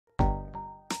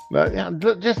Yeah,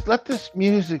 just let this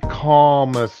music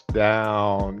calm us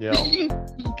down.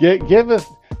 Give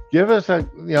us a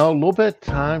a little bit of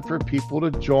time for people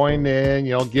to join in.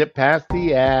 Get past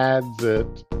the ads that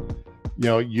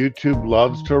YouTube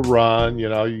loves to run.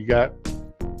 You got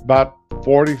about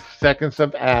 40 seconds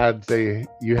of ads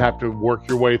you have to work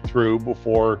your way through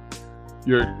before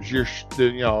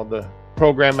the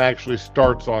program actually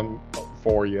starts on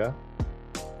for you.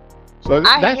 So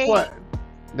I hate,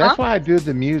 huh? that's why I do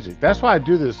the music. That's why I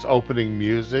do this opening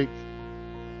music.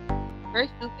 Very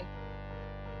stupid.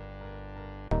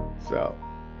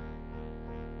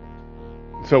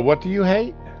 So what do you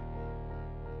hate?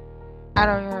 I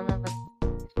don't even remember.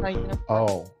 It's not even important.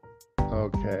 Oh,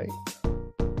 okay.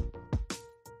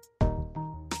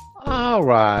 All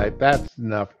right, that's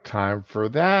enough time for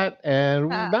that.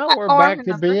 And now we're I back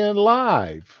to remember. being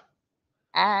live.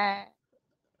 Uh,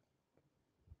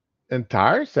 And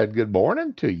Tyre said good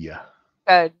morning to you.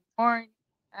 Good morning.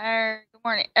 Good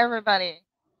morning, everybody.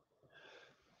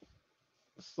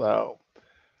 So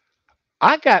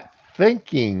I got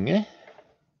thinking,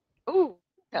 Ooh,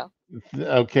 yeah.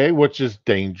 okay, which is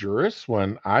dangerous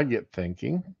when I get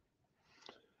thinking.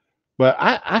 But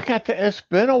I got to, it's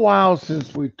been a while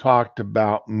since we talked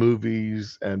about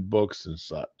movies and books and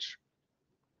such.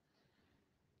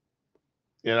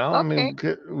 I Okay. mean,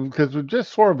 because we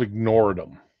just sort of ignored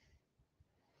them.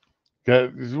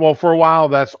 'Well, for a while,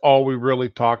 that's all we really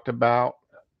talked about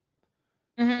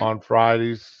Mm-hmm. on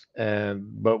Fridays,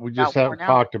 but we just Got worn haven't out.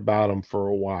 talked about them for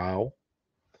a while.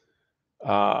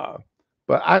 Uh,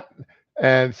 but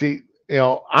and see,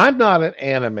 I'm not an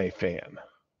anime fan,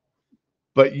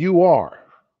 but you are.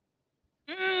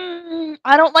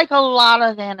 I don't like a lot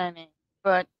of anime,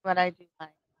 but I do like.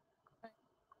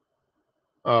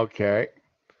 Okay.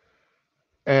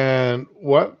 And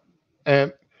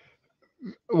and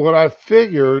what I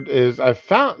figured is I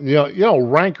found,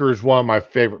 Ranker is one of my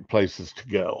favorite places to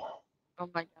go. Oh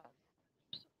my god.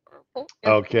 Purple.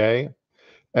 Yes. Okay.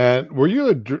 And were you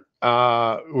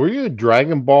a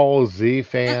Dragon Ball Z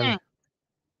fan? Mm-mm.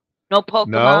 No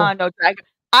No? Pokemon. No Dragon.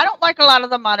 I don't like a lot of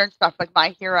the modern stuff, like My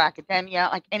Hero Academia,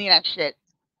 like any of that shit.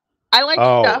 I like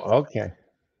Oh, stuff okay.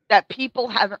 that people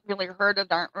haven't really heard of,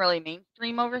 that aren't really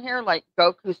mainstream over here, like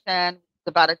Goku-san. It's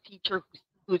about a teacher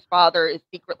whose father is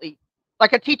secretly,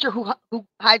 like a teacher who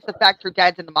hides the fact her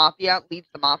dad's in the mafia, leads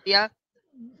the mafia.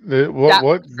 That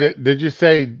What was great. did you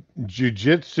say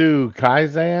Jujutsu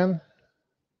Kaisen?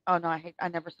 Oh no, I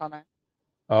never saw that.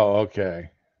 Oh,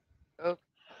 okay. Oh,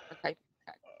 the type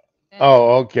of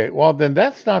Oh, and okay. Well, then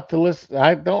that's not the list.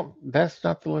 That's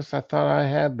not the list I thought I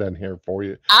had then here for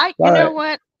you. you know But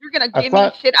what? You're gonna I give me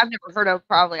thought, shit I've never heard of.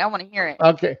 Probably, I want to hear it.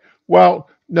 okay. Well,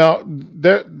 no,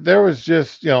 there was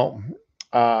just,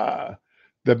 uh,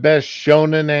 the best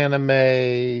shonen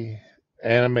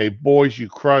anime boys you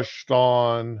crushed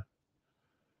on,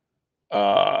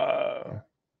 uh,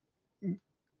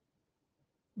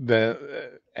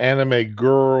 the anime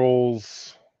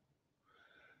girls.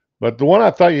 But the one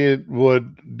I thought you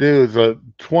would do is a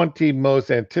 20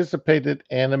 most anticipated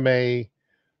anime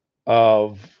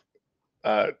of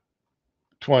uh,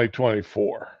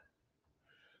 2024.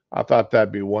 I thought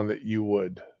that'd be one that you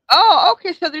would. Oh,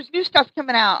 okay. So there's new stuff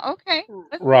coming out. Okay,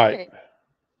 let's see Right. it.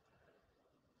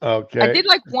 I Okay. did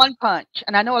like One Punch,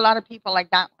 and I know a lot of people like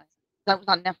that one. That was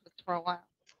on Netflix for a while.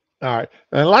 All right.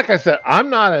 And like I said, I'm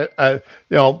not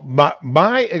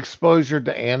my exposure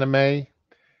to anime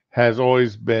has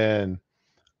always been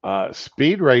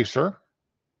Speed Racer.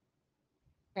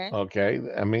 Okay. Okay.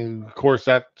 I mean, of course,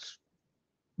 that's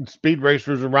Speed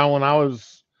Racer was around when I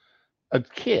was a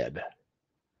kid.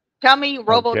 Tell me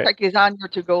Okay. Robotech is on your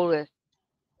to-go list.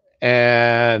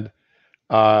 And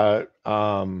uh,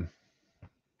 um,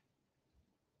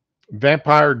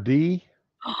 Vampire D.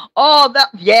 Oh,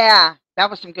 that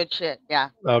was some good shit. Yeah.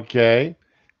 Okay.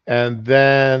 And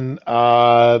then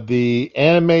the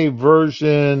anime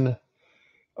version,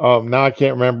 now I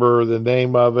can't remember the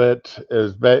name of it,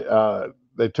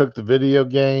 they took the video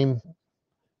game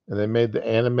and they made the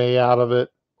anime out of it.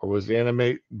 Or was the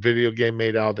anime video game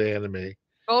made out of the anime?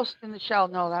 Ghost in the Shell.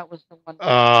 No, that was the one.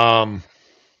 Um,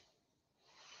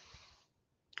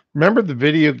 Remember the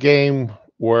video game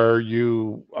where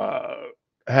you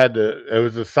it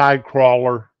was a side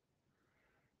crawler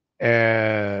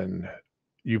and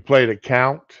you played a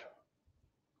count?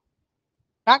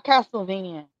 Not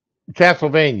Castlevania.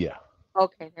 Castlevania.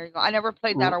 Okay, there you go. I never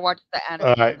played that All or watched the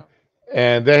anime. right. So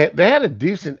And they had a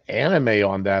decent anime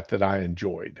on that I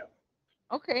enjoyed.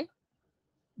 okay.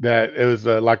 That it was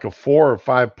like a 4 or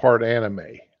 5 part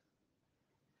anime.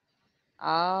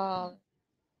 Oh,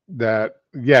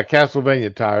 Yeah,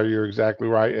 Castlevania, Tyler, you're exactly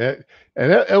right.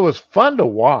 And it was fun to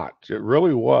watch. It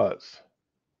really was.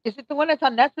 Is it the one that's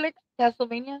on Netflix,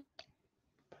 Castlevania?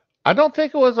 I don't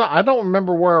think it was. I don't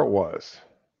remember where it was.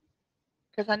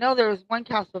 Because I know there was one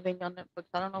Castlevania on Netflix.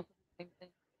 I don't know if it's the same thing.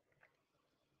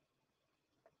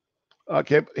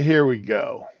 Okay, here we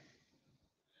go.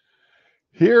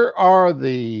 Here are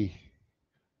the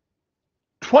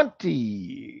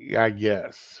 20, I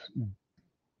guess,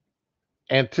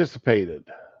 anticipated.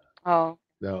 Oh,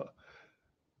 No,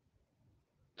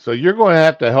 so you're going to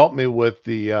have to help me with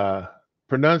the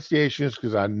pronunciations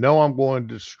because I know I'm going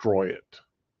to destroy it.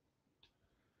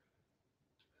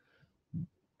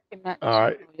 All Kimetsu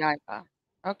right, no Yaiba.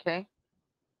 Okay.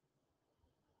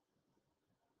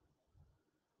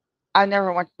 I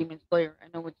never watched Demon Slayer. I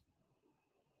know it's.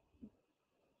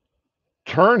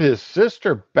 turn his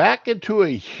sister back into a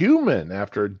human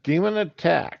after a demon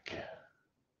attack.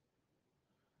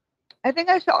 I think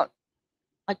I saw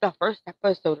like the first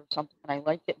episode or something, and I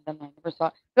liked it, and then I never saw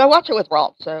it. 'Cause I watch it with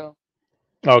Ralph, so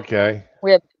Okay,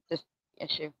 we have this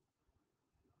issue.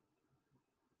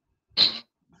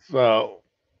 so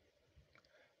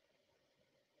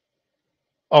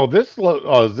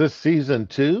is this season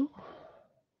 2?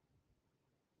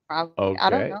 Probably. I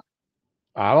don't Okay, know.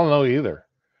 I don't know either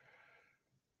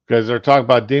because they're talking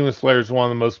about Demon Slayer is one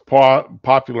of the most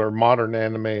popular modern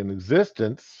anime in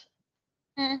existence.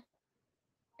 Eh,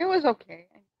 it was okay.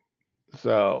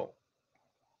 So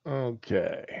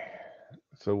okay,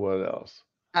 so what else?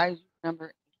 I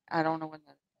remember. I don't know when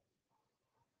that.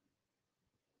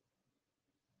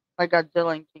 Like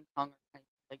Godzilla and King Kong are kind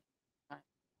of like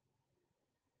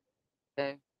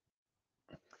okay.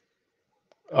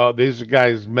 These are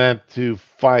guys meant to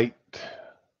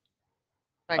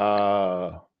Like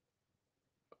uh,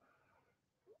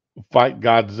 fight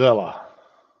Godzilla.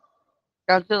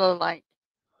 Godzilla, like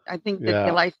I think that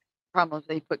the Yeah, license problems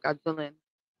they put Godzilla in.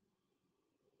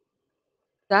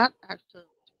 That actually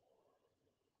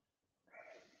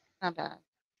not bad.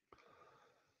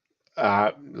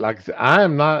 like I said, I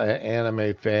am not an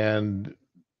anime fan,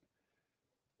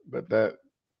 but that.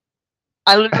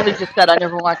 I literally just said I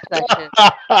never watched that shit.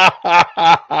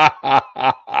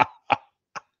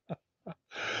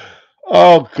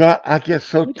 Oh God, I get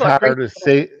so People are crazy tired of for that.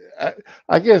 see.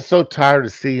 I get so tired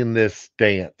of seeing this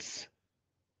stance.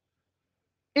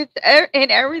 It's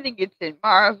in everything. It's in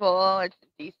Marvel. It's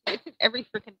in DC. It's in every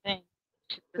freaking thing.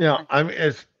 Shit, this kind of I mean,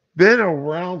 it's been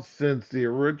around since the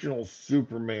original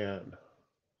Superman.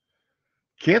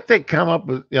 Can't they come up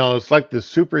with, it's like the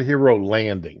superhero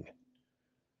landing,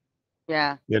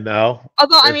 yeah. you know?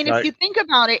 Although I It's mean, if like, you think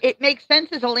about it, it makes sense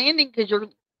as a landing because you're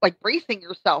like bracing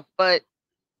yourself, but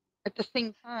at the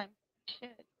same time,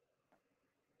 shit.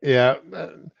 yeah,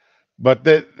 but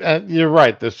you're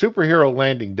right. The superhero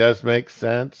landing does make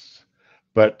sense,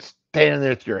 but standing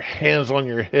there with your hands on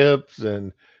your hips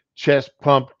and chest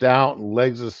pumped out and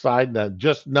legs aside and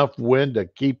just enough wind to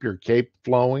keep your cape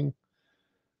flowing,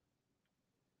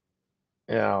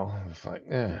 it's like,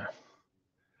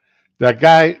 that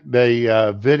guy,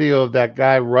 the video of that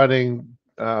guy running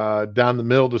down the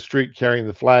middle of the street carrying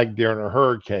the flag during a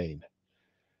hurricane.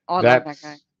 Oh, I love that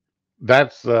guy.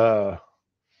 That's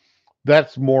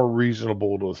that's more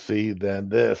reasonable to see than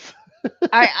this.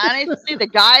 I honestly, the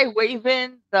guy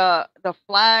waving the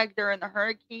flag during the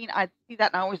hurricane, I see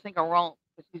that and I always think of Rome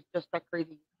because he's just that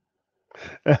crazy.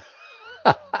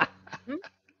 Hmm?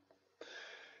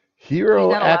 He's Hero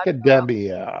not allowed to go out.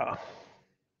 Academia.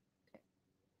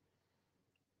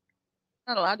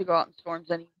 Not allowed to go out in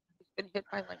storms any. He's been hit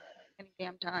by like many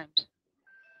damn times.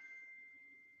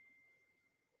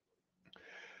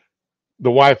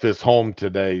 The wife is home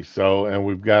today, and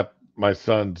we've got my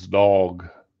son's dog.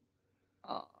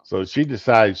 Oh, So she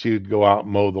decided she would go out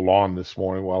and mow the lawn this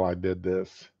morning while I did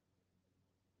this.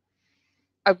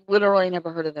 I've literally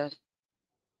never heard of this.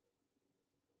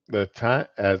 The time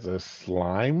as a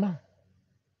slime.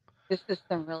 This is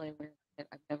some really weird shit.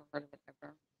 I've never heard of it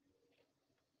ever.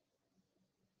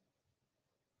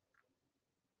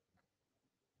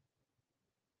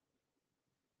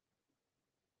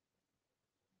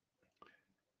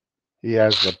 He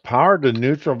has the power to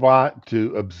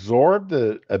to absorb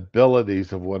the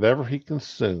abilities of whatever he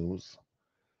consumes,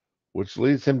 which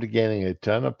leads him to gaining a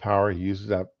ton of power he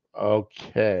uses up.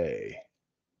 Okay.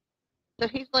 So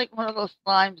he's like one of those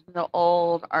slimes in the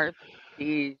old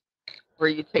RPGs where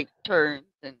you take turns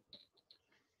and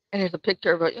there's a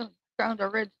picture of a found a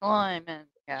red slime and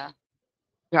yeah,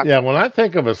 you have Yeah, to when fight. I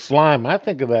think of a slime, I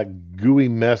think of that gooey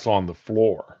mess on the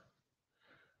floor.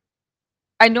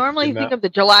 I You normally know? think of the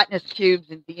gelatinous cubes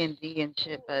in D&D and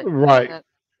shit, but Right. that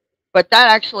But that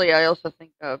actually, I also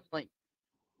think of like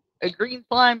a green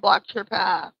slime blocks your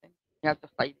path, and you have to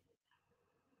fight it.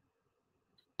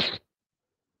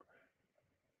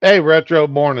 Hey, Retro,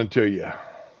 morning to you.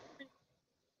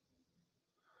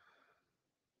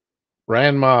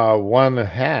 Ran my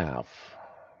 1.5.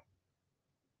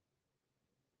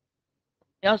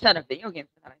 They also had a video game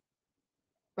for that.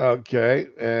 Okay,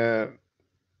 and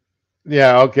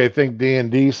yeah, okay. Think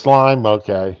D&D slime.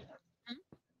 Okay,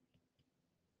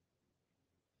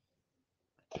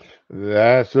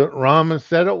 that's what Ramen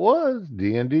said it was.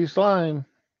 D&D slime.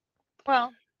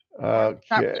 Well, or it's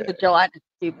not Okay. really the gelatinous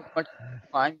cube as much as the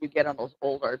slime you get on those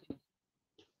old RPGs.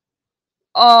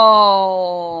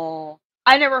 Oh,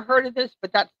 I never heard of this,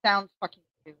 but that sounds fucking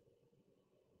cute.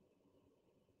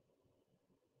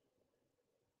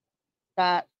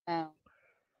 That sounds.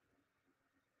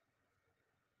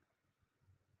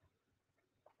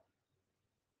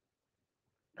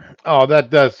 Oh, that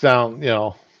does sound.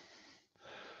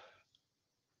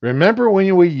 Remember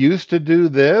when we used to do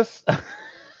this?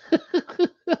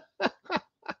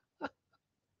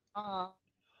 Uh,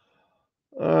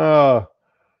 uh,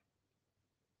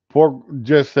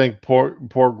 just think, poor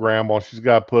grandma. She's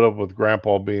got to put up with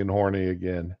grandpa being horny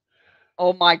again.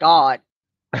 oh my god.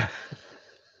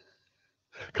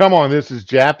 Come on, this is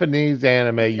Japanese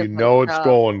anime. Need to put it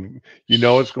up. You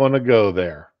know it's going to go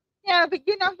there. Yeah, but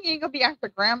he ain't gonna be after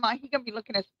grandma. He gonna be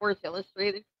looking at Sports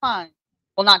Illustrated. It's fine.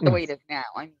 Well, not the way it is now.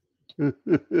 I mean,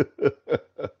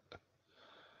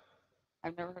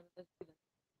 I've never heard of this either.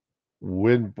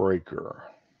 Windbreaker.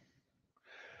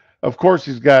 Of course,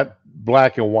 he's got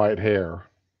black and white hair.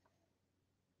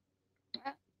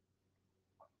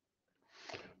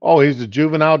 Oh, he's a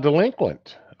juvenile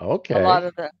delinquent. A lot Okay.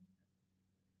 of the.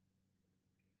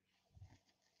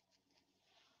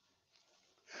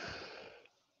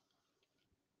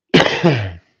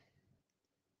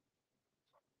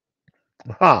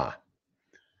 Huh.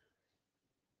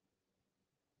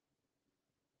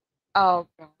 Oh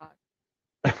god.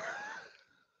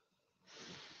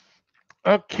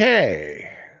 Okay.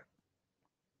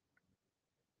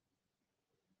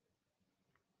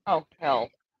 Oh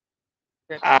hell.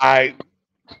 I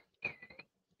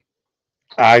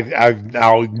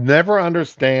I'll never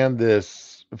understand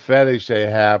this fetish they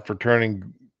have for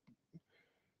turning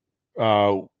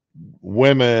uh,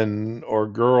 women or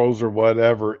girls or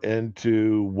whatever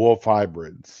into wolf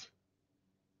hybrids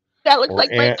That looks or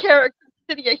like my character,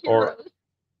 City of or Heroes.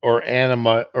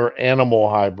 animal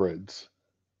hybrids.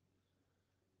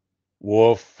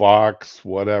 Wolf, fox,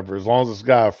 whatever. As long as it's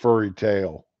got a furry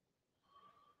tail.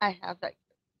 I have that,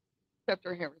 except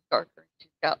her hair is darker. And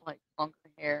she's got like longer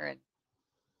hair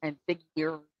and big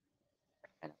ears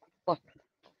and fluffy.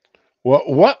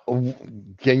 What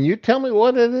can you tell me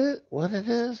what it is? What it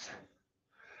is?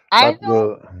 I Like know.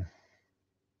 the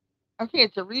Okay,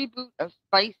 it's a reboot of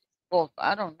Spice Wolf.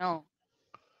 I don't know.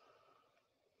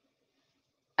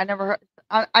 I never heard.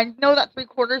 I know that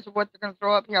 3/4 of what they're gonna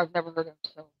throw up here. I've never heard of.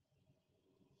 So,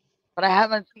 but I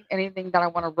haven't seen anything that I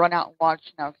want to run out and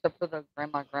watch now, except for the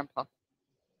grandma grandpa.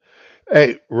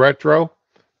 Hey, Retro,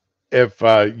 if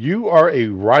you are a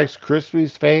Rice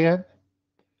Krispies fan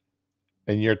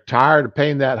and you're tired of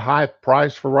paying that high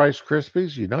price for Rice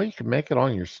Krispies, you know you can make it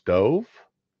on your stove.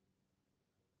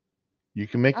 You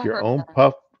can make I your heard own that.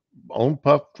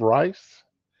 puffed rice,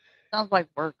 Sounds like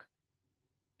work.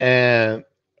 and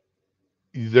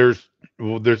there's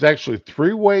actually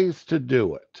 3 ways to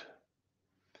do it.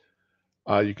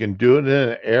 You can do it in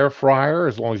an air fryer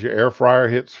as long as your air fryer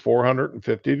hits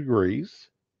 450 degrees.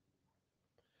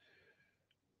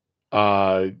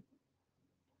 Uh,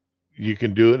 you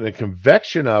can do it in a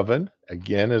convection oven,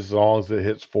 again, as long as it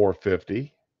hits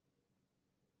 450.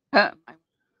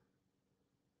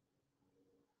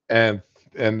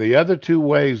 And the other 2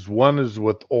 ways, one is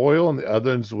with oil and the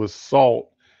other is with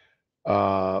salt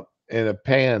in a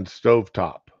pan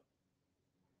stovetop.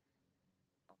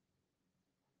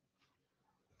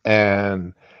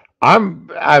 And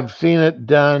I've seen it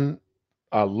done,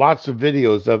 lots of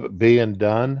videos of it being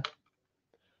done.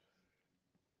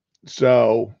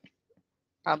 So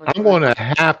Probably I'm do it. going to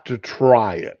have to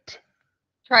try it.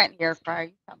 Try it in the air fryer.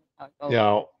 You tell me how it You goes.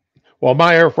 know, well,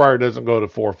 my air fryer doesn't go to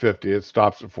 450; it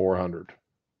stops at 400.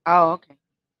 Oh, okay.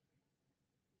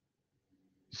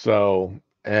 So,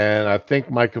 and I think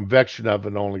my convection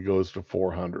oven only goes to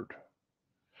 400.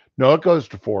 No, it goes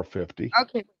to 450.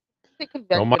 Okay. The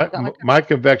No, convection, is that like my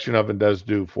convection oven does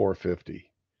do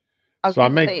 450. I was So I gonna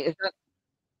make say, is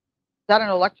that an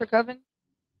electric oven?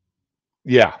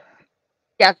 yeah.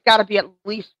 Yeah, it's got to be at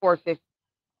least 450.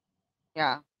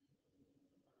 Yeah,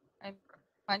 I'm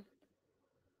fine.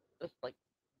 Just like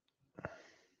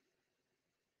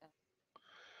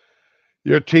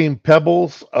Your team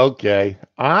Pebbles? Okay.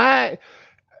 I'm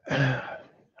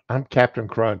Captain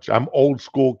Crunch. I'm old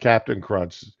school Captain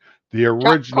Crunch. The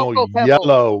original Cocoa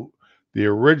Pebbles. yellow, the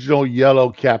original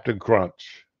yellow Captain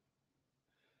Crunch.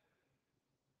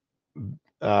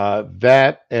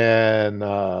 That and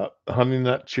Honey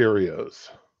Nut Cheerios.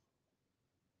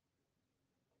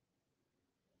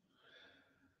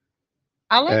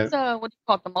 I like And the what do you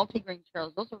call it, the multigrain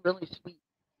trails. Those are really sweet.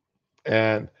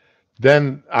 and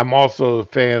then I'm also a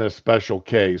fan of Special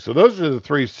K. So those are the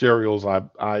three cereals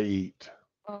I eat.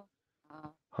 Oh, uh,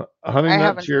 Honey I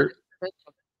Nut haven't heard Cheer. of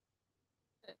special.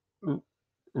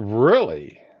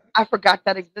 Really? I forgot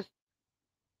that existed.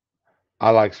 I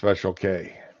like Special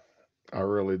K. I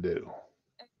really do.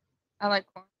 I like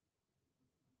corn.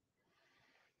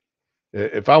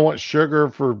 If I want sugar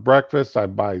for breakfast, I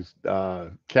buy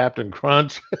Captain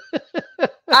Crunch.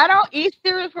 I don't eat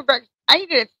cereal for breakfast. I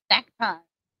eat it at snack time.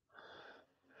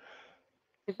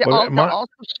 Is it Well, all? They're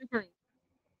also sugary.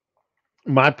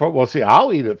 well, see,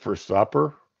 I'll eat it for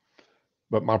supper,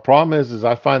 but my problem is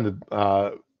I find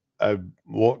uh,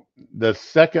 well, the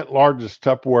second largest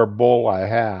Tupperware bowl I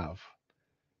have,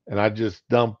 and I just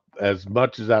dump as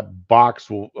much as that box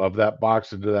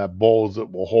into that bowl as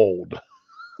it will hold.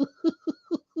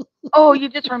 Oh, you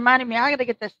just reminded me. I gotta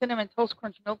get that cinnamon toast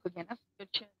crunch milk again. That's a good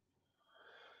shit.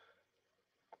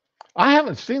 I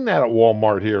haven't seen that at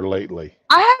Walmart here lately.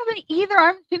 I haven't either. I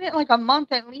haven't seen it in like a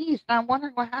month at least. And I'm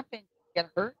wondering what happened. Get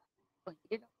hurt? Like,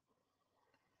 you know?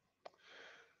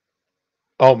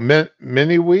 Oh,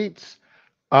 mini wheats.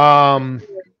 Um,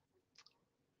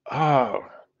 oh,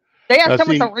 They have now some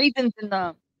with the see, raisins in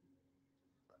them.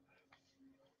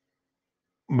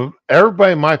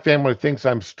 everybody in my family thinks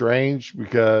I'm strange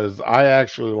because I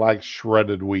actually like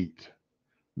shredded wheat.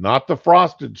 Not the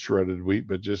frosted shredded wheat,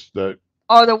 but just the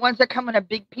Oh, the ones that come in a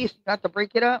big piece. You have to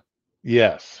break it up.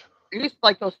 yes. I used to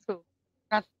like those too.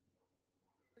 That's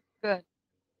good.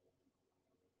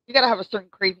 You gotta have a certain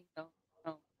craving though.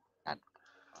 No, that,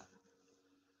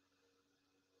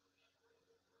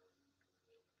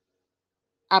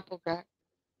 Applejack,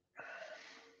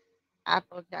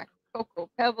 Applejack, Cocoa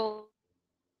Pebbles.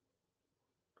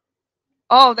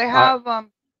 Oh, they I have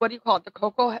what do you call it? The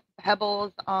Cocoa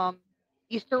Pebbles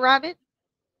Easter rabbit.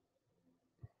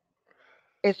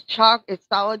 It's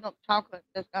solid milk chocolate.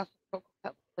 That's got some Cocoa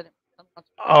Pebbles in it.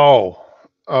 oh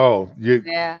oh you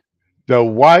Yeah. the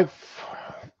wife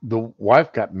the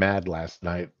wife got mad last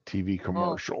night. TV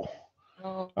Oh, commercial.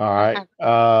 oh, All what right. happened?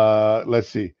 Let's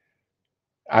see.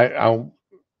 I'll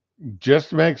just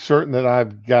to make certain that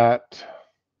I've got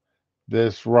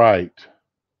this right.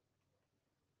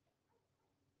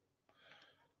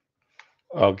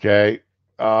 Okay.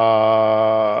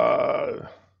 Uh,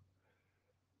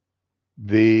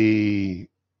 the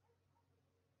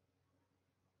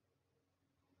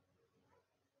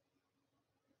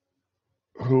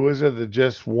who is it that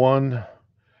just won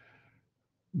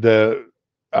the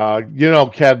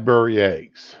Cadbury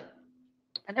eggs?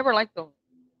 I never liked those.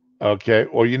 Okay.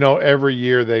 Well, every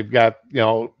year they've got,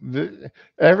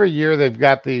 every year they've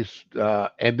got these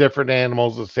and different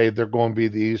animals that say they're going to be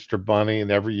the Easter bunny,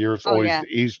 and every year it's Oh always yeah. the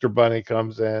Easter bunny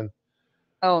comes in.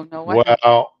 Oh no, what happened?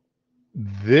 Well,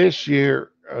 this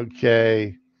year,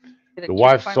 okay, Did the it choke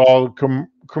wife finally? saw the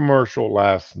commercial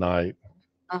last night,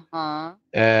 Uh huh.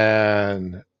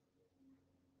 and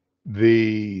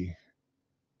the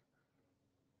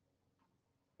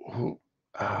who,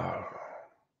 uh,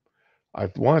 I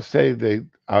want to say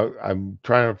I'm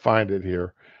trying to find it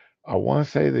here. I want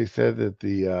to say they said that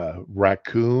the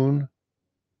raccoon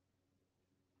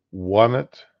won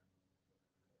it.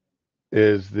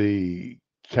 Is the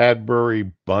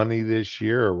Cadbury bunny this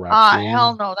year a Ah,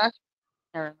 hell raccoon? no. That's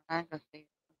never mind. I ain't gonna say it.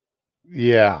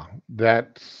 Yeah,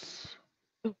 that's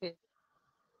Stupid.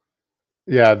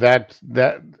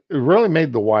 that it really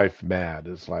made the wife mad.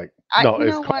 It's like no, You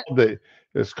know what?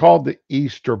 it's called the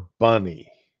Easter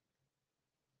bunny.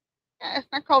 Yeah, it's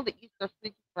not called the Easter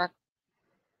freaking raccoon.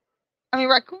 I mean,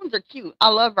 raccoons are cute. I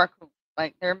love raccoons.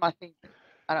 Like they're my favorite.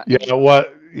 I don't, Yeah,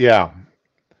 what? Yeah,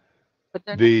 but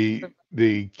they're not the Easter.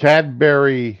 the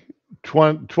Cadbury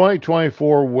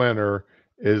 2024 winner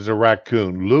is a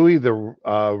raccoon, Louis the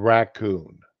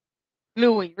raccoon.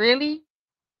 Louis, really?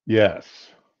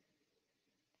 Yes,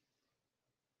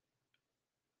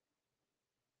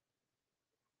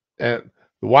 and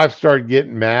the wife started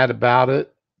getting mad about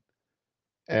it,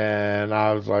 and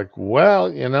I was like,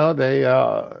 well, they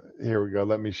here we go.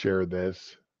 Let me share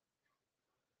this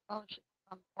Oh shit.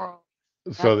 I'm horrible.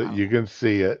 so That's that not you can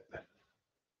see it.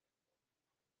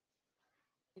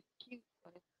 it's cute,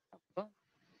 but it's not fun.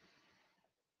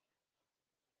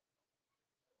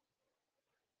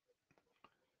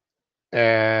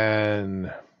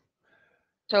 And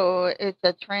So it's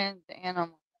a trans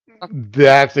animal.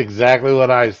 that's exactly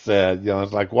what I said.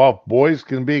 It's like, well, boys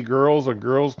can be girls and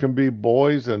girls can be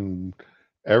boys and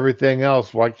everything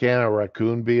else. Why can't a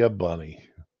raccoon be a bunny?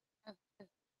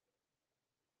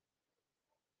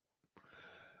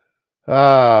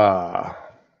 Ah,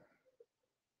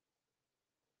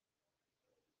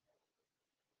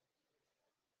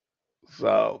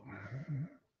 so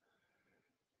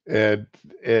it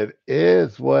it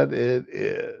is what it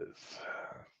is.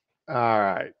 All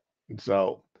right.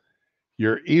 So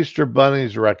your Easter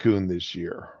bunny's a raccoon this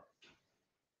year.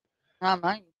 Not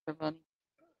my Easter bunny.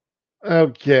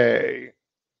 Okay.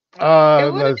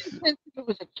 It would have been Let's sense if it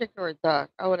was a chick or a duck.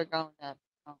 I would have gone with that.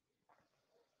 Oh,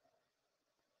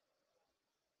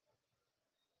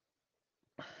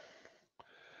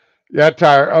 yeah,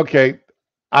 Tyre. Okay.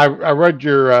 I read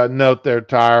your note there,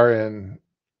 Tyre, and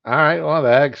all right, well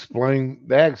that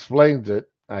explains it,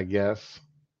 I guess.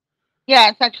 yeah,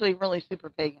 it's actually really super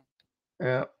pagan.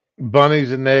 Yeah.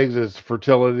 Bunnies and eggs is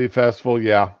fertility festival,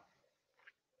 yeah.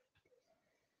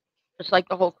 Just like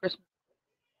the whole Christmas.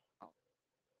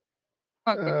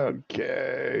 Okay.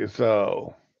 Okay,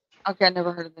 so Okay, I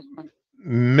never heard of this one.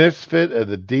 Misfit of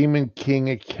the Demon King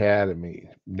Academy.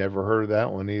 Never heard of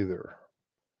that one either.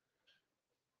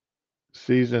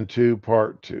 Season 2,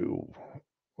 part 2.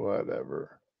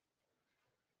 Whatever.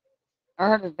 I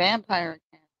heard of Vampire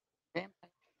Academy. Vampire.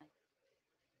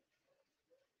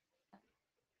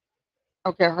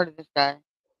 Okay, I heard of this guy.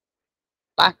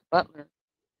 Black Butler.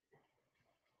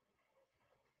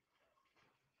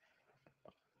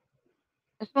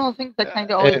 It's one of the things I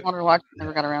kind of always It wanted to watch,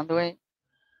 never got around to it.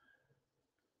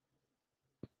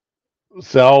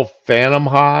 Sell Phantom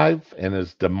Hive and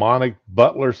his demonic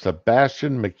butler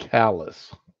Sebastian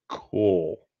McCallus.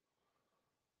 Cool.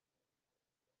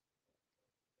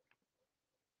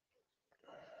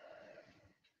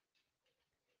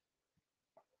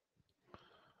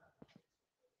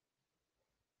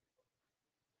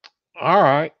 All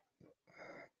right.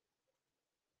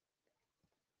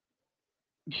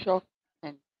 Shock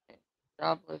and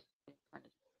jobless.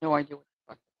 No idea what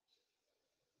the fuck.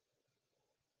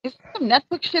 Is this some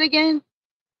Netflix shit again?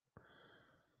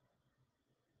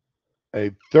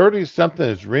 A 30 something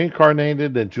is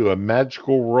reincarnated into a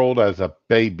magical world as a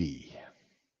baby.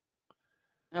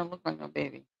 I don't look like no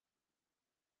baby.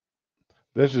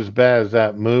 This is as bad as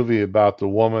that movie about the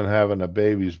woman having a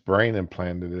baby's brain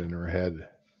implanted in her head.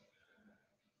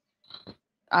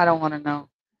 I don't want to know.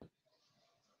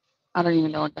 I don't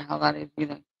even know what the hell that is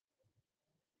either.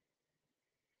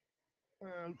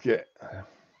 Okay.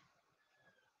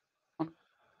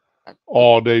 That's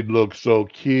Oh, they look so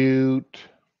cute.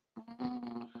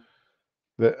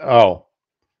 Oh,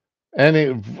 and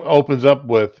it opens up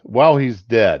with, well, he's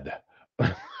dead.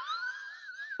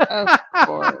 of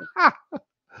course.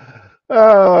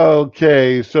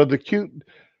 Okay, so the cute,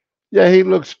 yeah, he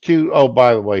looks cute. Oh,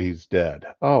 by the way, he's dead.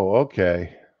 Oh,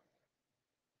 okay.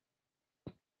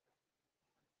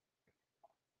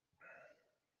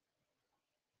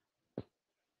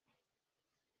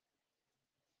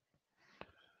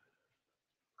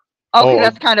 Okay, Oh,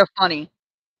 that's kind of funny.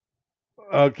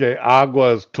 okay.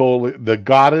 Agua is totally, the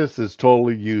goddess is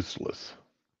totally useless.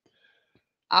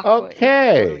 Aqua is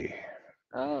totally. Okay.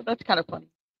 Oh, that's kind of funny.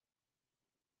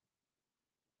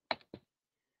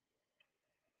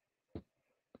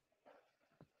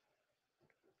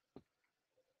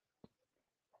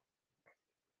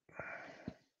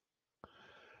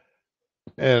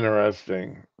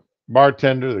 Interesting.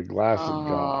 Bartender, the glass of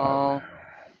God. Oh,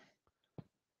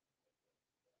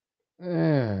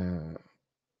 Yeah.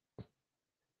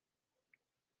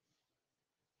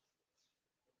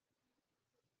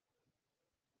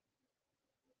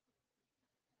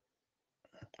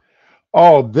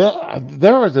 Oh,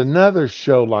 there was another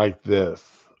show like this,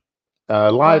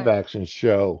 a live what? action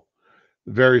show,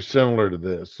 very similar to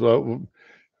this. So,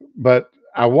 but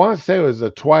I want to say it was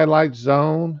a Twilight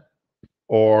Zone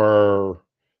or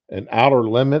an Outer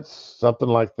Limits, something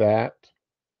like that,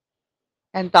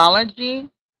 Anthology?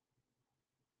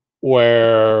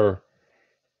 where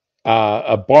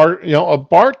a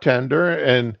bartender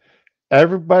and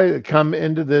everybody that come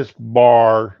into this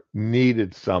bar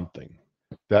needed something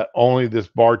that only this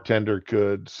bartender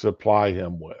could supply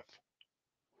him with.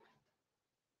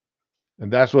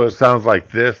 And that's what it sounds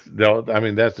like this. I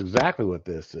mean, that's exactly what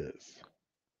this is.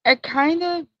 It kind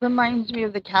of reminds me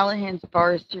of the Callahan's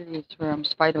Bar series from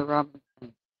Spider Robinson.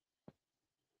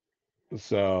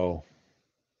 So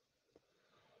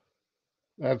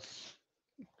that's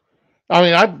I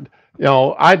mean,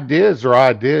 ideas are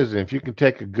ideas, and if you can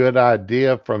take a good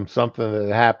idea from something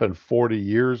that happened 40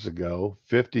 years ago,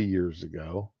 50 years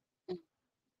ago,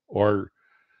 or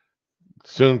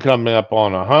soon coming up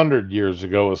on 100 years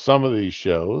ago with some of these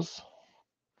shows,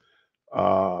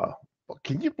 uh,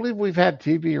 can you believe we've had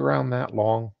TV around that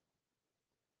long?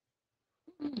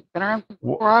 Been around since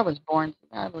Wh- before I was born,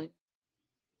 sadly.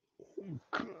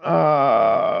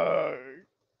 Uh,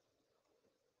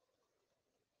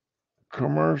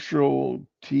 commercial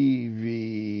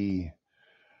TV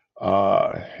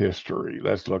history.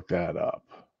 Let's look that up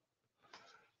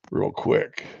real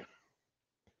quick.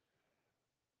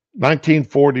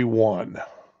 1941.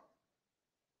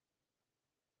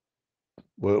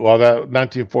 Well, that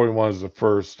 1941 is the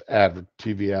first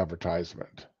TV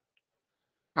advertisement.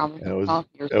 Probably And some it was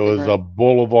coffee or it was a cigarette.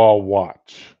 Boulevard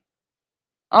watch.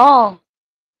 Oh,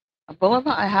 a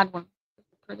boulevard. I had one.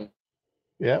 Pretty.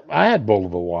 Yeah, I had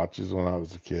Boulevard watches when I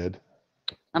was a kid.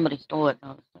 Somebody stole it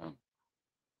though. So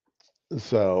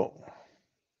So,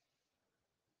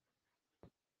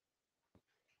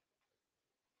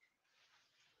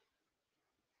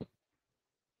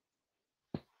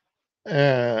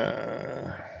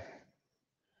 uh,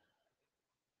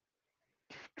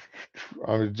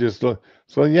 I was just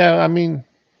so yeah. I mean,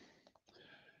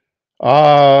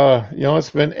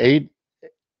 it's been eight.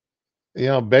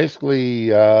 Basically,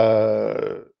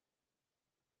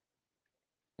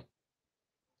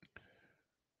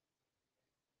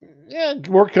 yeah,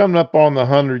 we're coming up on the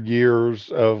 100 years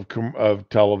of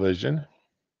television.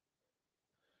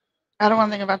 I don't want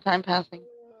to think about time passing.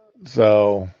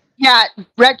 So, Yeah,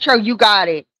 retro. You got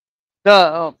it.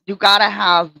 You gotta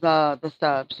have the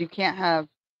subs. You can't have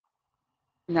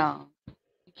no.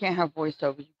 You can't have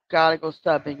voiceovers. You gotta go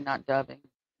subbing, not dubbing.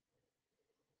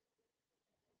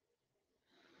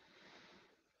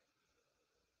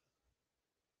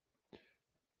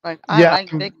 Like I yeah,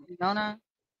 like Vic Mignogna.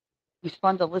 He's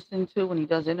fun to listen to when he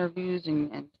does interviews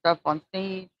and stuff on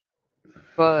stage.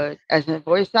 But as a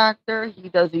voice actor, he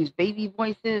does these baby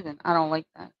voices, and I don't like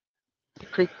that.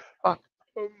 Creepy fuck.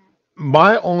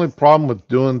 my only problem with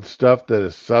doing stuff that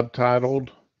is subtitled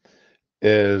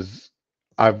is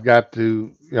I've got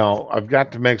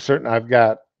to make certain I've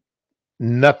got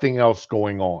nothing else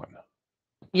going on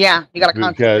Yeah, you gotta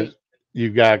concentrate. because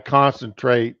you got to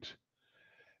concentrate.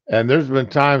 And there's been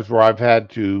times where I've had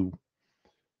to,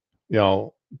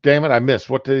 damn it, I missed.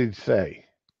 What did he say?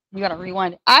 You gotta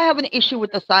rewind. I have an issue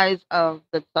with the size of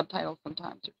the subtitles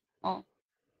sometimes. Oh,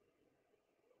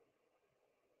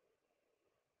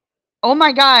 oh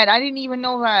my god, I didn't even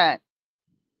know that.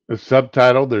 The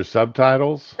subtitle, there's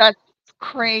subtitles. That's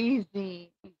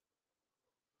crazy.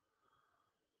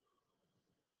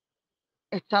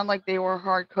 It sounded like they were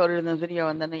hard coded in the video,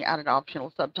 and then they added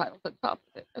optional subtitles on top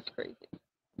of it. That's crazy.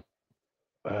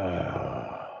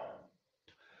 Uh,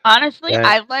 Honestly, and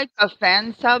I like the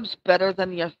fan subs better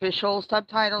than the official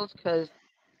subtitles because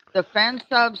the fan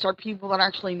subs are people that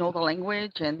actually know the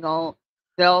language and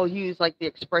they'll use like the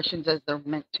expressions as they're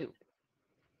meant to,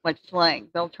 like slang.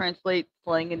 They'll translate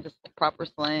slang into proper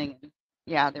slang. And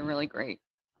yeah, they're really great.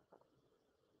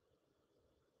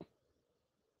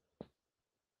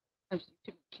 I've seen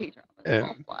too many K-dramas. They're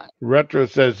all and flat. Retro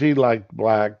says he liked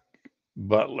Black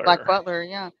Black Butler. Butler,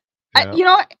 yeah. Yeah. You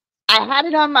know, I had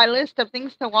it on my list of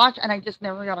things to watch, and I just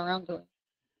never got around to it.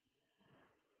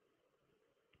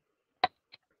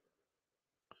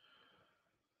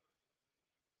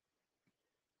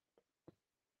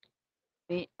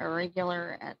 The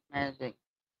irregular at magic.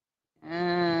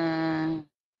 Uh,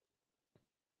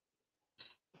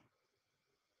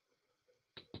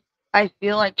 I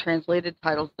feel like translated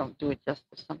titles don't do it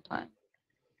justice sometimes.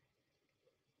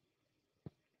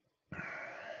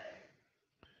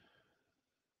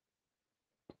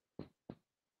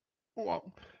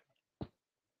 Well,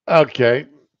 okay.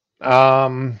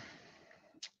 Um,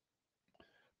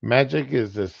 Magic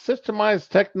is a systemized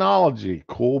technology.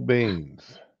 Cool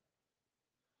beans.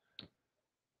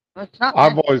 Well, it's not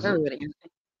I've magic. always Everybody.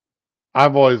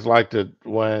 I've always liked it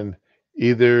when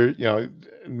either,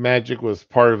 magic was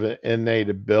part of an innate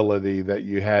ability that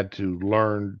you had to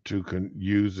learn to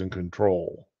use and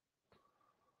control.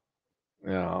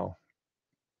 You know,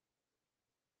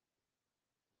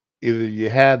 either you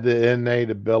had the innate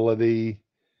ability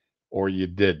or you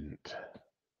didn't.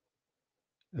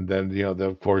 And then,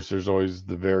 of course, there's always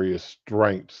the various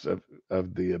strengths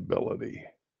of the ability.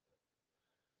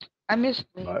 I miss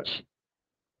But Bleach.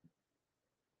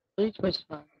 Bleach was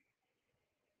fun.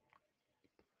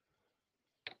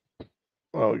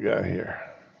 what we got here?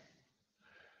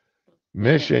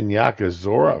 Mission. Mission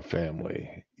Yakuza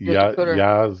family. Yozakura.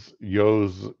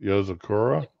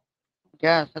 Yozakura.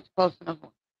 guess that's close enough.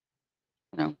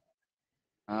 You know,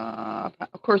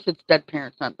 of course it's dead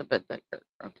parents, not the bed dead.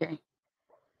 Okay,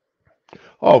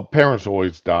 Oh, parents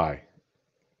always die.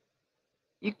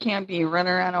 you can't be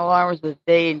running around all hours of the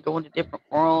day and going to different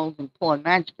worlds and pulling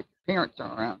magic if your parents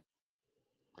are around.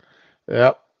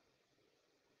 Yep.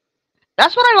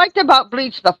 That's what I liked about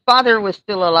Bleach. The father was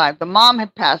still alive. The mom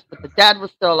had passed, but the dad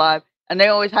was still alive, and they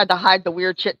always had to hide the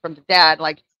weird shit from the dad.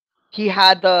 Like he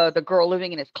had the girl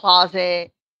living in his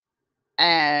closet,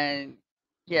 and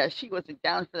yeah, she wasn't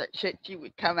down for that shit. She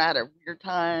would come out at weird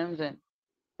times, and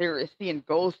they were seeing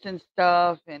ghosts and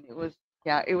stuff, and it was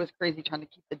crazy trying to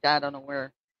keep the dad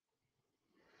unaware.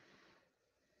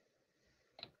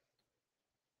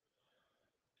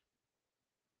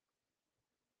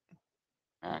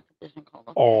 Condition called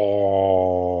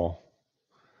Oh,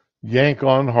 yank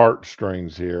on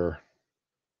heartstrings here.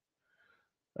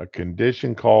 A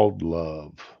condition called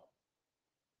love.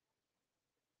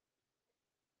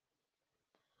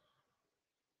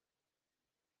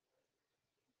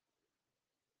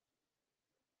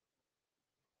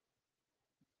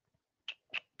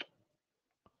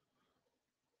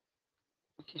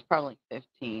 She's probably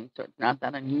 15, so it's not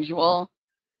that unusual.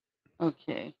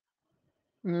 Okay.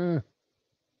 Eh.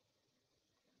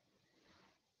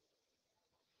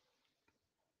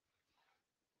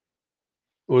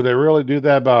 Would they really do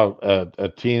that about a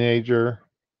teenager?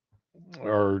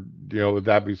 Or, would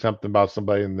that be something about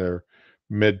somebody in their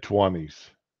mid 20s?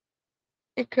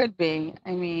 It could be.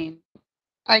 I mean,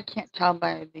 I can't tell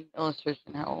by the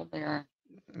illustration how old they are.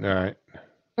 All right.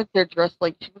 But they're dressed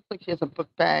like she looks like she has a book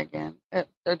bag, and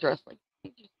they're dressed like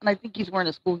teachers. And I think he's wearing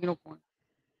a school uniform.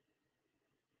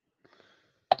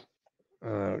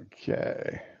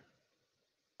 Okay.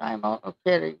 I'm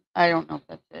okay. I don't know if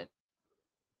that's it.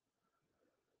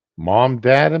 Mom,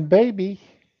 dad, and baby.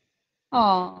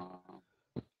 Oh,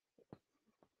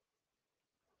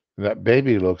 That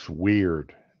baby looks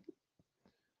weird.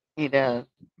 he does.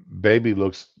 Baby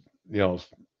looks, you know,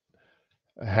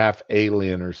 half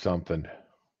alien or something.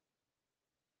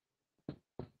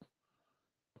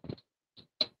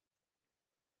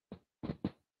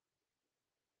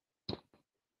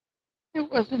 It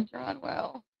wasn't drawn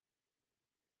well,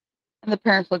 and the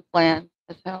parents look bland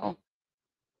as hell.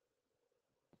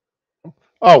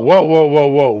 Oh, whoa, whoa, whoa,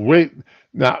 whoa.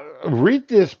 Read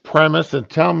this premise and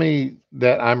tell me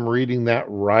that I'm reading that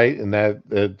right and that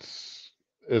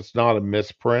it's not a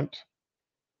misprint.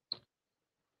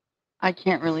 I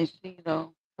can't really see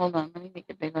though. Hold on, let me make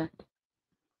it bigger.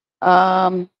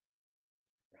 Um,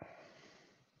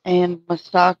 and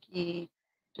Masaki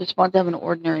just want to have an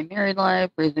ordinary married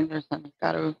life, raising their son.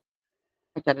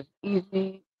 Like that is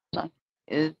easy. Masaki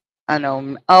is, I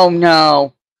know. Oh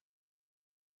no,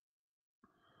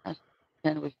 I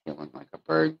pretend was feeling like a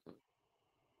bird.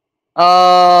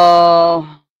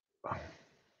 Oh,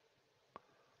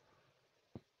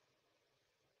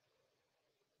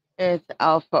 it's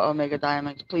Alpha Omega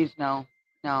Diamonds. Please no,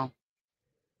 no.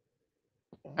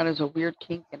 That is a weird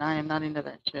kink, and I am not into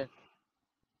that shit.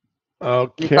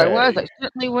 And if I was, I Okay.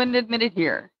 certainly wouldn't admit it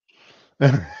here.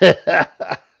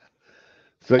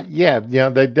 So yeah,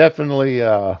 they definitely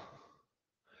all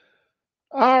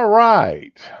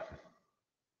right.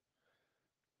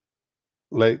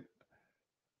 Like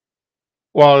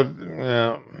well,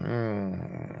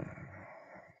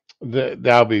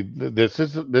 that'll be this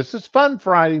is fun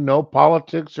Friday. No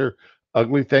politics or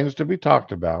ugly things to be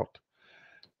talked about.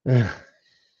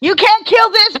 You can't kill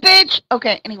this bitch.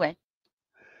 Okay. Anyway,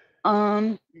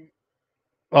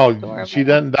 Oh, she adorable.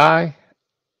 doesn't die?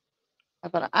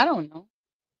 But I don't know.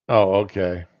 Oh,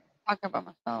 okay. Talking about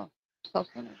myself,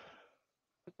 self-centered.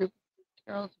 A group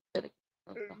of girls dedicated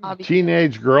to hobby camp.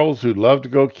 Teenage girls who love to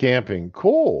go camping.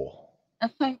 Cool.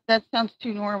 That sounds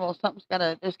too normal.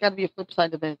 There's gotta be a flip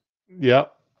side to this.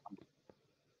 Yep.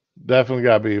 Definitely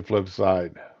got to be a flip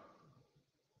side.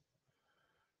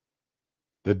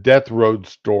 The Death Road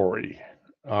Story.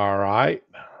 All right.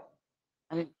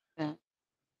 I didn't see that.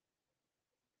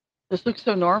 This looks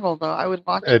so normal though. I would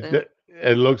watch this.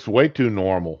 It looks way too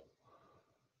normal.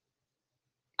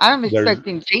 I'm There's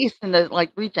expecting Jason to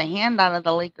like reach a hand out of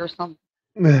the lake or something.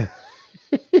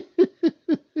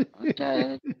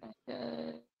 Okay.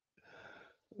 Okay.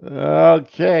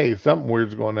 Okay, something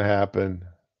weird's going to happen.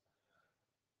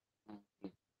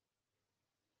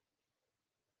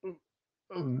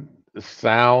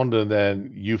 Sound and then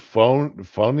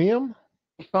euphonium?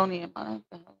 Euphonium. I don't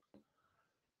know.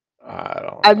 I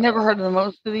don't I've never heard know. of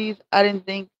most of these. I didn't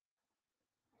think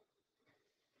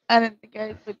I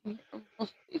would need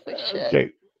most of these like shit.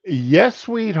 Okay. Yes,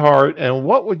 sweetheart. And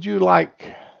what would you like?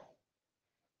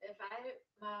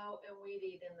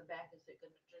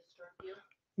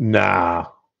 Nah.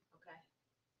 Okay.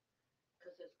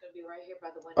 Because it's going to be right here by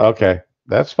the window. Okay,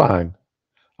 that's fine.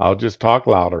 I'll just talk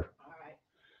louder. All right.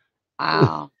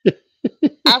 Wow.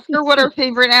 Ask her what her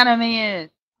favorite anime is.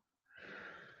 I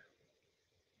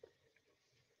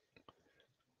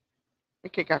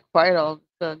think it got quiet all of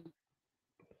a sudden.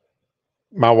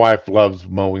 My wife loves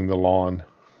mowing the lawn.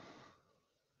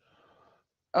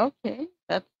 Okay,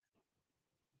 that's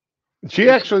She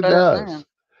maybe she's actually better than I does. am.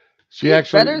 She She's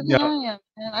actually, better than I am,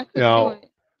 and I you couldn't do know, it.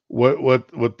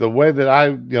 with the way that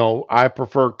I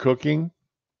prefer cooking.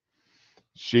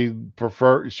 See,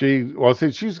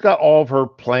 she's got all of her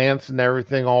plants and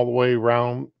everything all the way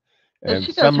around, So and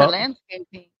she does some her of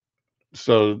landscaping.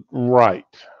 so right.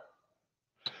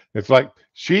 It's like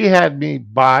she had me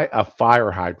buy a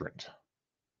fire hydrant.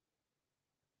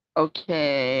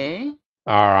 Okay.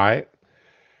 All right,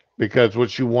 because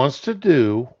what she wants to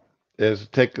do is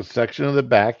take a section of the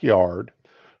backyard,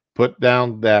 put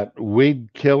down that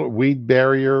weed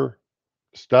barrier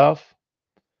stuff,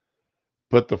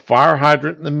 put the fire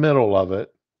hydrant in the middle of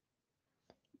it,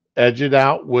 edge it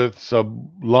out with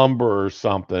some lumber or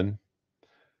something,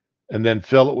 and then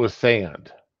fill it with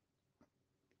sand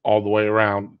all the way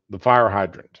around the fire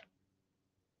hydrant.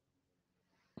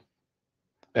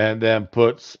 And then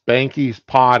put Spanky's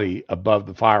potty above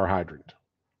the fire hydrant.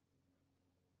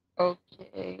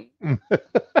 Okay.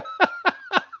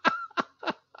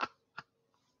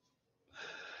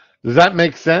 Does that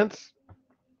make sense?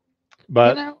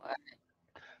 You But know what?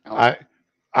 No. I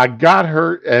I got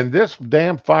her, and this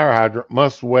damn fire hydrant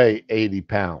must weigh 80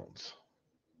 pounds.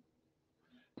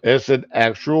 It's an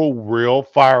actual real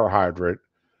fire hydrant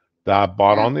that I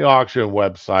bought Yeah. on the auction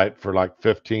website for like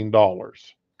 $15.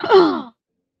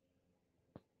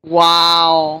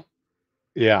 Wow.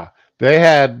 Yeah, they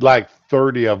had like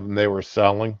 30 of them they were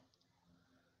selling.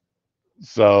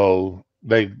 So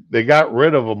they got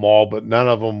rid of them all, but none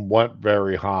of them went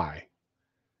very high.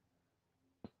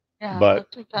 Yeah, But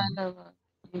that's a kind of a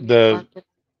unique the market.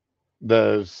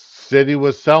 the city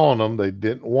was selling them. They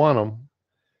didn't want them.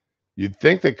 You'd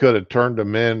think they could have turned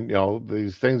them in.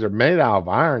 These things are made out of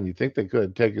iron. You think they could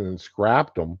have taken and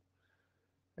scrapped them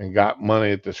and got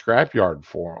money at the scrapyard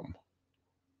for them.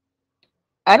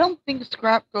 I don't think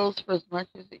scrap goes for as much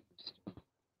as it used to.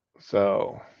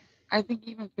 So I think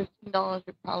even $15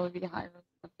 would probably be higher than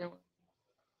what they were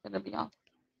gonna be off.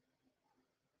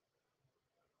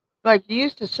 Like you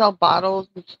used to sell bottles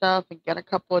and stuff and get a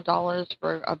couple of dollars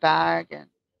for a bag, and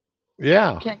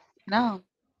you yeah, can't. No,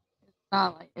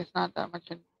 it's not that much.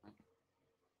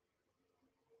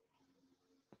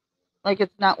 Like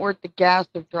it's not worth the gas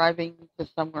of driving to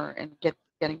somewhere and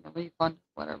getting the refund,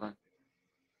 whatever.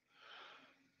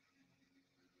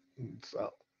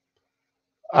 so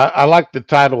I like the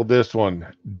title of this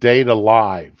one, "Date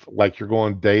Alive," like you're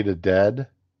going day to dead.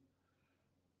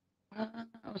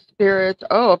 Spirits.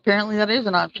 Oh, apparently that is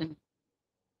an option.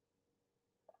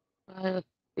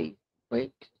 Space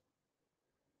quakes.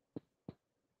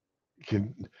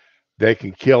 Can They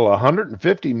can kill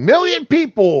 150 million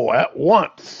people at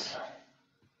once.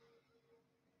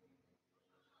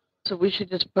 So we should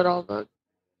just put all the.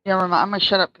 Yeah, I'm gonna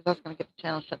shut up because that's gonna get the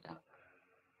channel shut down.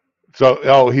 So,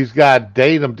 he's got to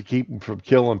date them to keep them from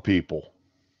killing people.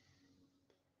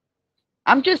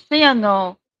 I'm just saying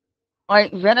though,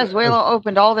 like Venezuela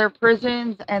opened all their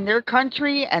prisons and their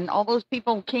country, and all those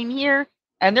people came here,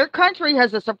 and their country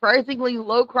has a surprisingly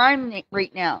low crime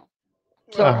rate now.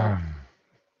 So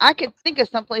I could think of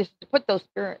some place to put those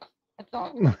spirits. That's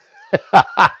all.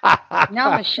 Now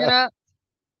I'm gonna shut up.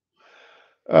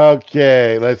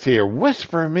 Okay, let's hear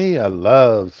 "Whisper Me a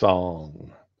Love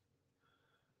Song."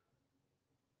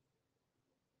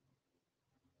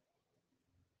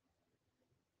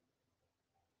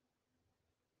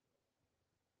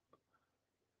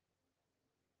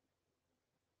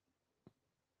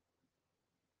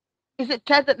 Is it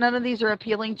Ted that none of these are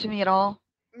appealing to me at all?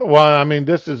 Well, I mean,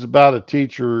 this is about a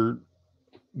teacher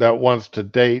that wants to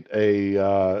date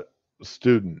a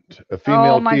student. A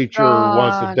Oh female my teacher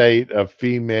wants to god. date a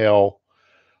female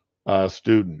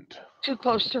student. Too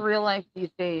close to real life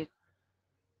these days.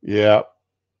 Yeah.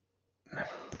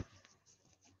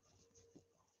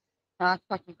 No, that's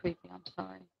fucking creepy. I'm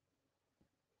sorry.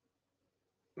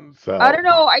 I So, don't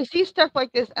know. I see stuff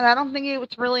like this, and I don't think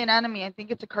it's really an anime. I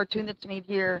think it's a cartoon that's made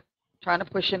here trying to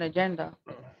push an agenda.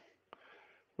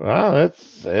 well,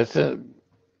 it's a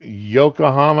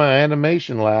Yokohama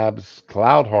Animation Labs,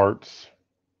 Cloud Hearts.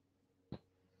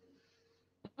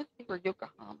 Let's see where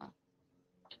Yokohama.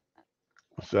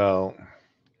 So,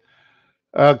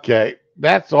 okay,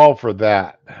 that's all for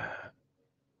that.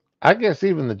 I guess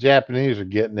even the Japanese are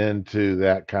getting into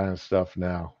that kind of stuff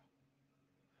now.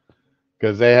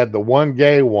 because they had the one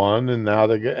gay one, and now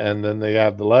and then they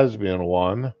have the lesbian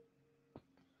one.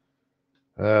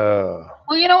 Well,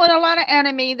 you know, in a lot of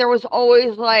anime, there was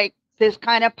always like this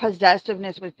kind of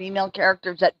possessiveness with female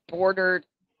characters that bordered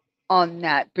on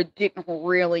that, but didn't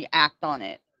really act on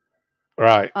it.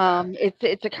 Right.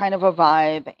 It's a kind of a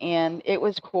vibe, and it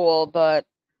was cool, but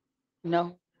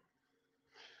no.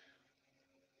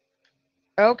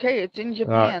 Okay, it's in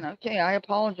Japan. Okay, I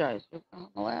apologize for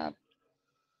the lab.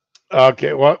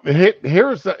 Okay. Well,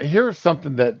 here's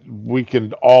something that we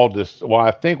can all well,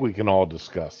 I think we can all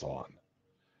discuss on.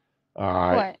 All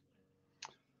right. What?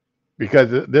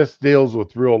 Because this deals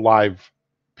with real life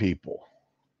people.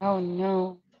 Oh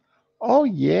no. Oh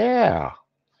yeah.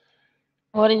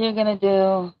 What are you gonna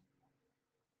do?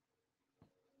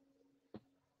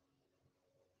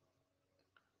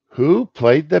 Who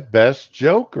played the best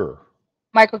Joker?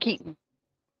 Michael Keaton.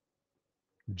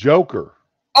 Joker.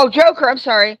 Oh, Joker. I'm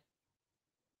sorry.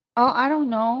 Oh, I don't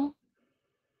know.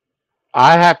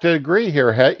 I have to agree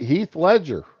here. Heath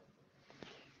Ledger.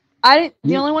 I didn't.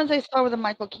 The only ones I saw were the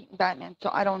Michael Keaton Batman, so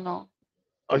I don't know.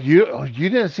 You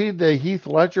didn't see the Heath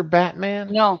Ledger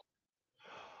Batman? No.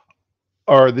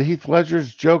 Or the Heath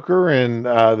Ledger's Joker in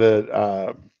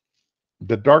the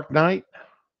Dark Knight?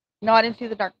 No, I didn't see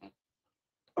the Dark Knight.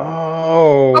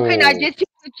 Oh. Okay, now I did see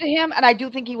to him, and I do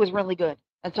think he was really good.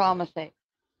 That's all I'm gonna say.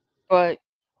 But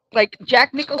like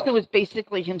Jack Nicholson was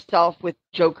basically himself with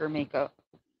Joker makeup.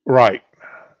 Right.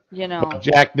 You know. But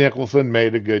Jack Nicholson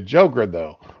made a good Joker,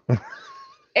 though.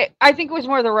 I think it was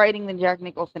more the writing than Jack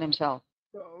Nicholson himself.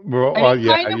 Well, I mean,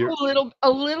 yeah, kind of a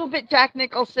little bit Jack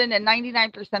Nicholson and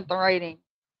 99% the writing.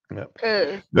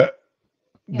 Yeah.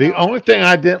 The only thing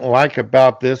I didn't like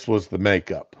about this was the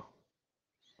makeup.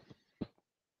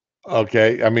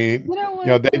 Okay, I mean,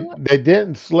 they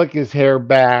didn't slick his hair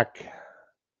back.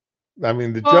 I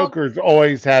mean, the Joker's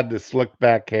always had the slick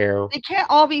back hair. They can't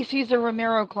all be Cesar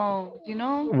Romero clones, you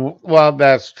know? Well,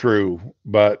 that's true,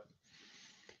 but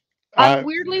I'm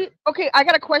weirdly okay. I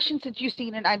got a question since you've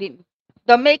seen it. I didn't.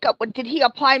 The makeup. Did he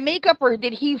apply makeup or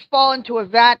did he fall into a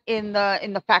vat in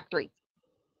the factory?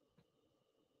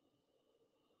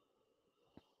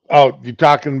 Oh, you're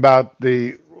talking about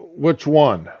which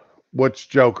one? Which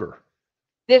Joker?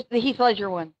 The Heath Ledger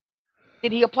one.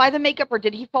 Did he apply the makeup or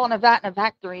did he fall in a vat in a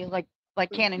factory like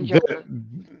Canon Joker?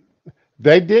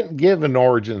 They didn't give an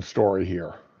origin story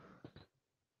here.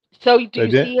 So do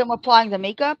you see him applying the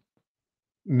makeup?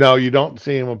 No, you don't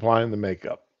see him applying the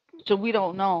makeup. So we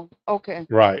don't know. Okay.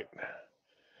 Right.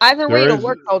 Either way, it'll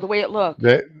work though. The way it looks.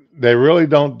 They really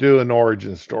don't do an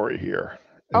origin story here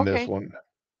in this one.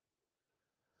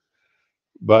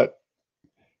 But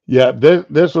yeah,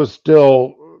 this was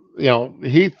still,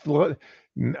 Heath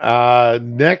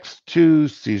next to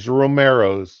Cesar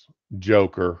Romero's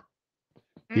Joker,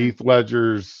 Heath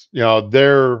Ledger's,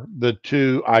 they're the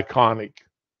two iconic.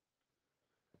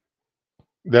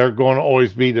 They're going to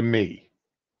always be to me.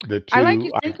 The two. I like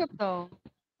his makeup though.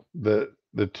 The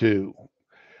two.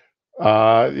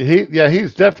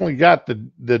 He's definitely got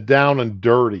the down and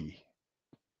dirty.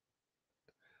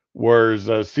 Whereas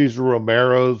Cesar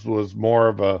Romero's was more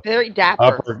of a very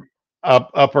dapper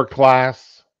upper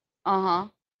class.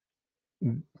 Joker.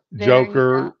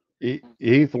 Joker.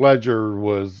 Heath Ledger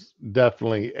was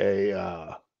definitely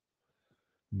a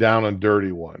down and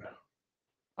dirty one.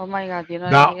 Oh my God!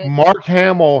 Now Mark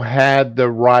Hamill had the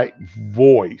right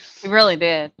voice. He really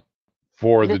did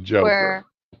for the Joker.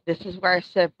 This is where I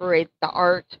separate the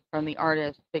art from the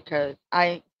artist because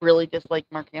I really dislike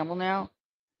Mark Hamill now.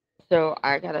 So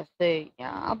I gotta say,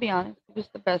 yeah, I'll be honest, it was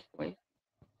the best voice.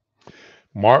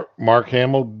 Mark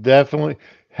Hamill definitely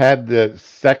had the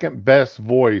second best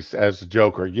voice as the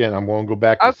Joker. Again, I'm going to go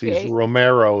back to Cesar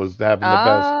Romero as having the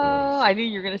best voice. I knew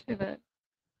you were going to say that.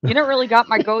 You know what really got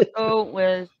my goat though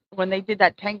was when they did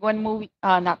that Penguin movie.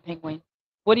 Not Penguin.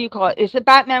 What do you call it? It's a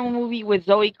Batman movie with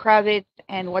Zoe Kravitz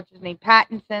and what's his name,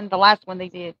 Pattinson. The last one they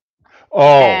did.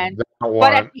 Oh, that one.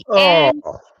 But at the end,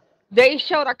 they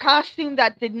showed a costume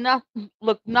that did not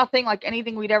look nothing like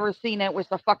anything we'd ever seen. It was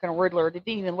the fucking Riddler. It didn't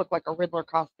even look like a Riddler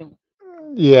costume.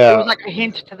 Yeah. It was like a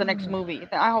hint to the next movie.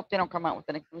 I hope they don't come out with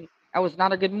the next movie. That was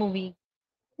not a good movie.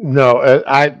 No,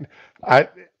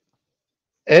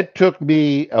 it took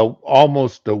me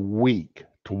almost a week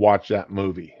to watch that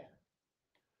movie.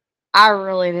 I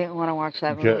really didn't want to watch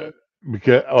that movie.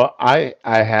 Because I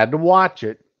had to watch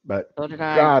it, but so did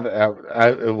I. God,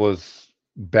 it was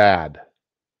bad.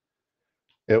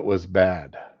 It was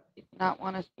bad. Did not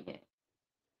want to see it.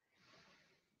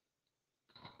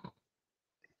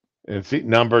 And see,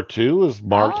 number 2 is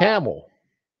Mark Hamill.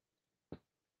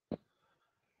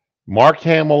 Mark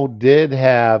Hamill did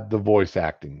have the voice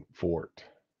acting for it.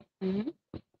 Hmm.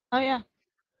 Oh yeah.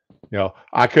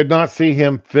 I could not see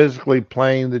him physically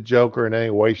playing the Joker in any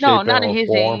way, No, shape, not at or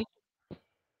his form. age.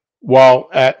 Well,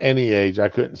 at any age, I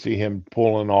couldn't see him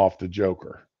pulling off the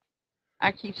Joker.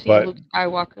 I keep seeing But Luke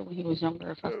Skywalker when he was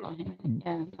younger. If I saw him,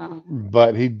 yeah. No.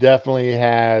 but he definitely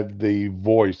had the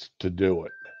voice to do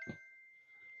it.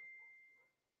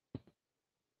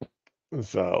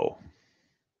 So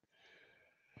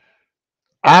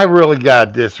I really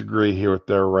gotta disagree here with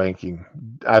their ranking.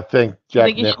 I think You think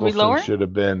Jack he should be Nicholson lower? should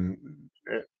have been.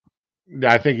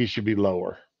 I think he should be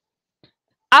lower.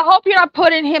 I hope you're not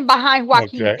putting him behind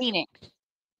Joaquin Okay. Phoenix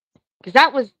because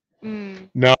that was. Mm,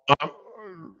 No,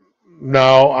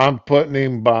 no, I'm putting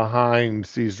him behind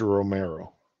Cesar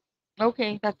Romero.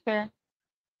 okay, that's fair.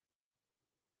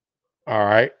 All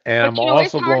right, and But I'm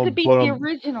it's also hard to going to beat put the him,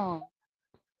 original.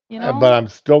 You but know, I'm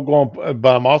still going,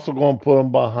 but I'm also going to put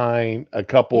him behind a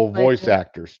couple Heath of voice Ledger.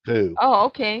 actors too. Oh,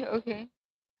 okay, okay.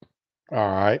 All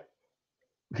right,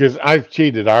 because I've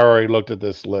cheated. I already looked at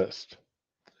this list.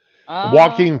 Uh,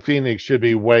 Joaquin Phoenix should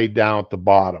be way down at the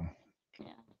bottom.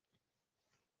 yeah.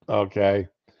 Okay,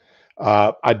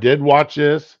 I did watch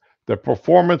this. The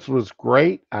performance was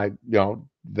great.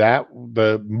 That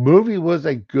the movie was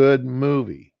a good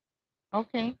movie,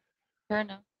 Okay, fair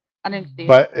enough. I didn't see it.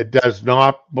 but it does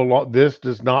not belong. This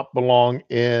does not belong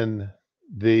in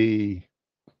the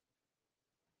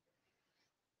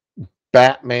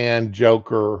Batman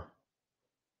Joker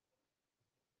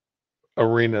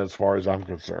arena, as far as I'm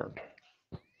concerned.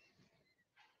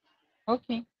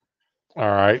 Okay. All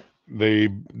right, the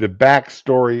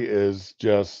backstory is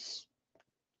just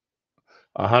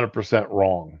 100%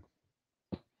 wrong.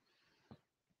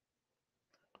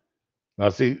 Now,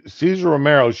 see, Cesar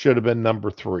Romero should have been number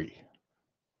three.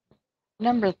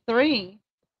 Number three.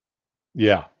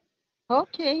 Yeah,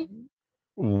 Okay.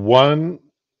 one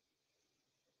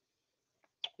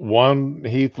one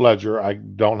Heath Ledger, I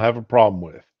don't have a problem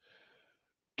with.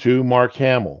 Two, Mark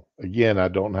Hamill, again, I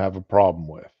don't have a problem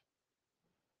with.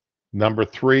 Number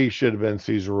three should have been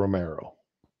Cesar Romero.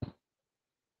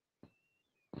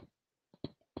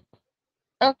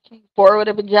 Okay. Four would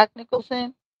have been Jack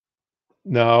Nicholson.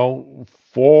 No,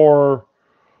 four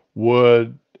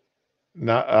would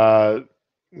not.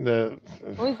 The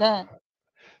Who is that?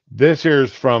 This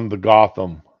here's from the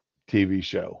Gotham TV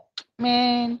show,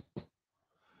 Man,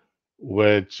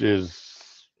 which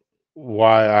is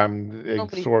why I'm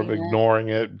nobody's sort of seen that. ignoring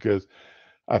it because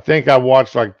I think I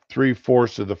watched like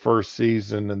three-fourths of the first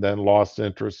season and then lost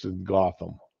interest in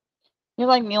Gotham. You're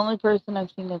like the only person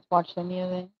I've seen that's watched any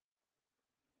of it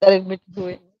that admits to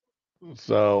it.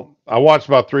 So I watched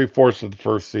about three-fourths of the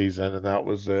first season and that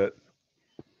was it.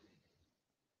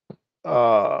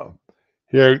 Uh,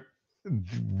 Here,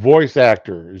 voice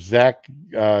actor Zach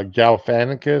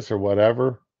Galifianakis or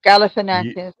whatever.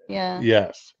 Galifianakis. Yeah,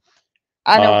 Yes,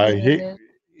 I know uh, who that he is.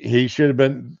 he should have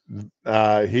been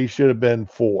he should have been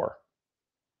four.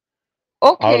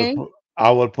 I would have Okay.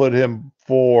 I would put him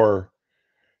four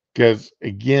because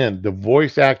again the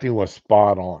voice acting was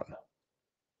spot on.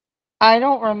 I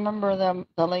don't remember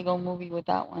the Lego movie with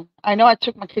that one. I know I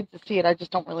took my kids to see it. I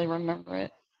just don't really remember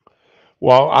it.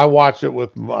 Well, I watched it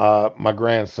with my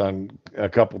grandson a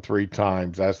couple three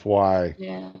times. That's why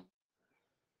Yeah.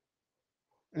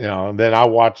 and then I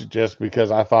watched it just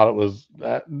because I thought it was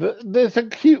it's a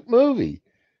cute movie.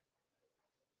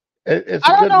 It's I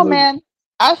a don't good know, movie. man.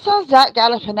 I saw Zach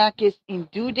Galifianakis in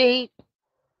Due Date.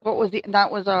 What was it?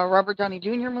 That was a Robert Downey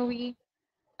Jr. movie,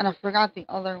 and I forgot the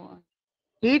other one.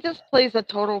 He just plays a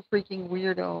total freaking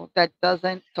weirdo that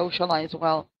doesn't socialize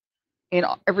well in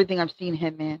everything I've seen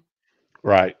him in.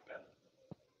 Right.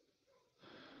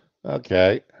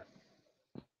 Okay.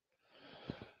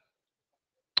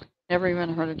 Never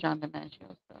even heard of John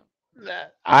DiMaggio. So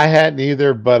I hadn't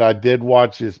either, but I did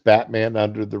watch this Batman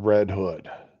Under the Red Hood.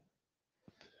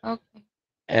 okay,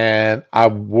 And I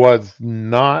was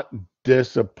not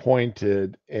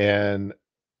disappointed in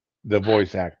the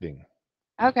voice acting.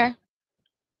 okay.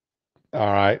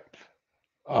 All right.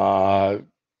 Uh,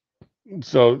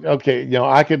 so, okay,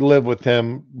 I could live with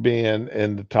him being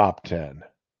in the top 10.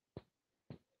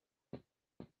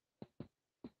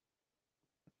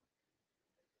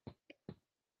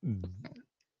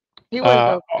 He was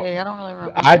Uh, okay. I don't really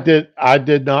I remember. did I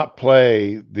did not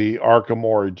play the Arkham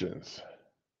Origins.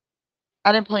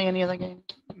 I didn't play any of the games.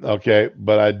 Okay,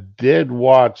 but I did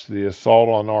watch the Assault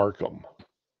on Arkham.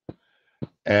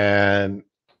 And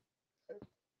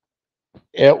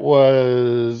it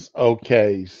was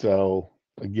okay. So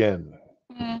again,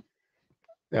 Eh,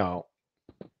 now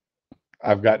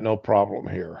I've got no problem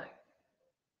here.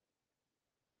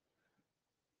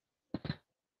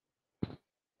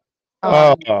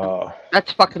 Oh, Uh,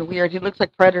 that's fucking weird. He looks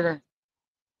like Predator.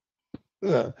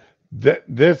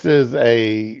 this is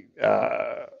a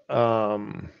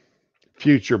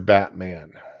future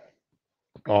Batman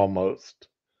almost,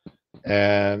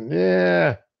 and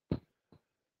yeah,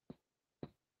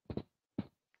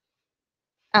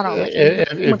 I don't like him.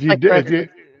 He if looks you like do, Predator.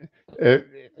 uh,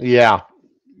 yeah,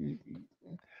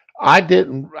 I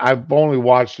didn't. I've only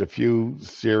watched a few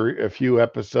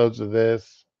episodes of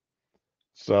this,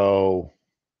 so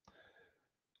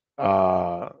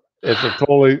uh, it's a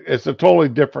totally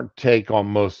different take on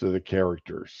most of the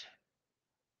characters.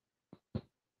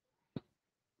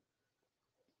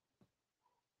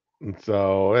 And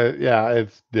so, yeah,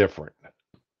 it's different.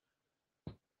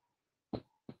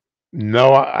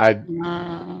 No,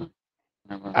 Uh,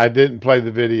 never. I didn't play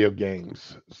the video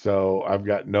games, so I've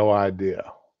got no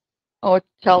idea. Oh, it's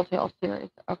Telltale series.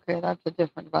 Okay, that's a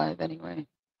different vibe anyway.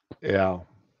 Yeah,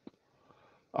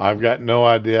 I've got no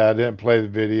idea. I didn't play the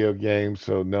video game,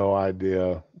 so no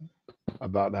idea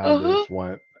about how Uh-huh. this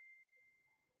went.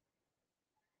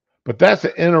 But that's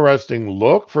an interesting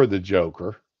look for the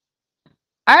Joker.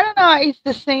 I don't know. It's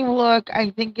the same look. I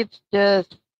think it's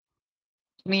just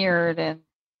smeared, and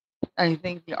I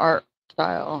think the art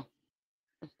style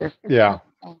is different. Yeah.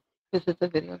 Because it's a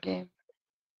video game.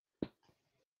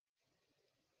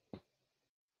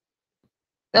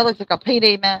 That looks like a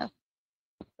Payday mask.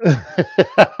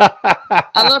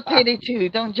 I love Payday 2.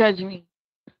 Don't judge me.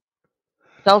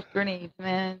 Self grenades,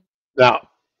 man. Now,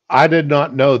 I did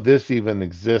not know this even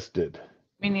existed.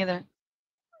 Me neither.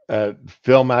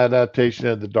 Film adaptation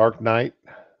of The Dark Knight.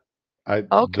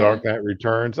 Okay. Dark Knight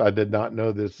Returns. I did not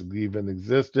know this even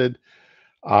existed.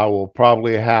 I will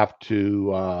probably have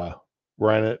to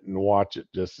rent it and watch it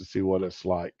just to see what it's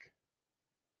like.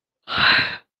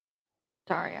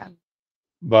 Sorry, I'm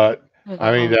But with a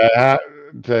I mean, home.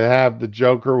 to have the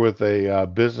Joker with a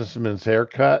businessman's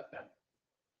haircut,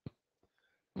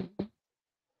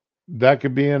 that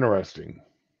could be interesting.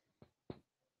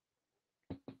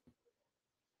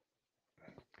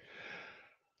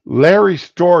 Larry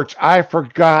Storch, I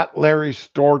forgot Larry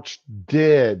Storch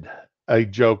did a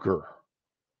Joker.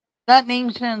 That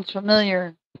name sounds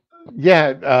familiar.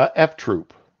 Yeah, F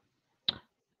Troop.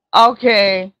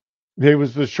 Okay. He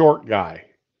was the short guy.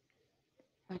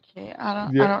 Okay.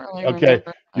 I Yeah. don't really Okay.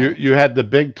 remember. You had the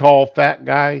big, tall, fat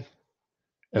guy,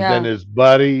 and then Yeah. his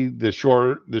buddy, the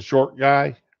short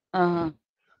guy. Uh-huh.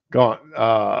 Gone.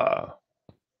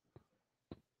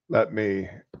 Let me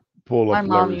pull My up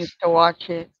mom Larry's. used to watch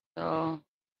it, so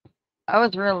I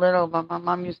was real little, but my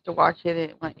mom used to watch it.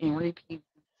 It went in repeat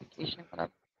vacation, but I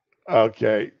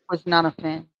Okay, was not a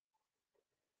fan.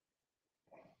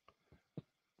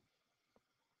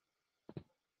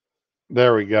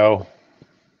 there we go.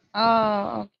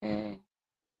 Oh, okay.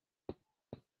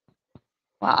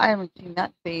 Well, I haven't seen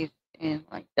that face in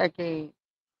like decades.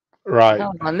 Right.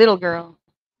 No, my little girl.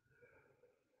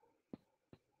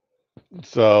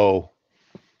 So,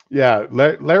 yeah,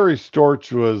 Larry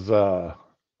Storch was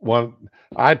one.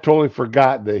 I totally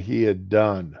forgot that he had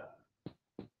done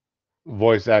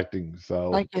voice acting.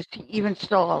 So, Like, is he even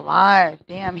still alive?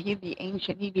 Damn, he'd be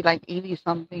ancient. He'd be like 80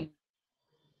 something,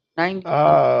 90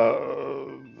 something.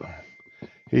 uh,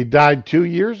 he died 2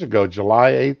 years ago,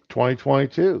 July 8th,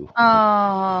 2022.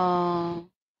 Oh,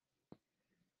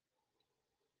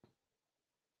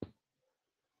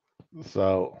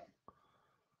 So,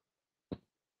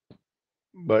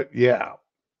 but yeah.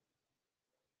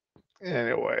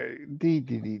 Anyway, D.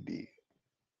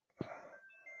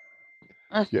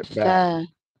 that's Get back. sad.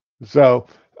 So,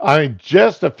 I mean,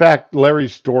 just the fact Larry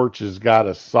Storch has got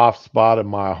a soft spot in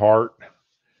my heart,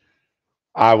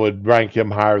 I would rank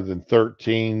him higher than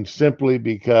 13 simply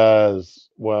because,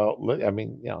 well, I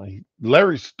mean,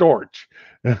 Larry Storch.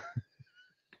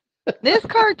 This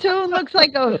cartoon looks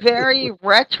like a very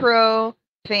retro,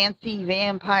 fancy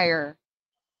vampire.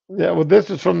 Yeah, well, this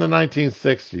is from the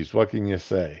 1960s. What can you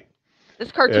say?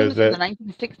 This cartoon Is is from the that,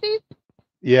 1960s?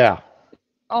 yeah.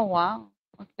 Oh, wow.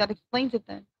 Okay, that explains it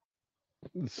then.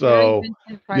 Very So,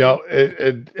 vintage Friday.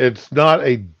 it's not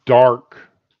a dark,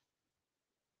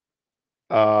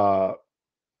 uh,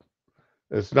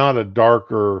 it's not a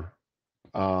darker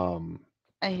um,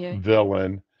 I hear you.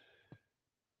 villain.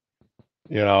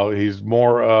 He's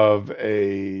more of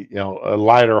a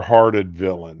lighter hearted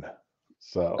villain.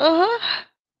 So Uh-huh.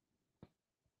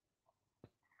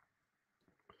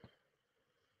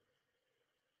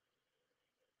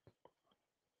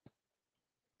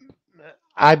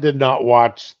 I did not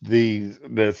watch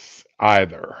this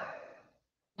either.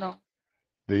 No.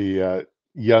 The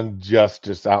Young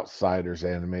Justice Outsiders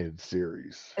animated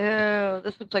series. Ew,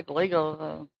 this looks like Lego,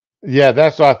 though. Yeah,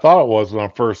 that's what I thought it was when I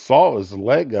first saw it was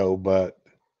Lego, but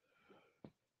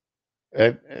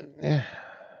eh,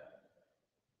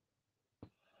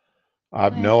 I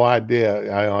have Eh. no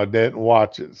idea. I didn't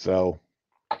watch it, so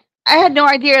I had no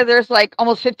idea there's like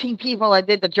almost 15 people that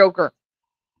did the Joker.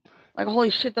 Like,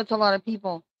 holy shit, that's a lot of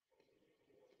people.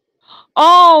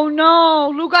 Oh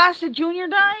no, Lou Gossett Jr.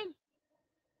 died?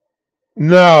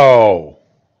 no.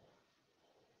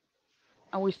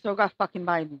 And we still got fucking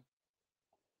Biden.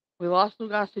 We lost Lou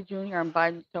Gossett Jr. and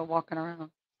Biden's still walking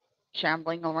around,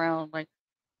 shambling around like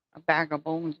a bag of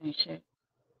bones and shit.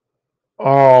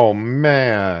 Oh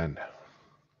man.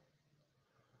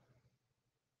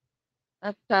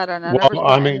 That's sad, and I Well, never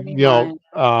saw I mean, Enemy Mine.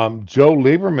 Joe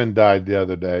Lieberman died the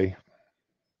other day,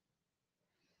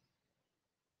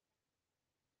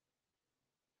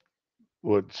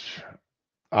 which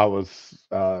I was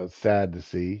sad to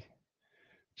see.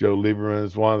 Joe Lieberman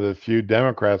is one of the few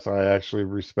Democrats I actually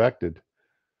respected.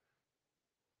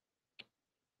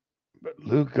 But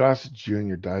Lou Gossett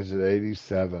Jr. dies at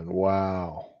 87.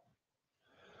 Wow.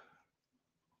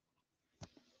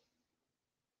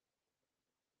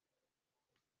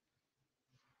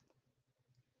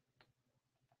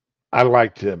 I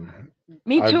liked him.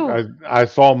 Me too. I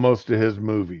saw most of his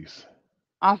movies.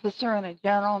 Officer and a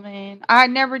Gentleman. I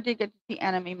never did get to see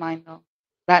Enemy Mine though.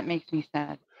 That makes me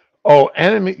sad. Oh,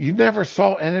 Enemy! You never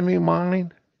saw Enemy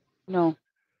Mine? No.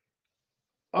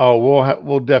 Oh,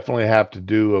 we'll definitely have to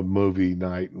do a movie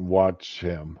night and watch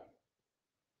him.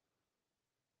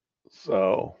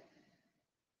 So,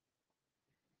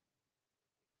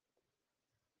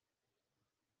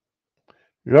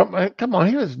 yep, come on,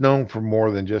 he was known for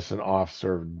more than just an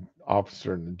officer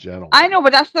and a I gentleman. know,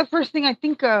 but that's the first thing I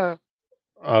think of.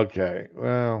 Okay,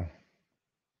 well,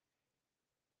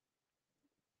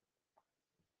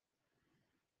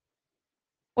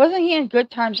 Wasn't he in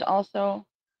Good Times also?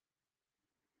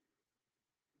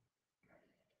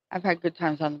 I've had Good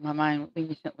Times on my mind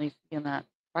recently seeing that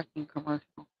fucking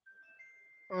commercial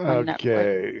on Netflix.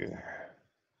 okay.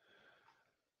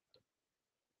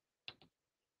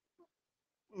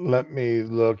 Let me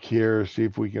look here, see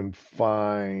if we can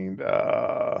find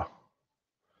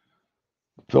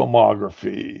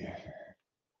filmography.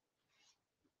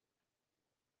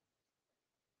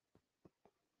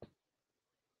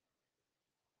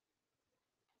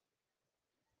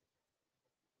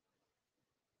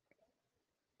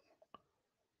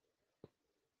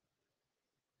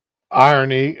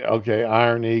 Iron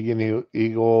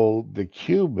Eagle, The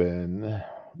Cuban,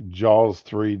 Jaws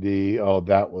 3D. Oh,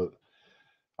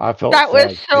 I felt That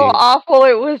was sad so seeing awful.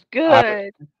 It was I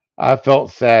good. I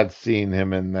felt sad seeing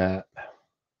him in that.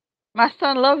 My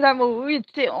son loved that movie. We'd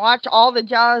sit and watch all the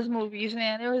Jaws movies,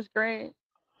 man. It was great.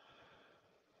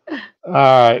 All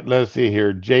right, let's see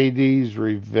here. JD's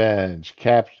Revenge,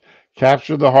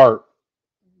 Capture the Heart.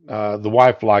 The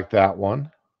wife liked that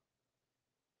one.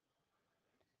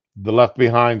 The Left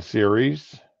Behind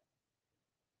series.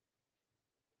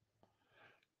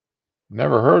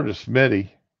 Never heard of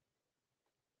Smitty,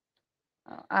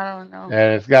 I don't know.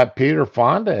 and it's got Peter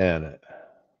Fonda in it.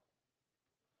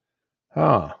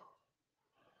 Huh.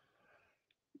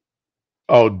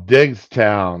 Oh,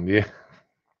 Diggstown. Yeah.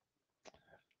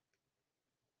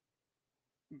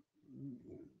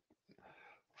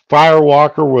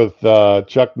 Firewalker with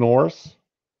Chuck Norris.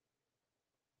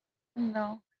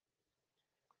 No.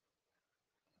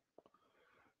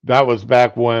 That was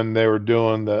back when they were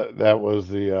doing that was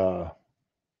the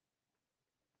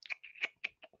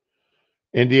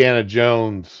Indiana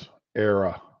Jones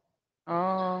era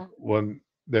Oh, when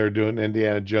they were doing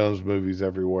Indiana Jones movies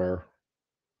everywhere.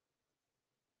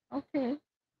 okay.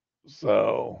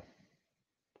 So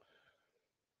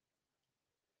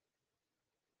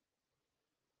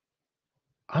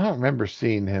I don't remember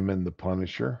seeing him in The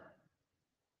Punisher.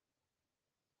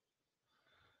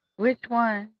 Which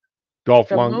one?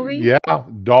 Dolph The Lung, movie? yeah,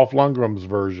 Dolph Lundgren's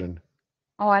version.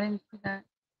 Oh, I didn't see that.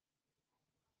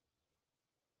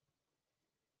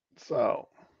 So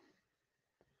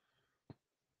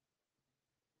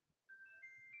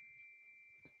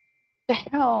The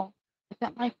hell? Is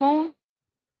that my phone?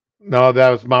 no, that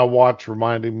was my watch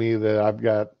reminding me that I've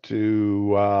got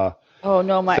to Oh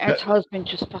no, my set, ex-husband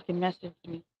just fucking messaged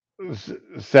me.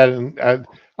 set in,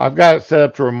 I've got it set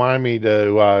up to remind me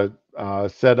to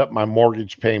set up my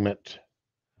mortgage payment.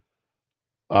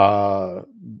 Uh,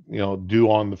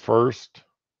 due on the first,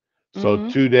 so Mm-hmm.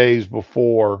 2 days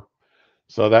before.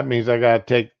 So that means I got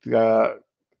to take a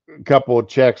couple of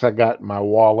checks I got in my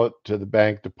wallet to the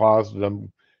bank, deposit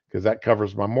them because that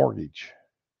covers my mortgage.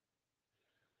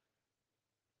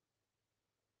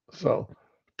 So,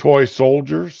 toy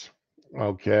soldiers,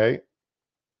 okay.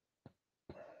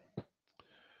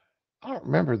 I don't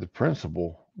remember the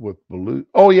principal with Belushi.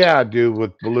 Oh yeah, I do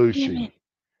with Damn Belushi. it.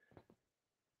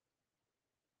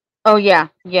 Oh yeah,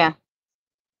 yeah.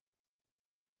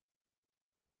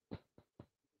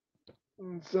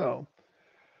 So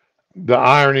the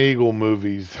Iron Eagle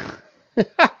movies.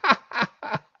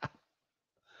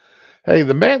 Hey,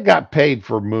 the man got paid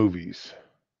for movies.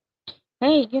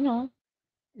 Hey, You know,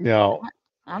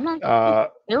 I'm not. uh,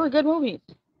 They were good movies.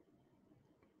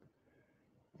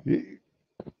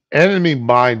 Enemy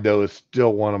Mine though is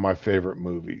still one of my favorite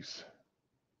movies.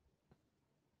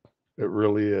 It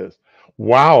really is.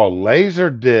 Wow, a laser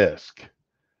disc.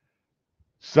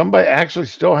 Somebody actually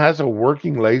still has a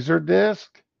working laser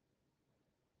disc?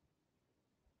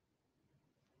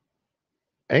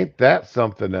 Ain't that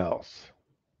something else?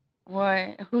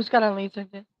 What? Who's got a laser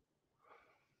disc?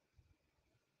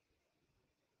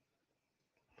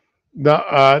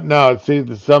 No, no. See,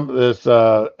 this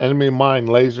Enemy Mine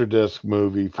laser disc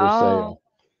movie for Oh, sale.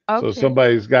 So okay.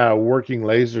 somebody's got a working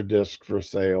laser disc for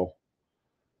sale.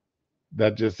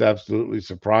 That just absolutely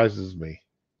surprises me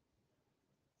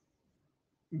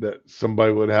that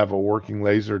somebody would have a working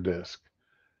laser disc.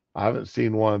 I haven't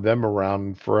seen one of them around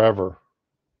in forever.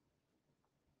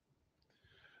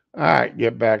 All right,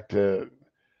 get back to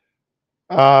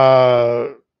uh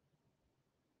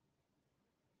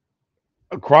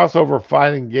crossover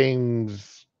fighting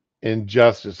games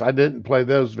Injustice. I didn't play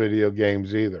those video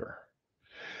games either.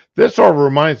 This sort of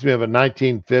reminds me of a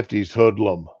 1950s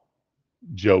hoodlum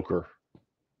Joker.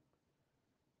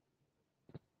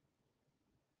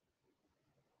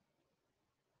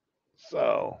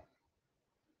 So,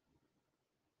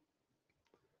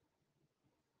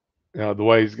 the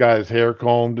way he's got his hair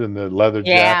combed and the leather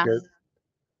Yeah. jacket,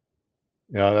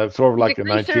 that's sort of He's a like a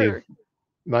greaser.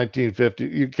 1950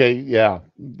 UK. Yeah.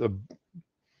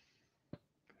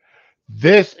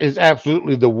 This is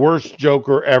absolutely the worst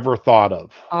Joker ever thought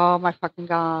of. Oh my fucking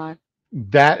god.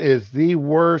 That is the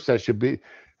worst. That should be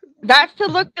That's the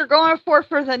look they're going for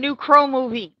the new Crow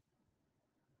movie.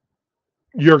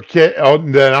 your kid. Oh,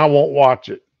 then I won't watch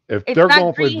it. If It's they're not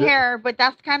going for green hair, but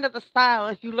that's kind of the style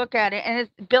if you look at it. And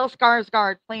it's Bill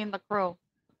Skarsgård playing the Crow.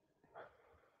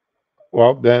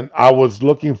 well, then I was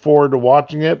looking forward to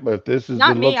watching it, but if this is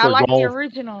the Not me. look I they're like the going.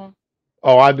 original.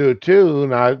 Oh, I do too,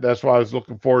 and that's why I was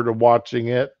looking forward to watching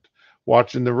it,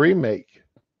 watching the remake.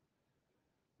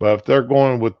 But if they're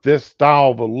going with this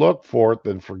style of a look for it,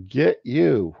 then forget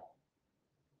you.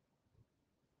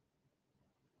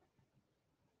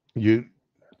 You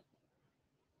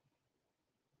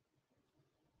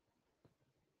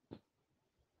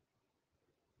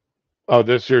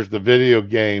this here's the video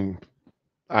game.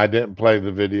 I didn't play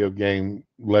the video game,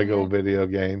 Lego Hmm. video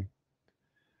game.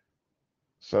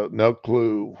 So no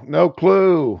clue. No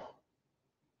clue.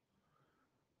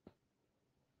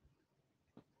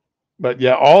 But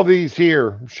yeah, all these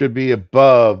here should be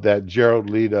above that Gerald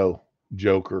Leto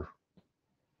Joker.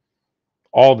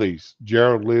 All these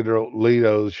Gerald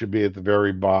Leto should be at the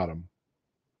very bottom.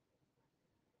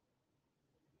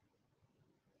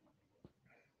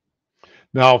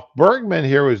 Now, if Bergman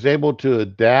here was able to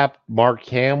adapt Mark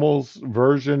Hamill's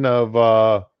version of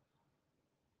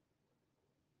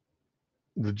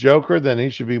the Joker, then he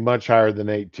should be much higher than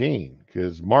 18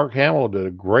 because Mark Hamill did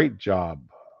a great job.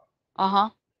 Uh huh.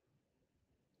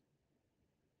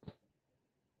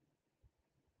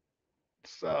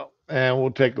 So, and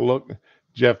we'll take a look.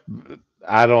 Jeff,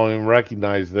 I don't even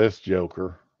recognize this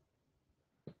Joker.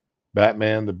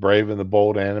 Batman, the Brave and the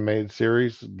Bold animated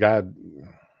series. God,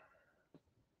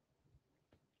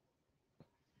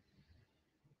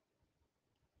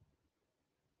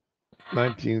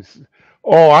 19.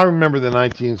 Oh, I remember the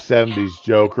 1970s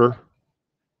Joker.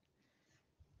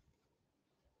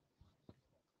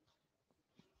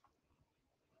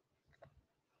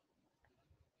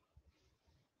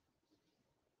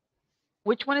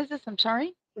 Which one is this? I'm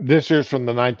sorry. This year's from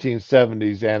the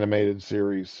 1970s animated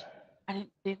series. I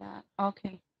didn't see that.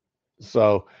 Okay.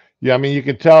 So, yeah, I mean, you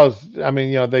can tell. I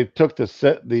mean, they took the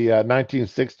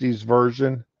 1960s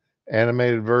version,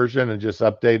 animated version, and just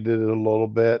updated it a little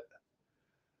bit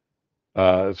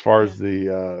as far Yeah. as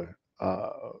the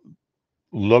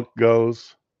look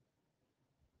goes.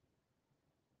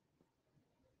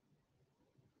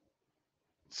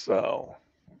 So,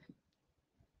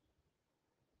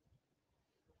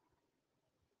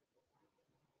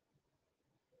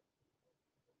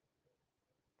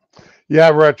 yeah,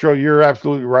 Retro, you're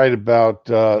absolutely right about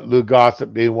Lou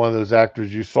Gossett being one of those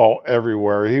actors you saw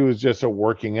everywhere. He was just a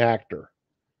working actor.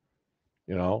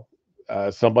 You know,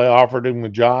 somebody offered him a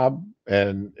job,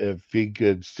 and if he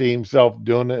could see himself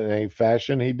doing it in any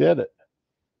fashion, he did it.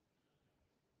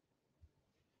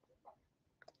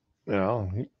 You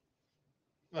know,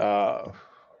 uh,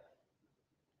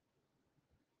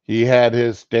 he had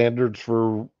his standards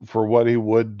for what he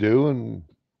would do, and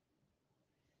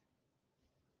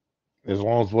as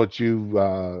long as what you,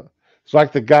 it's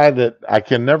like the guy that I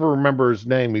can never remember his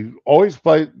name. He always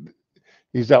played.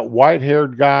 He's that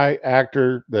white-haired guy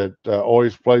actor that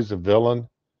always plays a villain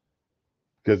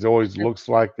because he always looks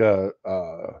like a.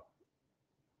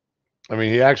 I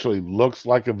mean, he actually looks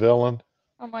like a villain.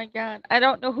 Oh my god, I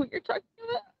don't know who you're talking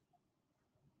about.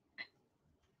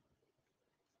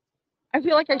 I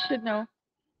feel like I should know.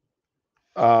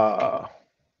 Uh,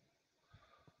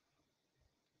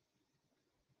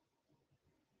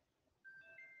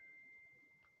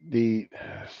 the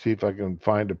see if I can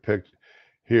find a picture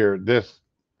here. This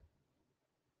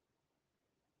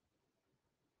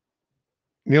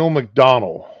Neil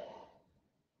McDonald.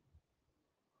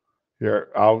 Here,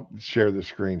 I'll share the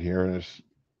screen here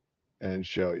and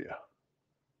show you.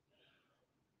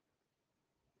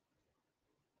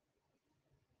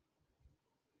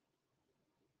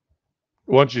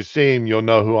 Once you see him, you'll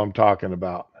know who I'm talking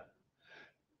about.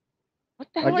 What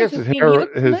the I hell is guess his name? He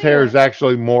looks his hair familiar. is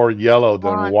actually more yellow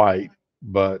than Blonde. white,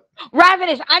 but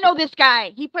Ravenous. I know this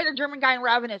guy. He played a German guy in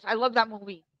Ravenous. I love that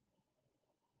movie.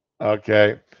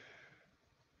 okay.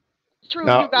 It's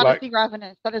true. You Now, got to like, see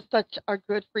Ravenous. That is such a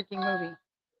good freaking movie.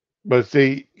 but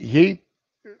see,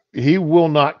 he will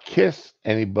not kiss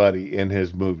anybody in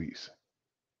his movies.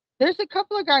 There's a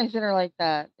couple of guys that are like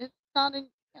that. It's not,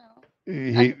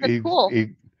 He that's he cool.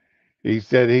 he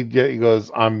said he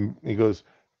goes he goes,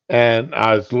 and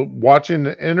I was watching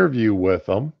the interview with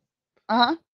him, Uh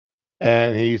huh.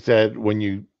 and he said when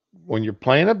you're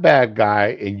playing a bad guy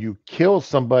and you kill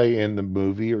somebody in the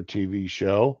movie or TV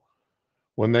show,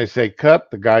 when they say cut,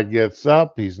 the guy gets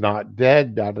up, he's not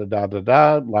dead, da da da da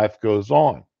da, life goes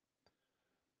on.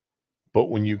 But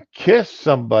when you kiss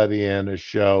somebody in a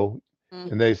show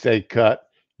Mm. and they say cut,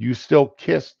 you still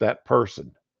kiss that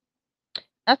person.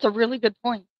 That's a really good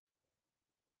point.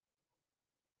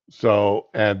 So,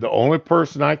 and the only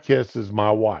person I kiss is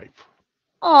my wife.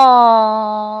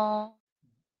 Oh,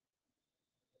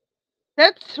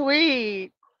 that's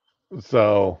sweet.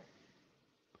 So,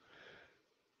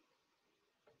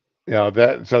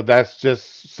 that's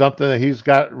just something that he's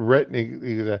got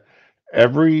written.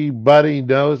 Everybody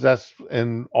knows that's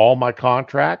in all my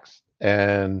contracts,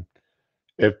 and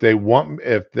if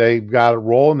they've got a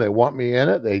role and they want me in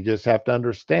it, they just have to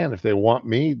understand if they want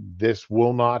me, this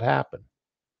will not happen.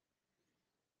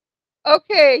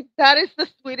 Okay, that is the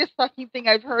sweetest fucking thing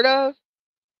I've heard of.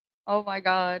 Oh my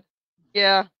god.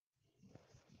 Yeah.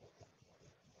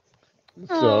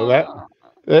 So that Oh.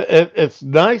 it's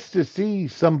nice to see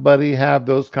somebody have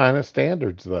those kind of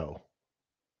standards, though.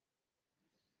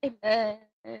 Amen.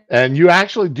 And you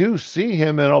actually do see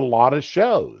him in a lot of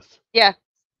shows. Yeah.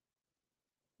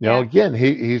 Yeah. Again,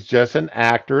 he's just an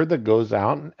actor that goes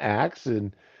out and acts,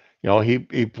 and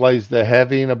he plays the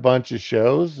heavy in a bunch of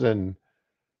shows, and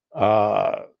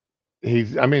uh,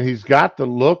 he's got the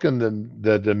look and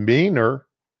the demeanor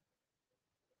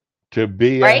to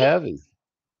be a Right? heavy,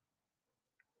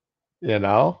 you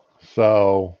know.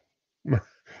 So,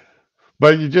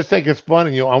 but you just think it's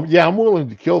funny, yeah, I'm willing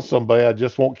to kill somebody, I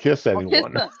just won't kiss I'll kiss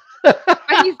anyone. them.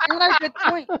 But he's got a good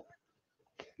point.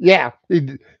 Yeah,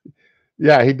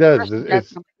 yeah, he does. Russian dead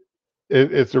something.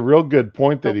 It's a real good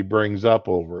point that he brings up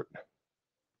over it.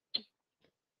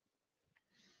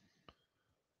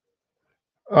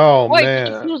 Oh Wait, get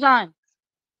your man. shoes on.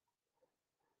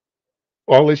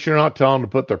 Well, at least you're not telling them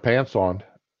to put their pants on.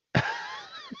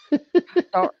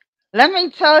 So let me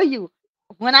tell you,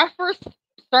 when I first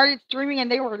started streaming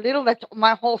and they were little, that's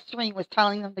my whole stream was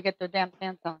telling them to get their damn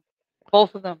pants on.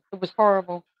 Both of them. It was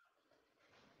horrible.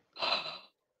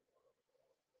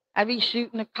 I'd be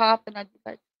shooting a cop and I'd be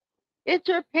like, get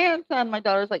your pants on. My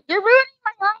daughter's like, you're ruining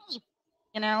my life.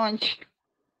 And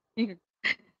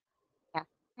yeah,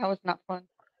 that was not fun.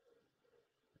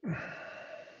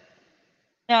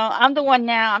 No, I'm the one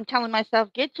now. I'm telling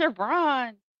myself, get your bra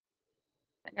on.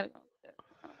 I gotta go.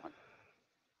 I don't want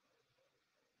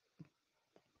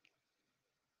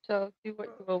So do what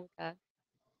you will with that.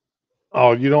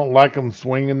 Oh, you don't like them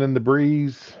swinging in the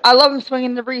breeze? I love him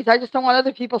swinging in the breeze. I just don't want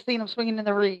other people seeing him swinging in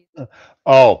the breeze.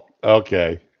 Oh,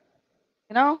 okay.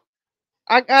 You know?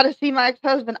 I gotta see my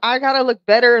ex-husband. I gotta look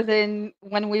better than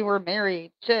when we were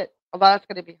married. Shit. Well, that's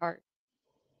gonna be hard.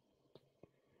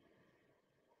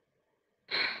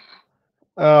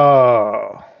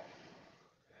 Uh,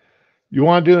 you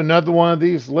want to do another one of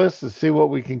these lists to see what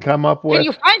we can come up Can with?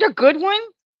 you find a good one?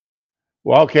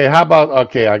 Well, okay. How about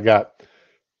okay? I got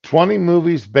 20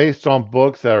 movies based on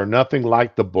books that are nothing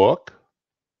like the book.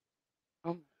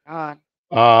 Oh my God.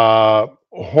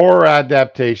 Horror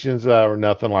adaptations are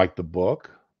nothing like the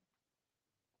book.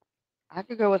 I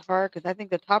could go with horror because I think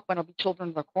the top one will be Children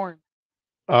of the Corn.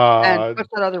 And Uh, what's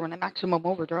that other one? The Maximum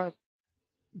Overdrive.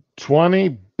 20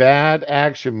 bad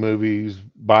action movies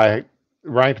by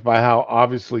ranked by how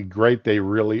obviously great they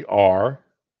really are.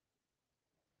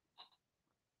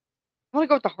 I want to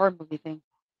go with the horror movie thing.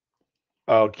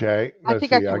 Okay, I let's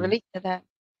think I see. can relate to that.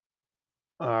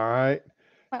 All right,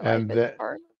 My life and is then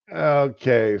horror.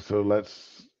 okay, so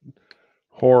let's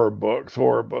horror books,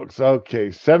 horror books.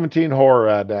 Okay, 17 horror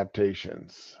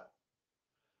adaptations.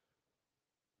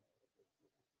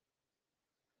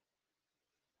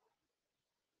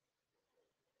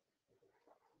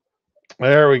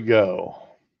 There we go.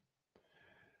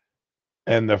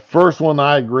 And the first one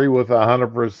I agree with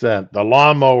 100%, The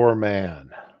Lawnmower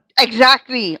Man.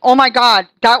 Exactly. Oh my God.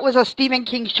 That was a Stephen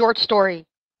King short story.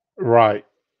 Right.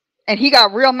 And he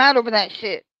got real mad over that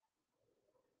shit.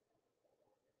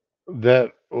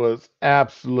 That was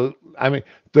absolute. I mean,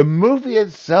 the movie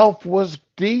itself was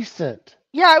decent.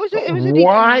 Yeah, But it was a decent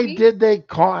why movie. did they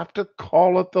have to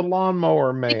call it The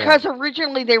Lawnmower Man? Because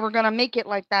originally they were gonna make it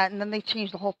like that, and then they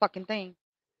changed the whole fucking thing.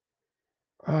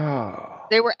 Oh.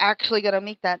 They were actually gonna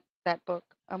make that book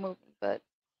a movie, but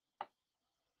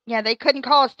yeah, they couldn't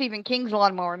call it Stephen King's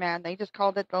Lawnmower Man. They just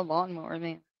called it The Lawnmower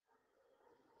Man.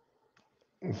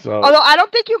 So Although I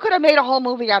don't think you could have made a whole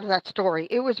movie out of that story.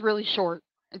 It was really short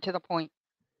and to the point.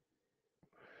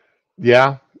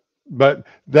 yeah, but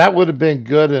that would have been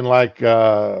good in like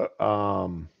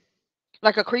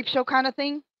Like a creep show kind of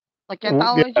thing? Like yeah,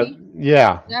 anthology?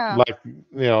 yeah, Yeah. like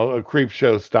a creep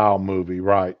show style movie,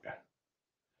 right?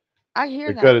 I hear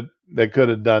They that. could have they could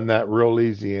have done that real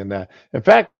easy in that. In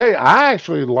fact, hey, I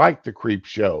actually like the creep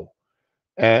show.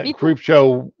 And Me too. creep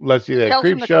show, let's see that Tales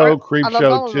from the Crypt. I creep loved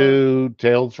show all of those. 2,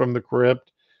 Tales from the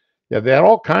Crypt. Yeah, they had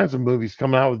all kinds of movies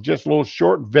coming out with just little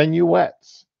short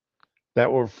vignettes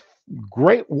that were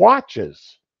great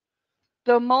watches.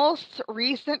 The most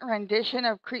recent rendition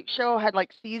of Creep Show had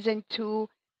like season 2.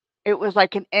 It was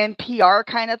like an NPR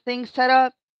kind of thing set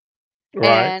up,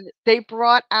 Right. and they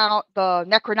brought out the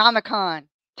Necronomicon.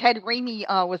 Ted Raimi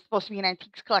was supposed to be an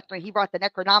antiques collector. He brought the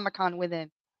Necronomicon with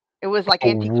him. It was like Oh,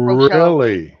 Antiques Roadshow.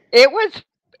 really?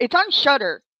 It's on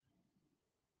Shutter,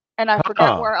 and I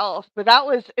forget Huh. where else. But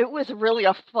it was really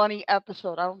a funny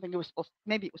episode. I don't think it was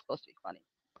maybe it was supposed to be funny,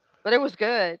 but it was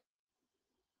good.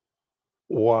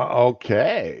 Well,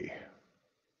 okay.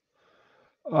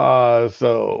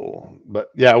 But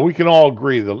yeah, we can all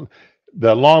agree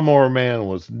the Lawnmower Man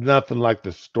was nothing like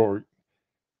the story.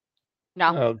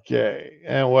 No, Okay,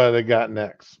 and what they got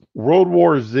next? World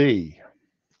War Z.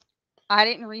 I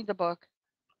didn't read the book.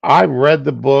 I read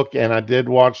the book and I did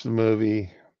watch the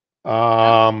movie.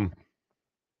 Yeah.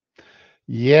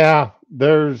 Yeah,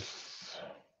 there's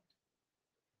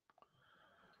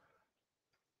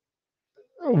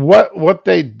what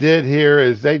they did here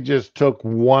is they just took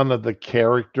one of the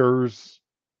characters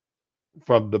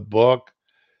from the book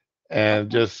and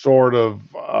Okay. just sort of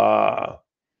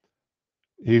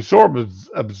he sort of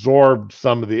absorbed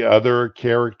some of the other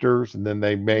characters and then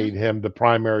they Mhm. made him the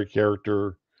primary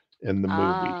character in the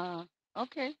movie.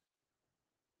 Okay.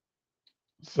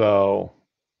 So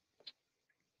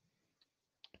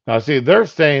now see they're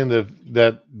saying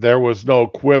that there was no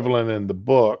equivalent in the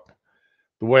book.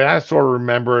 The way I sort of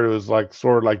remember it was like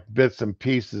sort of like bits and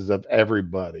pieces of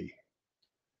everybody.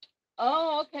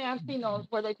 Oh, okay. I've seen those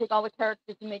where they take all the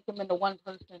characters and make them into one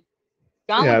person.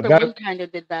 Gone Yeah, with the that Wind kind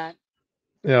of did that.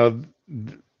 you know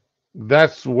th-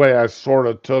 that's the way I sort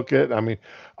of took it. I mean,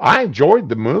 I enjoyed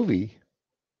the movie.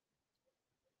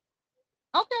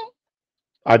 Okay.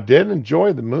 I did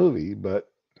enjoy the movie,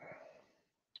 but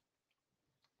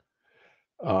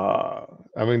uh,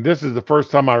 I mean, this is the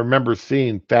first time I remember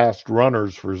seeing fast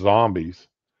runners for zombies.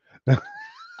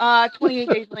 28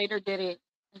 Days Later did it.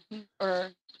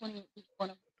 Or 28 one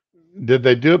of- Did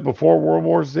they do it before World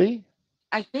War Z?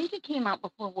 I think it came out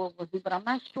before World War Z, but I'm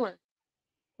not sure.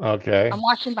 Okay. I'm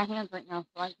washing my hands right now,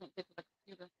 so I can't get to the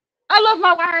computer. I love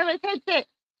my wireless headset.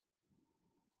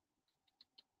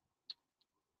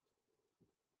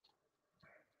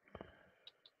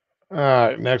 All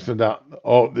right. Next one down.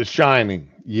 Oh, The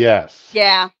Shining. Yes.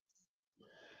 Yeah.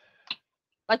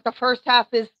 Like the first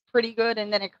half is pretty good,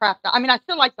 and then it crapped out. I mean, I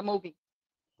still like the movie.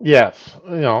 Yes.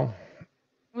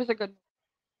 It was a good.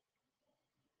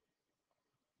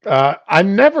 I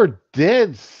never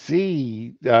did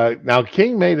see. Now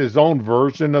King made his own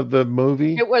version of the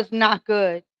movie, It was not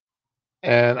good.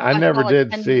 and I I saw never like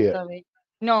did 10 see minutes it. of it.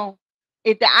 No,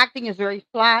 the acting is very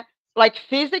flat. Like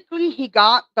physically, he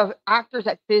got the actors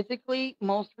that physically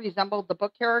most resembled the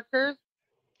book characters.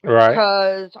 Right.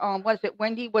 because was it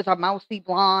Wendy was a mousy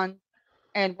blonde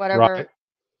and whatever, Right.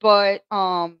 but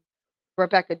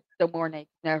Rebecca De Mornay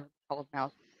never called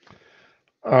mouse.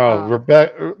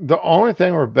 Rebecca. The only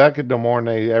thing Rebecca De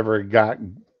Mornay ever got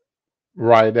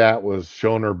right at was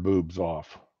showing her boobs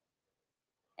off.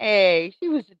 Hey, she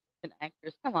was an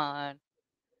actress. Come on,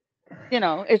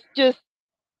 it's just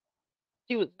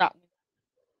she was not.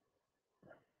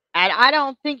 And I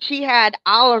don't think she had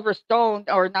Oliver Stone,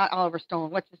 or not Oliver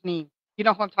Stone. What's his name? You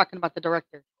know who I'm talking about? The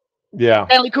director, Yeah.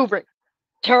 Stanley Kubrick,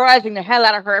 terrorizing the hell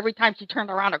out of her every time she turned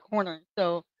around a corner.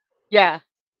 So, yeah,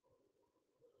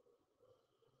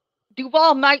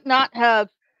 Duval might not have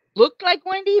looked like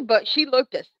Wendy, but she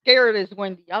looked as scared as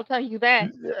Wendy. I'll tell you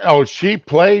that. Oh, she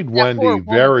played That Wendy poor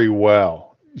woman. very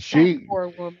well. That She, poor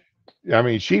woman. I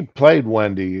mean, she played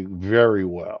Wendy very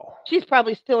well. She's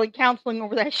probably still in counseling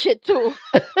over that shit too.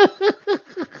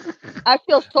 I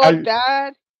feel so I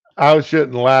bad. I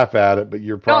shouldn't laugh at it, but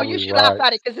you're No, you probably should laugh right.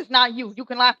 at it because it's not you. You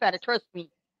can laugh at it. Trust me.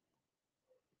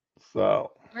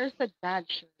 So Where's the dad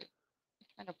shirt? I'm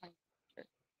trying to find the shirt.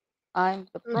 I'm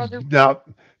the brother. now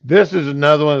this is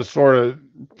another one that sort of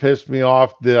pissed me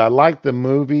off. Did I like the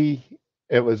movie?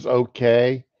 It was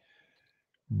okay,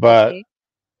 but Okay.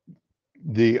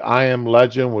 the I Am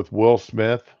Legend with Will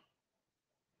Smith.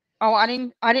 Oh, I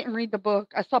didn't read the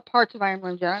book. I saw parts of Iron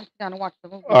Legend. I didn't sit down and watch the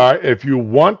movie. If you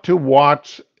want to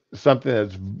watch something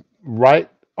that's right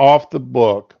off the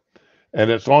book, and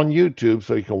it's on YouTube,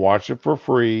 so you can watch it for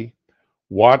free.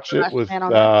 Watch The it Last with Man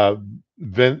on Earth.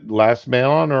 Last Man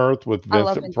on Earth with I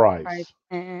love Vincent Vincent Price, Price.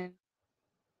 and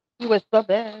he was the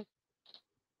best.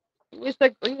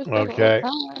 He was the whole Okay.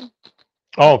 time.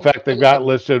 Oh, in Okay, fact, there they've we got go.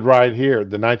 listed right here.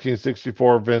 The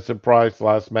 1964 Vincent Price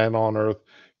Last Man on Earth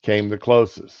came the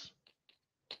closest.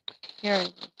 Here,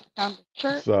 found the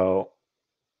shirt. So,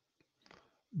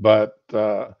 but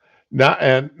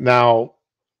now,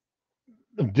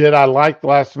 did I like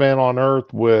Last Man on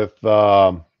Earth with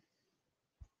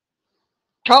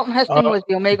Charlton Heston uh, was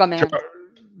the Omega Man.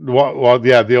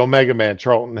 yeah, the Omega Man,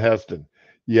 Charlton Heston.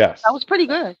 That Yes, was pretty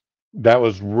good. that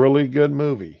was really good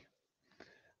movie.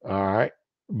 All right,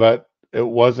 but it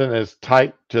wasn't as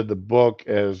tight to the book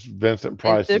as Vincent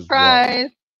Vincent Price's was.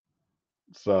 Price.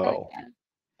 Oh So, yeah.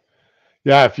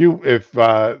 yeah, if you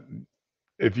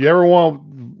ever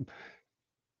want,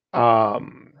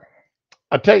 um,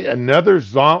 I'll tell you another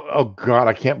zombie. Oh God,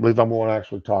 I can't believe I'm going to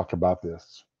actually talk about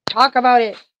this. Talk about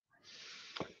it.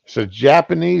 It's a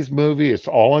Japanese movie. It's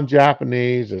all in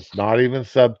Japanese. It's not even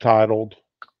subtitled.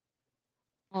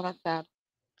 Oh, that's sad.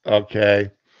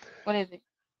 Okay. What is it?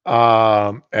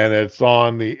 And it's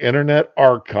on the Internet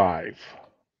Archive.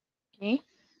 Okay.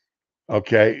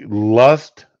 Okay.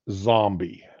 Lust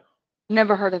Zombie.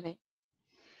 Never heard of it.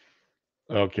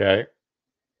 Okay.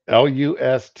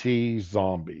 Lust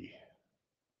Zombie.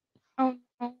 Oh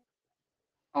no.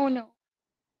 Oh no.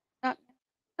 Not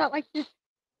not like this.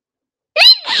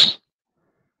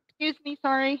 Excuse me.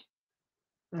 Sorry.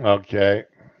 Okay.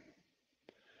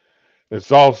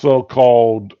 It's also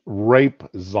called Rape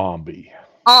Zombie.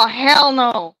 Oh hell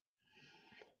no.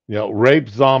 Rape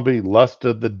Zombie, Lust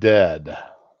of the Dead.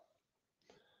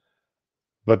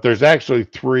 But there's actually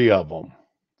three of them,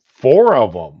 four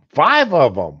of them, five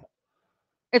of them.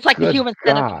 It's like the Good human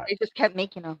centipede. God. They just kept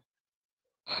making them.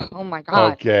 Oh my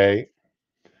god. Okay.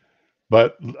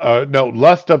 But no,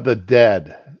 Lust of the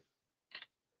Dead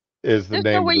is the There's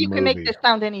no name of way the you can make movie. this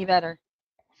sound any better.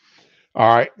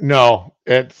 All right. No,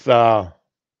 it's a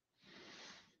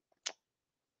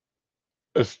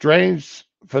strange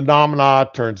phenomena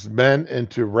turns men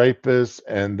into rapists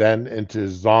and then into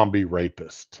zombie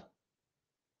rapists.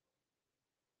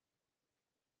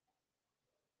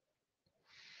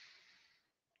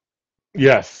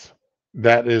 Yes,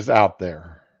 that is out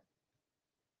there.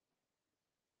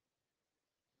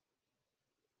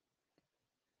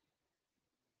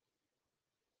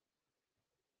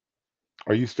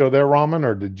 Are you still there, Ramen,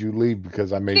 or did you leave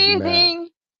because I made you mad? Sneezing.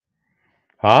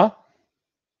 Huh?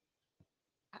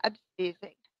 I'm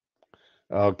sneezing.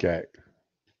 Okay.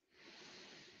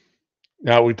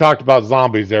 Now we talked about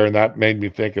zombies there, and that made me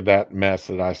think of that mess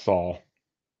that I saw.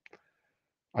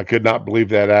 I could not believe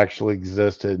that actually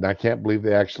existed, and I can't believe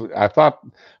they actually.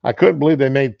 I couldn't believe they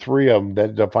made three of them.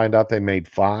 Then to find out they made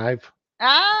five.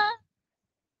 Ah,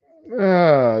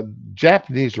 Uh,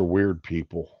 Japanese are weird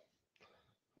people.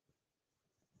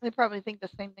 they probably think the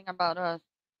same thing about us.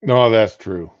 No, that's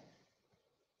true.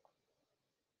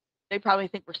 They probably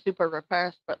think we're super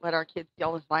repressed, but let our kids see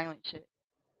all this violent shit.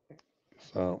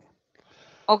 So,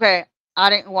 Okay, I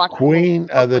didn't watch the movie. Queen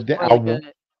The book of the was Day. really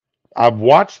good. I've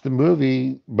watched the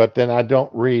movie, but then I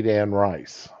don't read Anne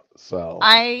Rice.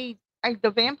 So, I the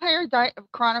Vampire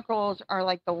Chronicles are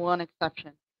like the one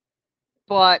exception,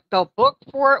 but the book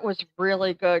for it was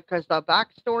really good because the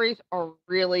backstories are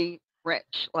really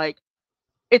rich. Like,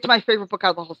 it's my favorite book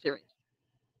out of the whole series,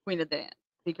 Queen of the Ant,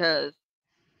 because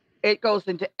it goes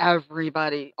into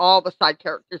everybody, all the side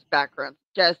characters' backgrounds.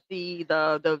 Jesse,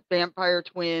 the vampire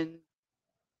twins,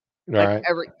 like Right.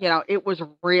 it was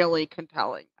really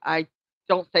compelling. I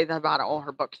don't say that about all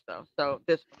her books though. So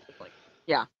this one was like,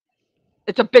 yeah,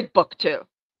 it's a big book too.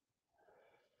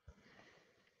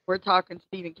 We're talking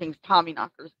Stephen King's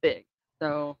Tommyknockers big.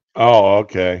 So, Oh,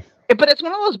 okay. but it's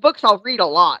one of those books I'll read a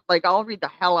lot. Like I'll read the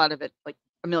hell out of it like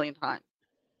a million times.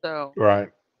 So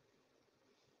Right.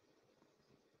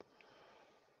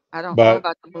 I don't know But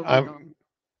about the movie though. I'm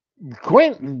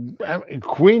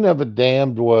Queen of the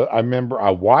Damned was. I remember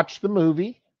I watched the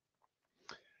movie.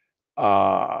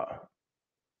 Uh,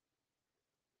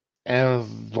 and it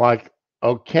was like,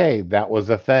 okay, that was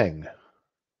a thing.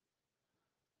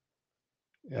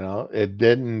 It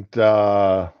didn't.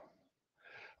 I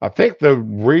think the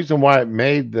reason why it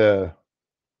made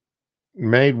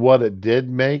what it did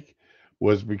make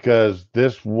was because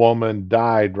this woman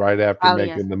died right after Alia,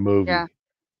 making the yeah, movie.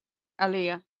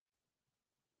 Alia.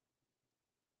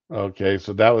 Okay,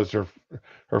 so that was her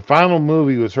final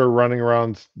movie was her running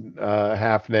around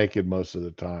half naked most of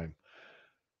the time.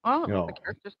 Well, You the know,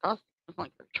 character's costume was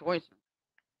like their choice.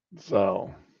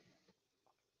 so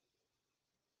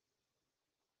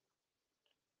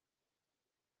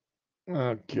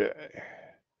okay,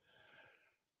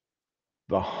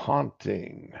 the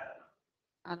haunting,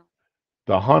 I don't.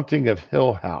 the haunting of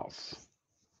Hill House.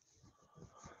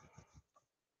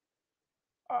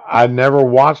 I never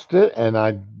watched it, and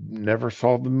I never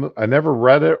saw I never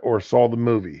read it or saw the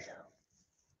movie.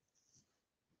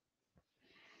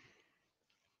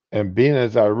 And being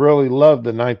as I really love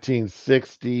the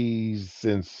 1960s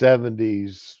and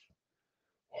 70s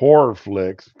horror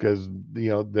flicks because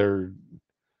they're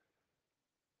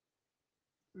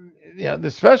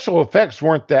the special effects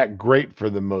weren't that great for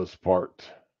the most part.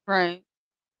 Right.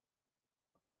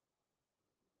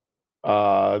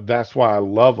 That's why I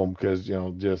love them because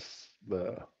just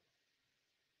the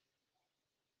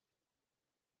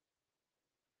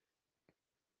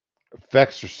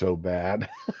effects are so bad.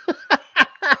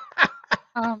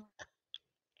 Um.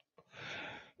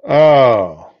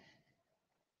 Oh,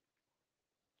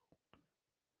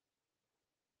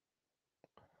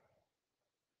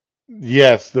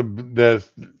 yes,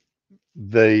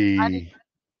 I didn't. the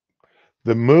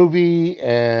the movie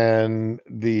and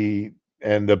the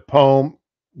poem,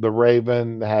 The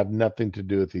Raven, have nothing to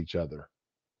do with each other.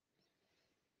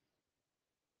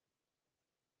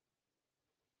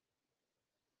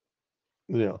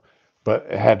 You know, but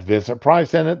it had Vincent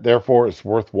Price in it, therefore it's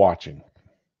worth watching.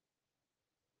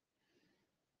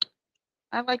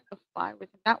 I like The Fly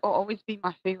with him. That will always be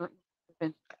my favorite movie with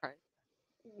Vincent Price.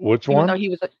 Which Even though one? he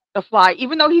was The Fly,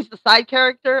 even though he's the side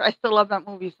character, I still love that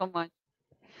movie so much.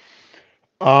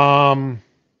 Um,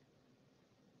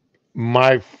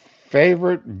 my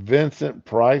favorite Vincent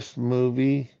Price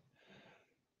movie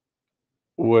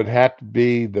would have to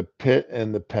be The Pit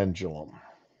and the Pendulum.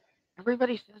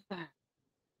 Everybody says that.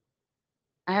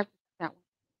 I have to see that one.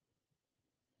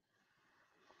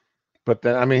 But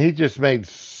then, I mean, he just made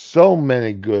so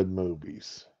many good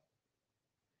movies.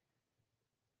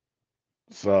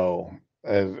 So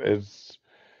it's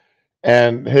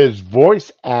and his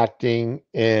voice acting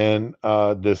in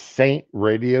the Saint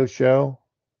radio show.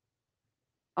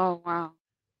 Oh wow.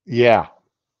 Yeah,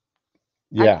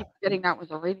 I yeah, keep forgetting that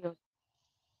was a radio.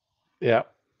 yeah,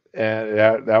 and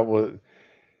that was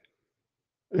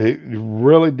he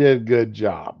really did a good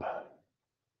job.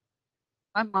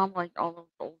 My mom liked all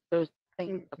those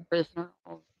things. The Prisoner.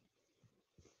 Oh,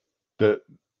 The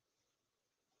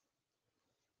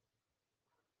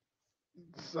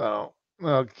so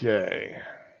okay.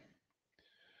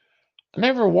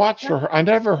 yeah. I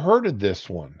never heard of this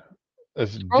one.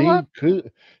 It's Scroll up.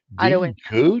 I do Dean it.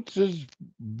 Coots'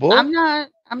 book.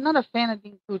 I'm not a fan of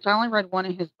Dean Koontz. I only read one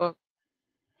of his books.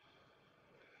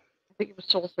 I think it was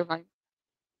Soul Survivor.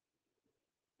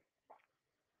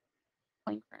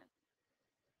 Planecraft.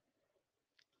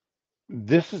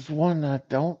 This is one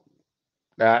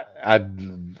I, I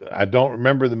I don't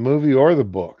remember the movie or the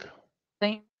book.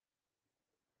 Same.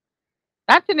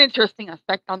 That's an interesting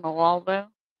effect on the wall, though.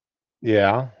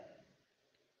 Yeah.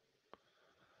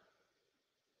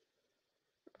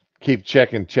 Keep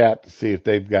checking chat to see if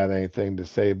they've got anything to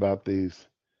say about these.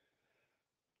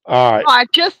 All right. Oh, I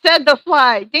just said The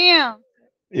Fly. Damn.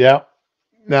 Yeah.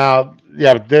 Now,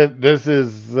 yeah,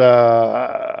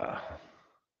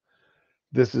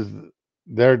 this is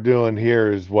they're doing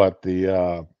here is what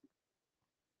the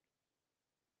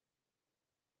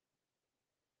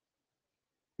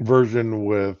version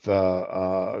with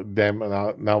damn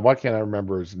now why can't I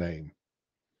remember his name?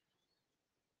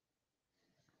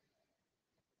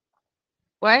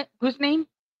 What? Whose name?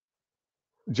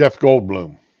 Jeff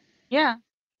Goldblum. Yeah.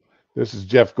 This is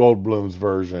Jeff Goldblum's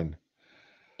version.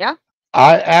 Yeah.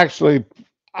 I actually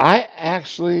I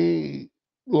actually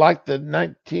like the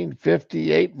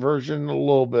 1958 version a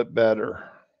little bit better.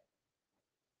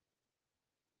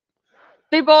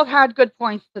 They both had good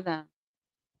points to them.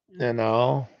 You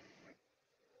know?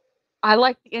 I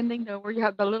like the ending though, where you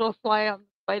have the little fly on the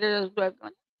spider's web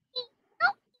going,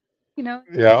 you know.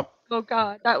 Yeah. Oh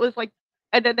God, that was like,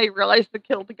 and then they realized they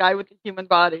killed the guy with the human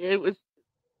body. It was,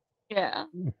 yeah.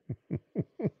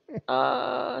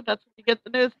 That's when you get the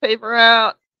newspaper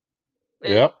out.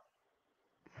 Yep.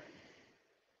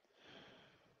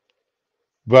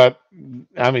 But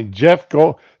I mean,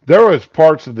 there was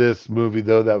parts of this movie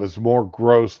though that was more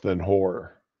gross than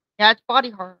horror. Yeah, it's body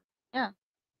horror. Yeah.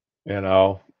 You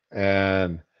know,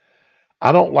 and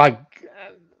I don't like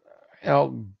you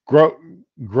know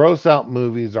gross out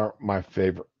movies aren't my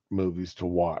favorite movies to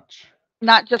watch.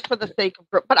 Not just for the sake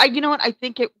of, but you know what? I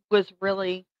think it was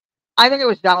really, I think it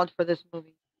was valid for this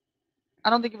movie. I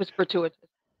don't think it was gratuitous.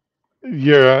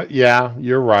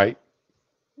 You're right.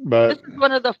 This But is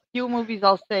one of the few movies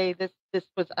I'll say this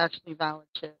was actually valid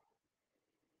shit.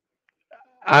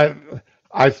 I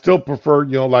I still prefer,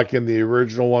 like in the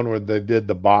original one where they did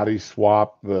the body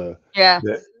swap, Yeah,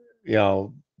 the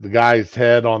the guy's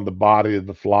head on the body of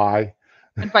the fly.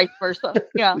 and vice versa.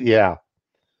 Yeah, Yeah.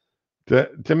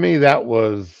 To me that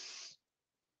was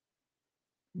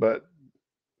but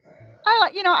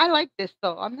I like this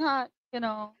though. I'm not,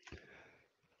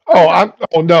 oh, I'm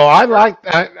not. no,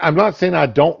 I'm not saying I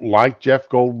don't like Jeff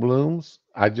Goldblum's.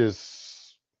 I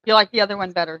just You like the other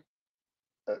one better.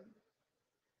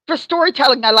 For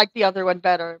storytelling, I like the other one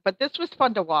better, but this was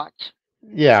fun to watch.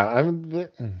 yeah, I'm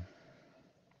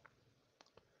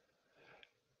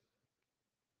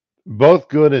both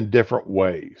good in different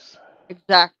ways.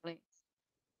 Exactly.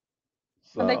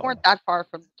 And they So weren't that far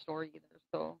from the story either.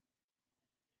 So,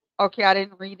 okay, I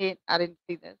didn't read it. I didn't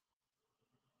see this.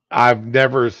 I've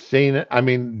never seen it. I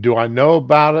mean, do I know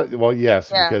about it? Well,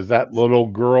 yes, Yeah. because that little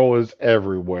girl is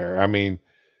everywhere. I mean,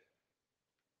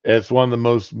 it's one of the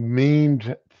most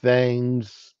memed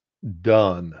things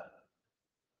done.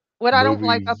 What I don't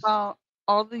like Movies. about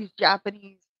all these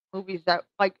Japanese movies that,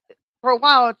 like, for a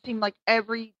while it seemed like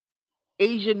every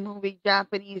Asian movie,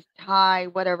 Japanese, Thai,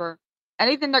 whatever,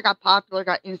 anything that got popular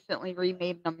got instantly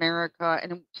remade in America,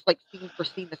 and it's like scene for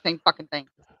scene the same fucking thing.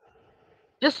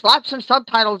 Just slap some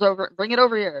subtitles over it, bring it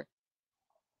over here.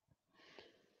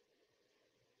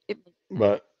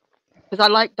 But Because I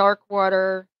like Dark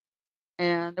Water,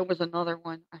 and there was another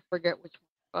one I forget which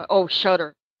one. Oh,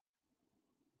 Shutter.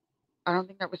 I don't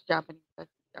think that was Japanese. I think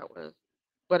that was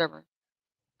whatever.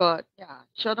 But yeah,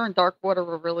 Shutter and Dark Water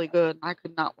were really good. I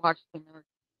could not watch them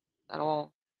at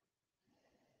all.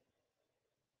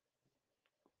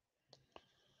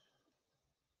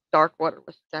 Dark Water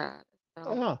was sad.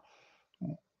 So uh,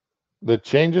 the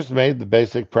changes made the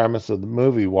basic premise of the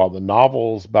movie, while the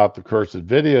novels about the cursed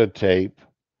videotape,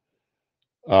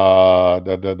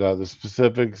 the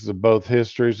specifics of both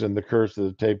histories and the curse of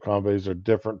the tape conveys are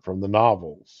different from the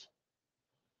novels.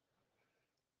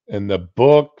 In the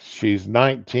book, she's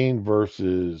 19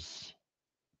 versus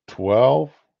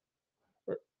 12.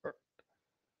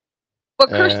 but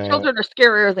cursed And children are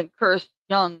scarier than cursed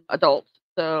young adults.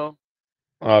 So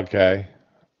okay.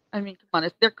 I mean, come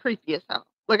on, they're creepy as hell.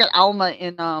 Look at Alma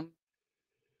in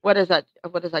what is that?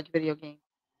 What is that video game?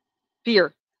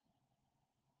 Fear.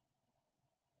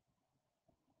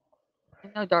 I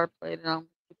know Dar played it.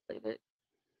 He played it.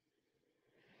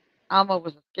 Alma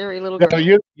was a scary little No, girl.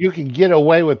 you can get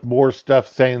away with more stuff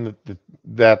saying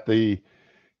that the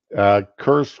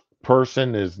cursed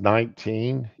person is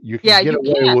 19. Yeah, you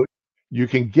can. You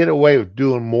can get away with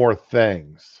doing more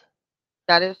things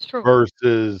That is true.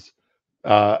 versus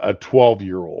a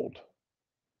 12-year-old.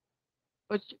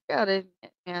 But you got to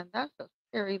admit, man, that's a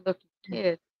scary looking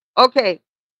kid. Okay,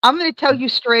 I'm going to tell you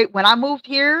straight. When I moved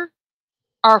here,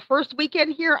 our first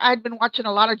weekend here, I'd been watching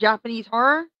a lot of Japanese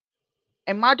horror.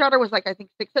 And my daughter was like, I think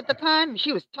 6 at the time. And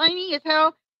she was tiny as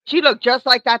hell. She looked just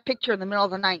like that picture in the middle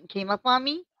of the night and came up on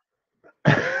me.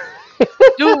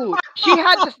 Dude, she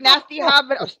had this nasty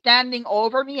habit of standing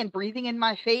over me and breathing in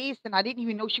my face. And I didn't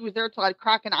even know she was there till I'd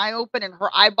crack an eye open and her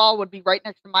eyeball would be right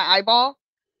next to my eyeball.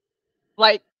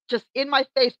 Like, just in my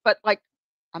face. But, like,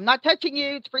 I'm not touching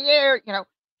you. It's free air.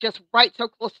 Just right so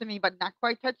close to me, but not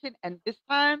quite touching. And this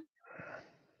time,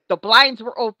 the blinds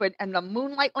were open and the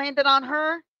moonlight landed on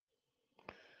her.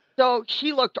 So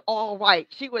she looked all white.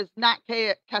 She was not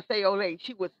cafe au lait.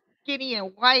 She was skinny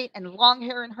and white and long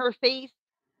hair in her face.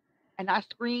 And I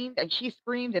screamed and she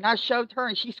screamed and I shoved her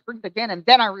and she screamed again. And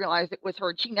then I realized it was her.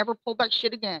 And she never pulled that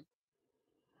shit again.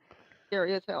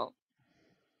 Scary as hell.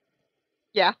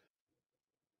 Yeah.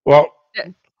 Well, Yeah.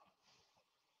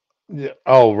 yeah.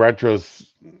 Oh,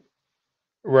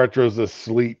 retro's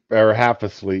asleep or half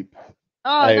asleep.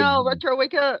 Oh I no, Retro,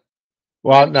 wake up.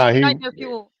 We're well, gonna get no, you nightmare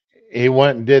fuel. he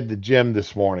went and did the gym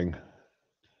this morning.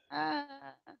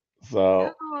 Ah,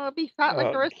 So no, be fat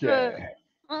like the rest of us. okay,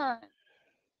 Come on.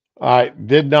 I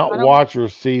did not I don't want. watch or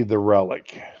see the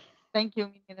relic. Thank you,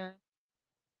 me neither.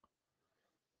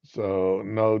 So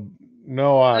no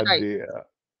Good night. idea.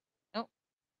 Nope.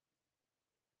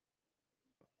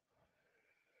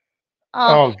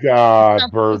 Oh, Oh it's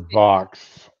God, not Bird stupid.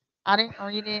 Box. I didn't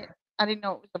read it. I didn't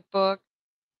know it was a book.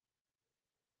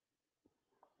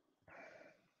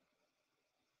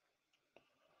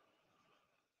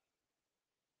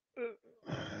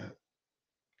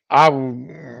 I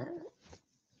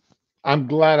I'm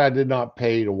glad I did not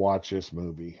pay to watch this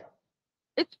movie.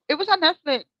 It was on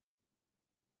Netflix.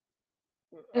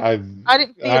 I I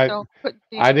didn't see it I though. Couldn't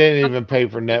see I it. didn't Not even supposed pay to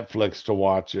for see it. Netflix to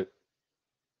watch it.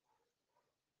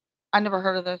 I never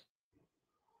heard of this.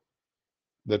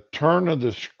 The Turn of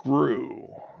the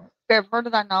Screw. Okay, I've heard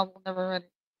of that novel. Never read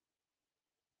it.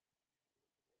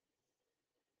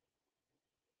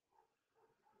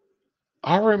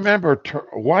 I remember.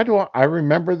 Why do I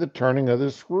remember the turning of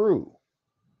the screw?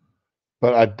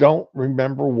 But I don't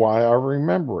remember why I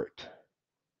remember it.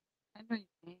 I know you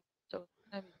can't. So it's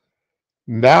gonna be.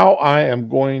 Now I am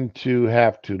going to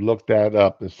have to look that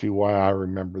up and see why I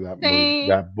remember that movie, Same.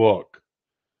 that book,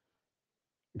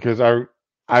 because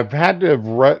I've had to have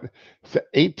read it's an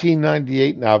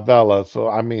 1898 novella, so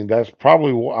I mean that's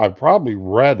probably I probably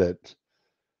read it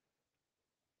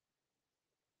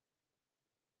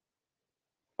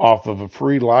off of a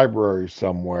free library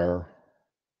somewhere.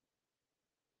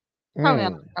 Probably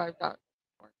on Hmm. the Drive Dog.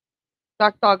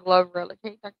 Duck Dog Love Relic.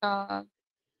 Hey, Duck Dog.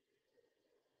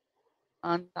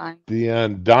 Undying. The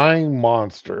Undying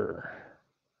Monster.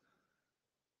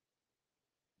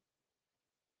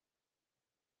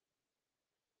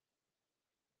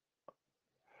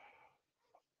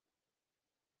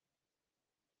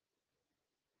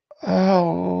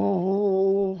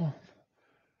 Oh,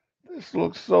 this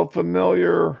looks so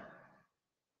familiar.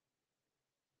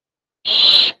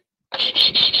 Shh.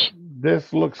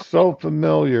 This looks Okay. so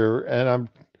familiar, and I'm.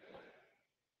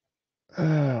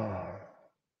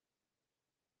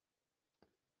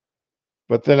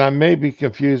 But then I may be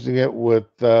confusing it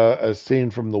with a scene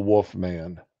from The Wolf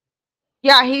Man.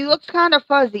 Yeah, he looks kind of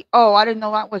fuzzy. Oh, I didn't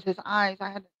know that was his eyes. I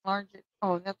had to enlarge it.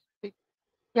 Oh, that's big.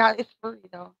 Yeah, it's furry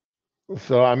though.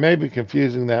 So I may be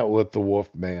confusing that with The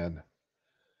Wolf Man.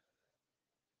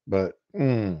 But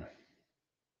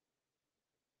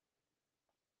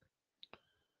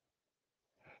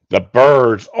The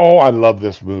Birds. Oh, I love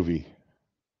this movie.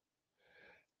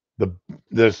 The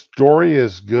the story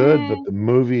is good, but Eh, the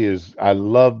movie is I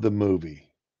love the movie.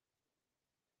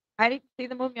 I didn't see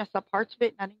the movie. I saw parts of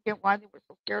it, and I didn't get why they were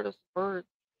so scared of birds.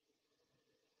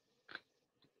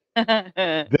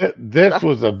 This So,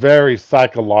 was a very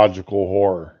psychological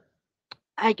horror.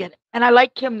 I get it, and I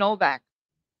like Kim Novak.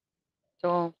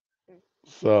 So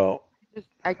So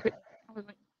I couldn't. I was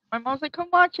like, my mom was like, "Come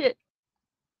watch it."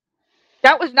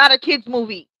 That was not a kids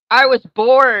movie. I was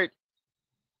bored.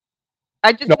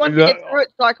 I just no, wanted to get through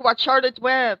it so I could watch Charlotte's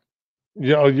Web.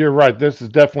 you're right. This is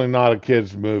definitely not a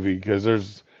kids movie because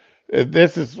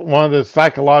this is one of the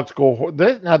psychological.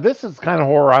 This is kind of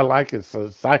horror I like. It's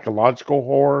a psychological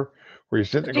horror where you're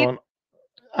sitting there See, going,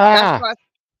 that's ah, what.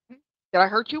 Did I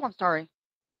hurt you? I'm sorry.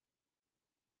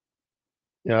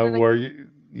 What did I? where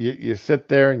you sit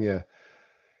there and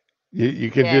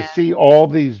you can Yeah. just see all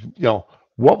these.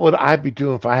 What would I be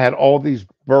doing if I had all these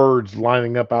birds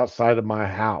lining up outside of my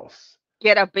house?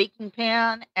 Get a baking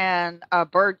pan and a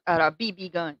BB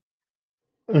gun.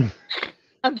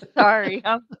 I'm sorry.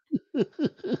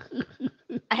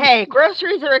 Hey,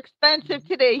 groceries are expensive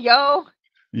today, yo.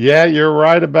 Yeah, you're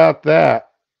right about that.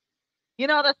 You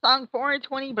know the song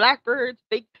 420 Blackbirds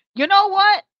Big. You know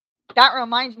what? That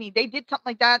reminds me. They did something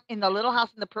like that in the Little House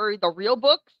in the Prairie, the real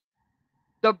books.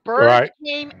 The birds Right.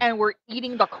 came and were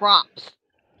eating the crops.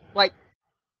 Like,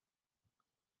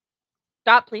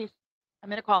 stop, please.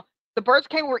 I'm in a call. The birds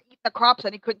came and were eating the crops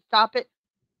and he couldn't stop it.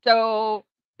 So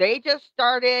they just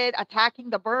started attacking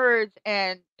the birds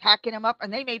and packing them up,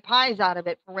 and they made pies out of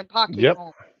it for when Pa came Yep.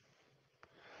 home.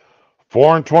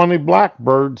 420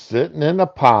 blackbirds sitting in a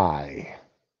pie.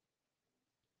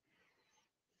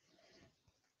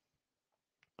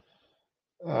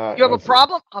 You have a Let's see.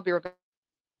 problem? I'll be right back.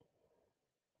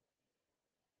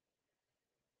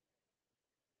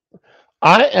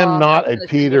 I am I'm not a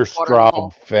finishing this Peter water in the Straub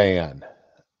hall. fan.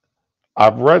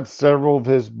 I've read several of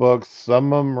his books.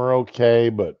 Some of them are okay,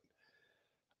 but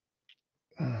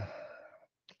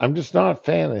I'm just not a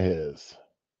fan of his.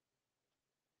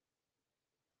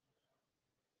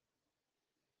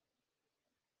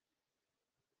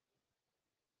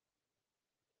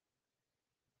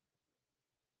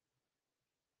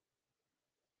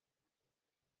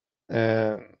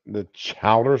 And the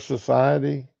Chowder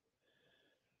Society,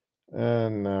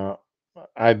 and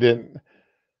I didn't.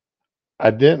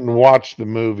 I didn't watch the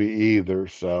movie either.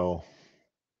 So,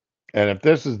 and if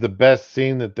this is the best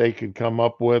scene that they could come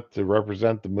up with to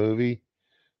represent the movie,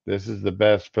 this is the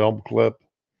best film clip.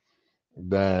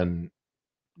 Then,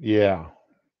 yeah.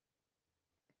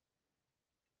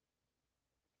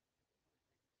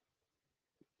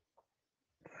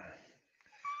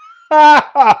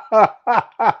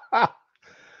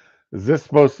 Is this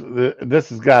supposed to, this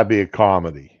has got to be a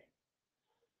comedy.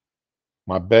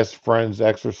 My best friend's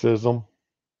exorcism.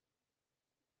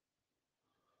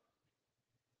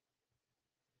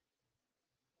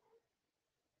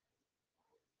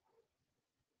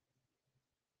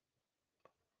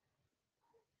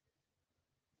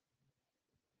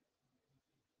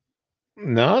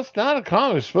 No, it's not a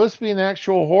comedy. It's supposed to be an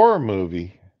actual horror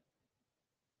movie.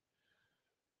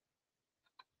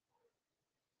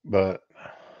 But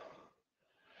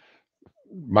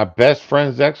my best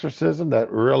friend's exorcism,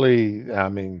 that really, I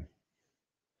mean,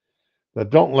 that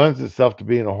don't lend itself to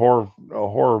being a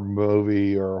horror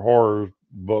movie or a horror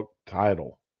book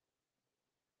title.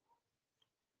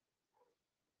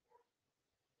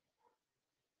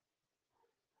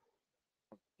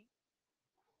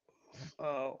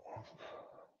 Oh.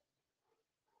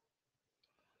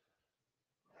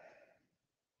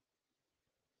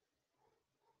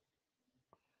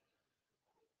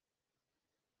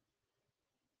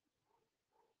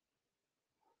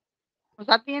 Was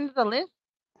that the end of the list?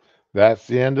 That's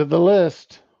the end of the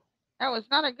list. That was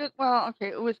not a good. Well, okay,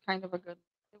 it was kind of a good.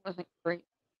 It wasn't great.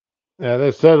 Yeah,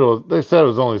 they said it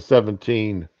was only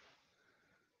 17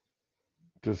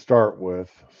 to start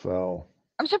with. So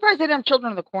I'm surprised they didn't have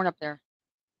Children of the Corn up there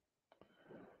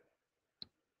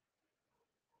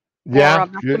or yeah,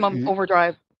 Maximum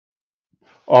Overdrive.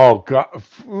 oh god,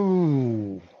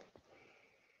 ooh.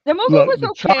 The movie Look, was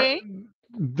okay.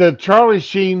 the Charlie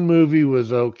Sheen movie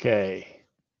was okay,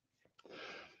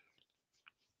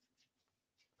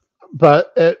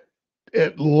 but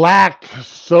it lacked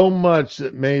so much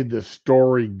that made the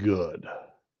story good.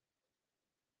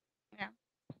 Yeah,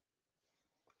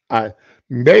 I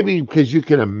maybe because you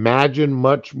can imagine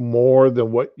much more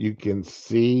than what you can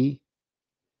see,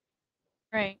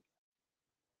 right.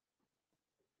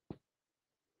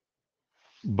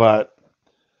 but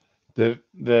there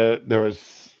was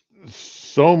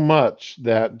so much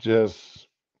that just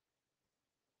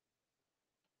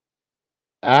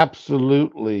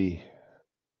absolutely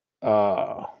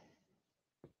uh,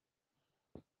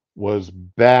 was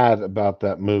bad about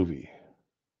that movie.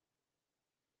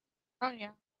 Oh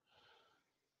yeah.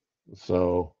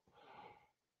 So,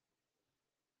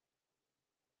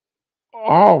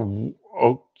 oh,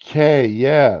 okay,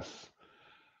 yes,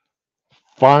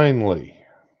 finally,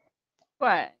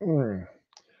 What? Mm.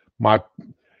 my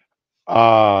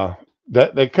uh,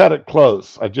 that they cut it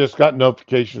close. I just got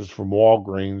notifications from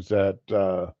Walgreens that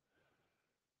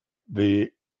the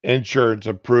insurance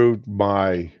approved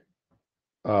my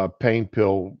pain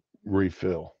pill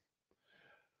refill.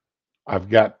 I've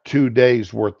got 2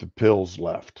 days worth of pills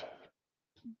left,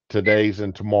 today's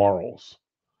and tomorrow's,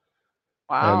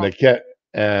 and they Wow. kept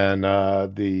and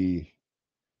the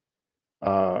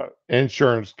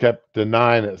insurance kept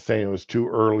denying it, saying it was too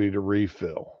early to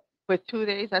refill. With 2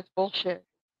 days, that's bullshit.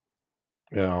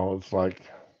 It's like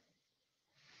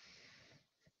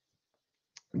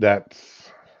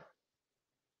that's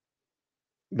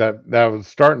that was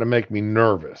starting to make me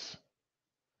nervous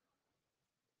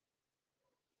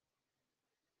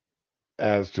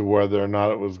as to whether or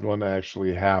not it was going to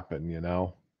actually happen.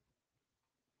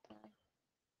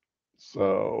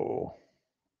 So,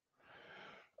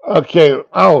 okay.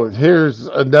 Oh, here's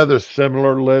another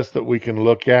similar list that we can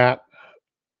look at.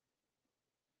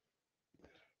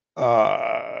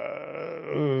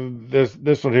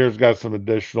 This one here's got some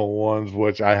additional ones,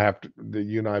 which I have to that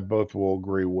you and I both will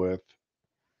agree with.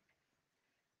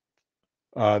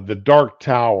 The Dark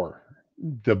Tower.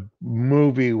 The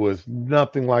movie was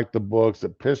nothing like the books.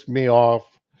 It pissed me off.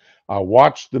 I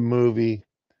watched the movie.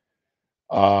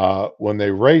 When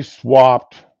they race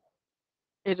swapped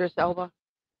Idris Elba.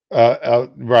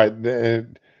 right.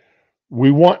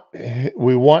 We want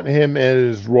we want him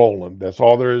as Roland. That's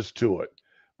all there is to it.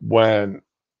 When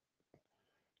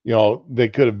they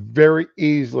could have very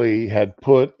easily had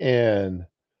put in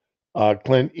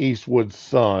Clint Eastwood's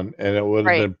son, and it would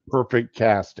have Right. been perfect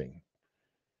casting.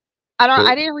 I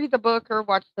But didn't read the book or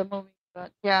watch the movie,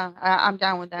 but yeah, I'm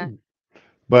down with that.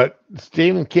 but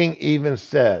Stephen King even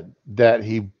said that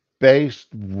he based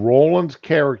Roland's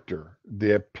character,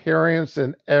 the appearance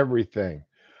and everything,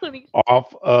 Please.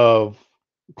 off of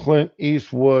Clint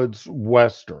Eastwood's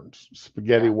westerns,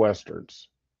 spaghetti Yeah. westerns.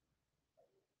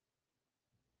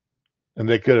 And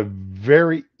they could have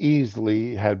very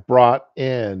easily had brought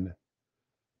in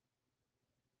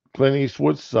Clint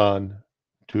Eastwood's son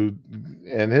to,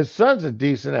 and his son's a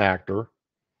decent actor,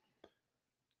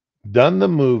 done the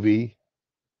movie,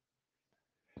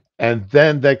 and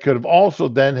then they could have also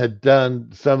then had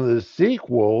done some of the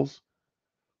sequels,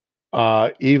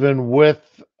 even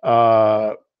with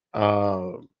uh,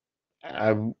 I,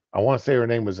 I want to say her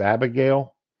name was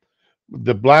Abigail,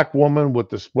 the black woman with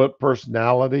the split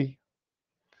personality.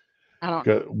 I don't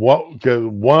know. Cause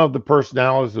one of the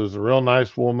personalities was a real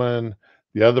nice woman.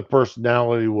 The other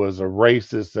personality was a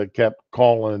racist that kept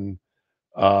calling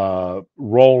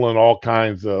Roland all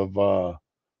kinds of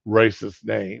racist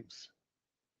names.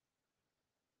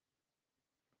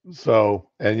 So,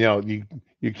 and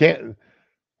you can't.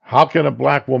 How can a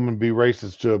black woman be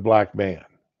racist to a black man?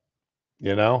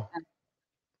 You know,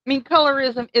 I mean,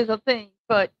 colorism is a thing,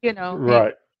 but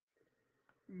right?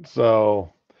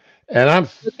 So, and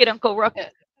look at Uncle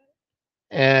Ruckus.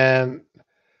 and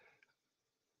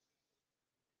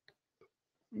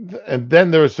and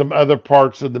then there were some other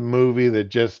parts of the movie that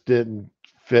just didn't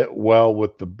fit well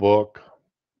with the book.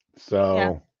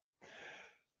 Yeah. So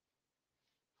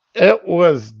it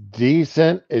was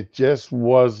decent. It just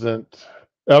wasn't.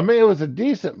 I mean, it was a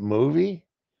decent movie,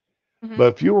 Hmm.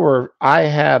 but I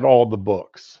had all the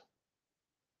books.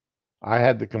 I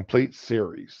had the complete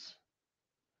series.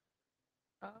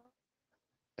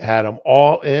 Had them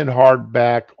all in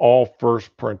hardback, all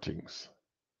first printings.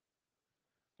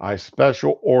 I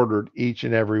special ordered each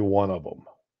and every one of them.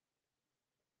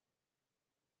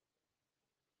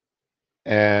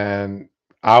 And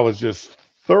I was just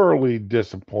thoroughly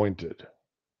disappointed.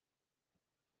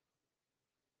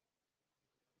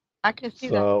 I can see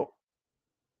that. So,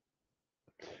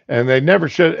 and they never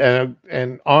should.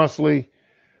 And honestly,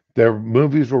 their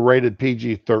movies were rated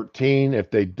PG-13. If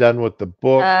they'd done with the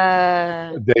book,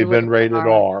 It they'd would been have been rated R.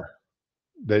 R.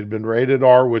 They'd been rated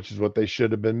R, which is what they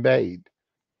should have been made.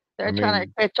 I They're trying to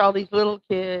mean, catch all these little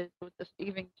kids with the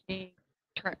Stephen King.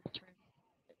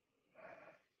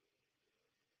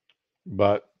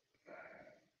 but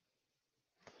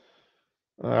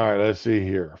all right, let's see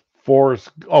here.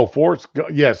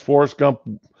 Yes, Forrest Gump.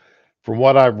 From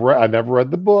what I've read, I never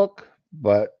read the book,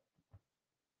 but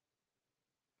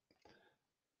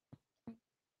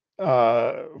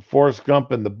Forrest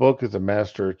Gump in the book is a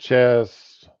master of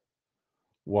chess,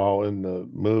 while in the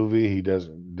movie he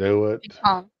doesn't do Ping it.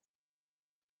 pong.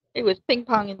 It was ping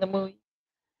pong in the movie.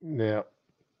 Yeah.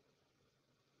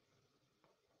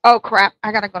 Oh crap!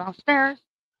 I gotta go downstairs.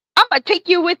 I'm gonna take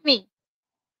you with me.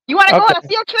 You want to go on a Okay.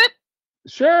 field trip?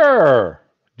 Sure.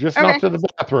 Just not Okay. to the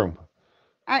bathroom.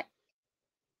 All right.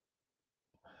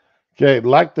 Okay.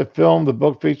 Like the film, the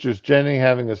book features Jenny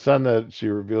having a son that she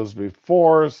reveals to be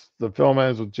Forrest. The film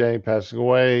ends with Jenny passing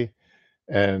away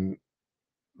and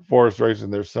Forrest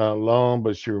raising their son alone,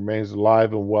 but she remains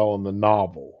alive and well in the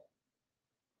novel.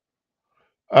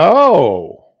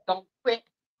 Oh. Don't quit.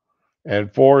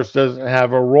 And Forrest doesn't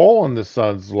have a role in the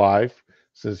son's life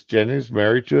since Jenny's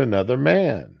married to another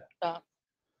man. Stop.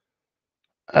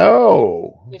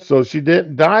 Oh, Wait a so minute. she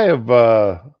didn't die of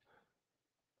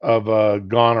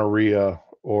gonorrhea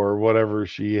or whatever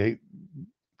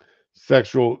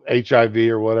sexual HIV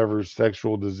or whatever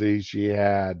sexual disease she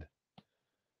had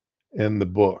in the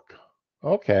book.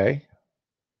 Okay.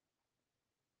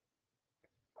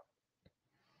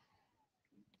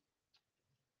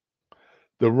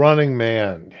 The Running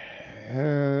Man.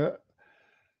 Uh,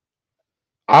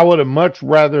 I would have much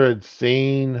rather had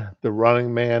seen The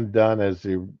Running Man done as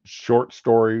the short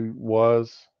story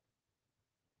was,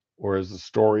 or as the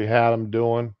story had him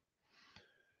doing.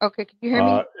 Okay. Can you hear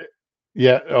Uh, me?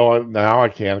 yeah. Oh, now I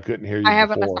can. I couldn't hear you I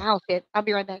haven't left the before. house yet. I'll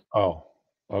be right back. Oh,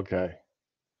 okay.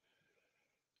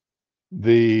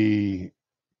 The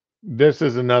This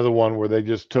is another one where they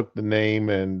just took the name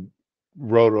and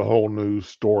wrote a whole new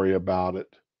story about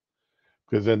it.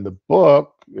 Because in the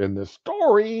book, in the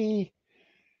story,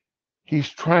 he's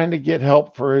trying to get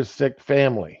help for his sick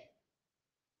family.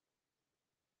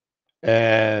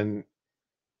 And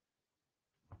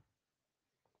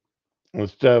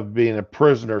instead of being a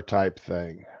prisoner type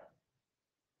thing.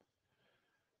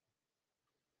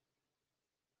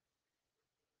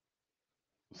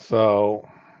 So,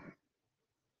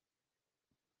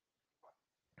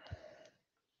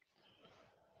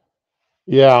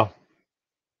 yeah,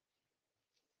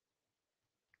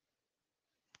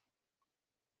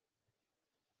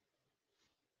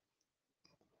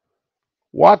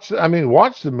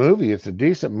 watch the movie. It's a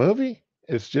decent movie.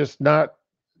 It's just not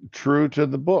true to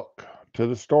the book, to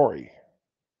the story.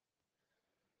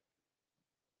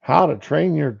 How to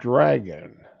Train Your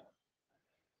Dragon.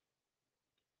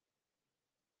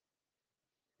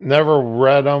 Never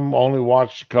read them, only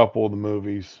watched a couple of the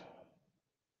movies.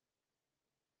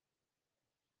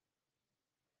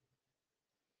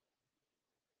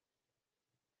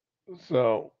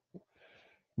 So,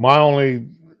 my only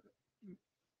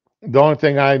the only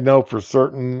thing I know for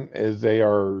certain is they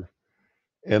are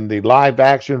in the live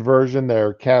action version,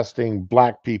 they're casting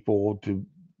black people to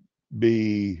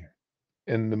be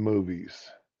in the movies.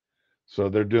 So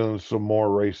they're doing some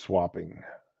more race swapping.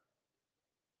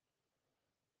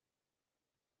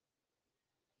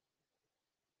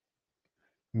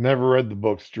 Never read the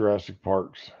books, Jurassic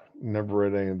Parks. Never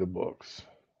read any of the books.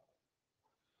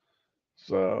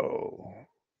 So,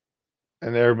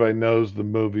 and everybody knows the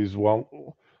movies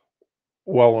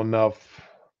well enough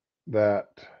that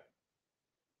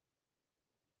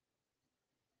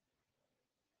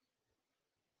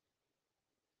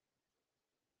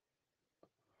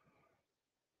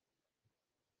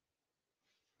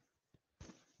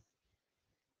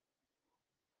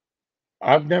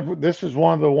I've never. This is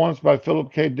one of the ones by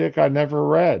Philip K. Dick I never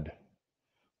read.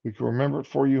 We can remember it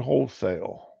for you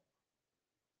wholesale.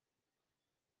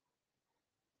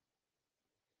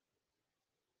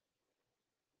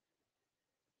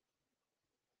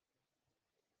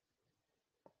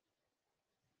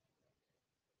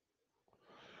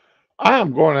 I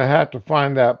am going to have to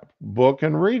find that book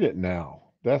and read it now.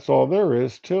 That's all there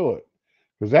is to it.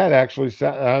 Because that actually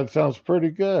sounds pretty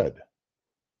good.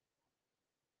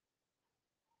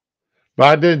 But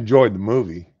I did enjoy the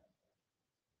movie.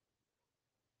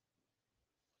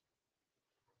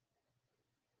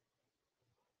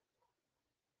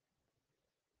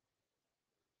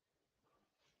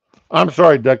 I'm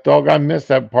sorry, Duck Dog. I missed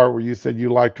that part where you said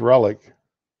you liked Relic.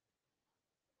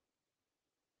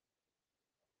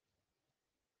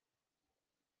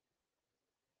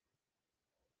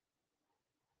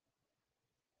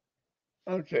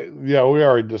 Okay. Yeah, we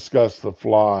already discussed The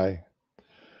Fly.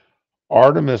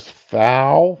 Artemis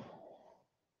Fowl.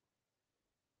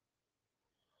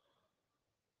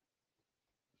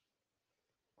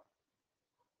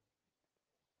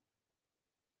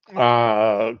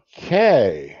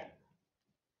 Okay.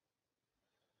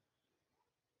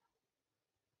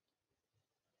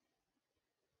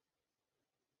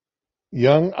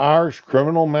 Young Irish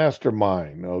criminal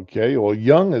mastermind. Okay. Well,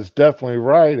 young is definitely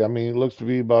right. I mean, he looks to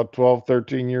be about 12,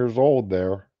 13 years old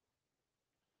there.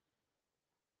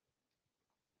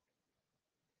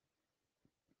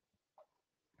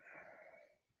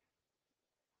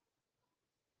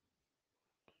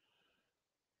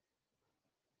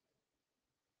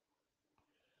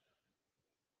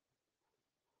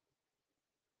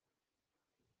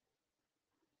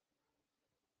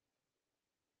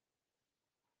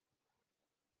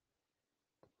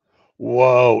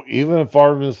 Whoa. Even if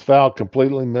Artemis Fowl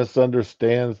completely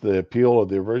misunderstands the appeal of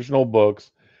the original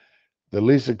books, the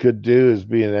least it could do is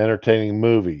be an entertaining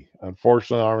movie.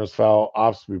 Unfortunately, Artemis Fowl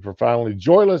opts to be profoundly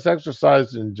joyless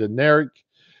exercise in generic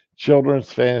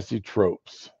children's fantasy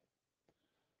tropes.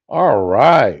 All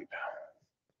right.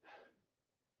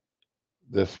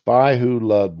 The Spy Who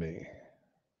Loved Me.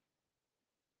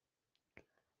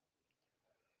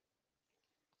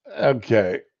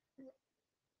 Okay.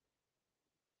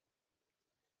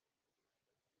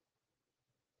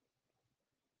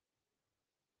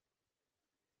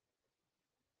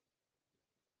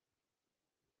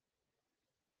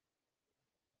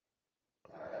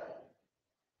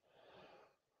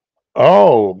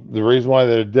 Oh, the reason why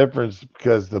there's a difference is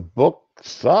because the book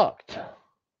sucked.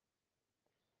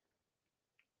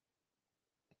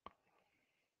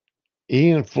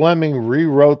 Ian Fleming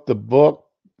rewrote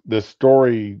the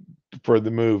story for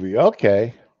the movie.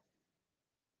 Okay.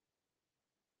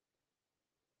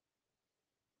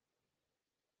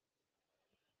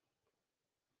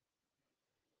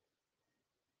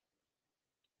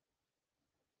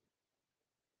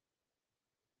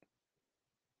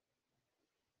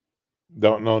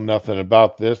 Don't know nothing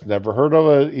about this. Never heard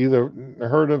of it either.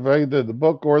 Heard of either the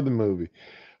book or the movie.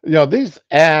 These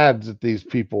ads that these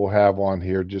people have on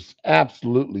here just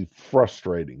absolutely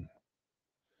frustrating.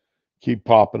 keep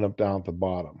popping up down at the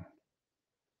bottom.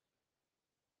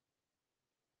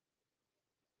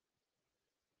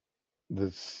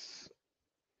 This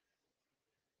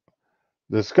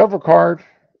Discover card,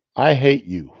 I hate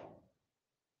you.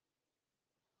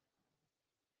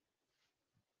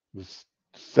 The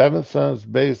Seventh Son is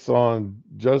based on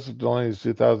Joseph Delaney's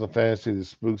 2000 fantasy, The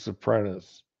Spooks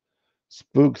Apprentice.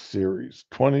 Spook series,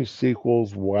 20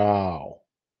 sequels. Wow.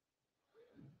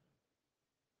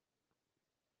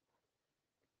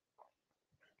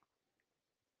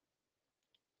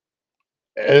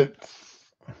 It's,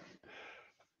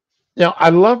 I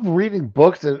love reading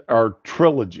books that are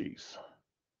trilogies.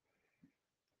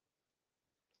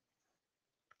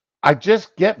 I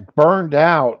just get burned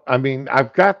out. I mean,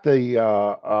 I've got the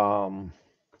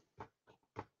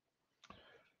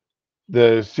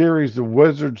series, the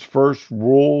Wizard's First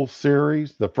Rule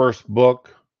series. The first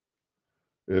book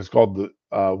is called the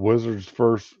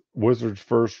Wizard's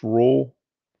First Rule.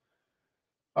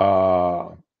 Uh,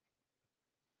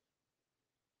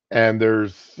 and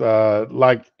there's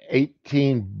like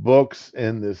 18 books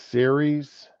in this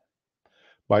series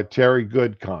by Terry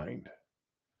Goodkind.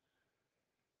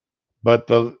 But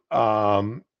the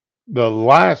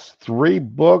last three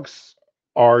books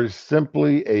are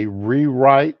simply a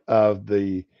rewrite of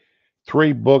the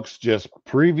three books just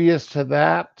previous to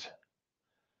that.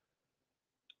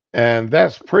 And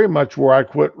that's pretty much where I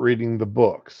quit reading the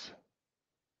books.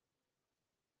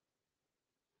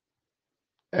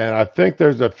 And I think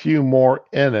there's a few more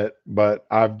in it, but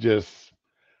I've just,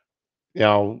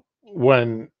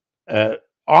 when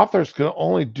authors can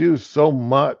only do so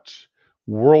much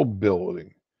world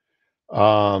building.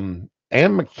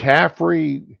 Anne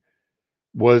McCaffrey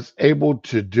was able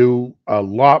to do a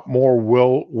lot more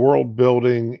world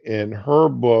building in her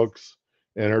books,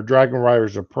 in her Dragon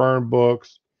Riders of Pern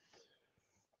books,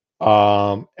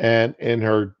 and in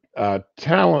her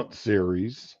Talent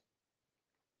series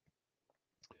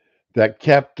that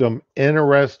kept them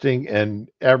interesting and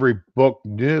every book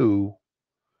new.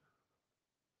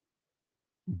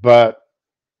 But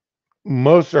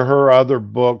most of her other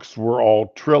books were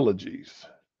all trilogies.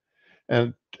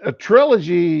 And a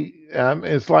trilogy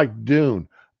is like Dune.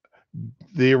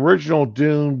 The original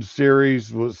Dune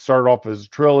series was started off as a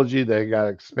trilogy. They got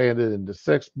expanded into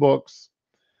 6 books.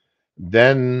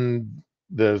 Then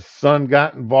the son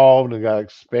got involved and got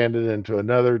expanded into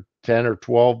another 10 or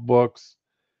 12 books.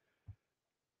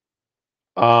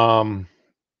 Um,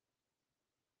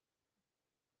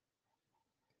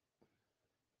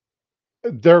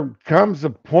 there comes a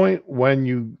point when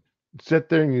you sit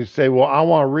there and you say, well, I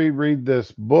want to reread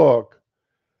this book.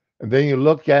 And then you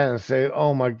look at it and say,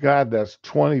 oh my God, that's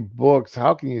 20 books.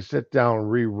 How can you sit down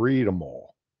and reread them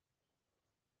all?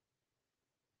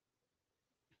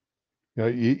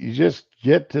 You just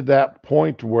get to that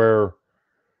point where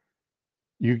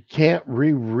you can't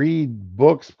reread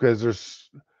books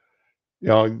you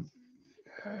know,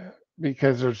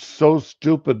 because they're so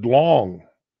stupid long.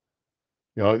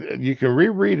 You can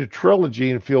reread a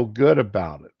trilogy and feel good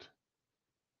about it.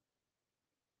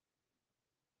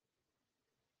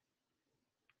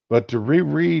 But to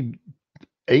reread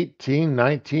 18,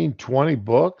 19, 20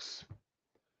 books,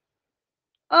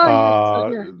 Oh yeah. So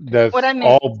here, what that's I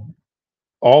missed.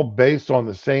 all based on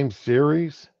the same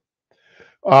series.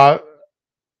 Uh,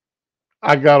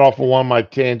 I got off of one of my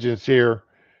tangents here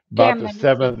about Damn, I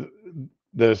missed it.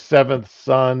 the seventh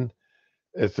son.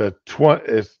 It's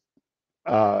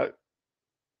uh,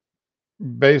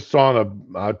 based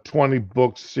on a 20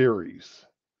 book series,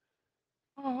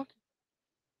 Oh, okay.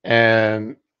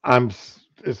 and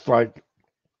it's like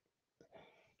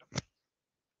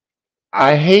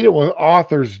I hate it when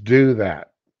authors do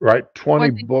that. Right, 20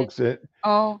 What they did. books in,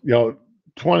 Oh,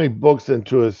 20 books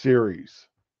into a series.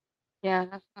 yeah,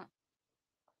 that's not.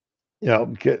 You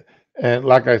know, and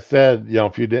like I said,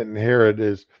 if you didn't hear it,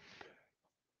 is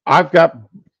I've got,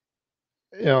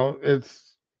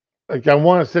 it's like I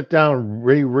want to sit down and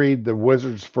reread the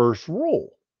Wizard's First Rule,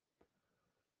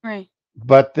 Right.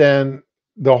 but then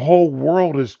the whole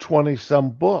world is 20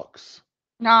 some books.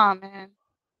 Nah, man.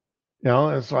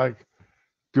 It's like,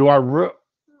 do I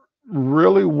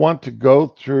really want to go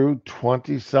through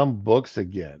 20 some books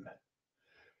again?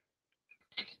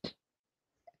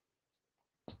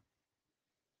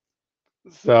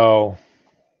 So,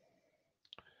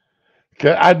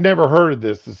 'kay, I'd never heard of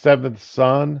this, The Seventh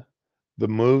Son, the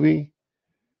movie,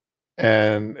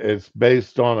 and it's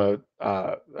based on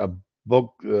a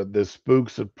book, The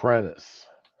Spooks Apprentice.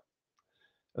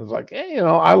 It's like,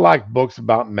 I like books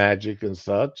about magic and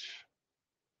such.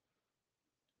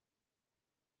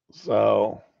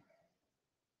 So,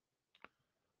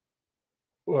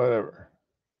 whatever.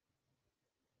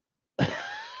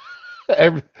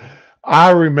 Every,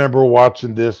 I remember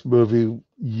watching this movie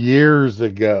years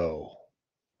ago.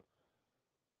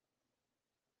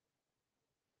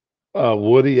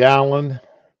 Woody Allen.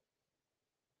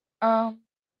 Um,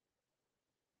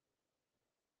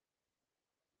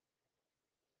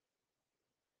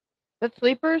 the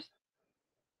Sleepers.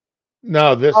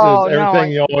 No, this is Oh no,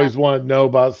 everything I you see that. always want to know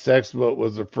about sex, but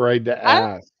was afraid to I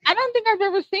don't. ask. I don't think I've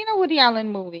ever seen a Woody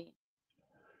Allen movie.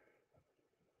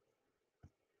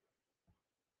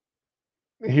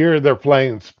 Here they're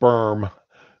playing sperm.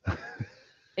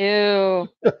 Ew.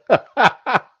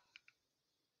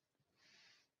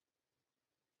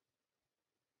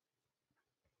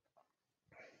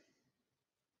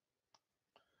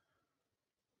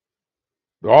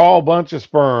 All a bunch of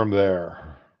sperm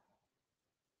there.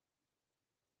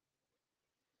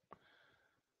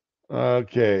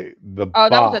 Okay, the Oh,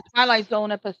 that was a box. Twilight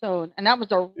Zone episode, and that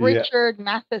was a Yeah, Richard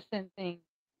Matheson thing.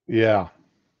 yeah.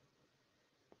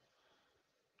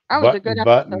 That was a good Button,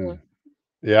 episode. button.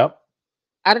 Yep.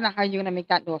 I don't know how you're gonna make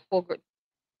that into a full good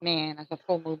man as a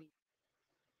full movie.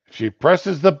 If she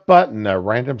presses the button, a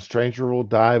random stranger will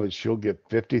die, but she'll get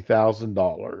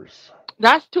 $50,000.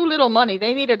 That's too little money.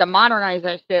 They needed to modernize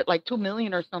that shit, like 2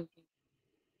 million or something.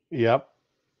 Yep.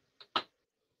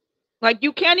 Like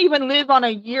you can't even live on a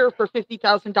year for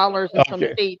 $50,000 in some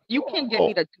Okay. states. You can't get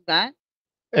me Oh, to do that.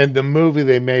 and the movie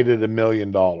they made it $1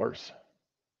 million,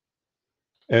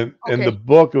 and in the Okay,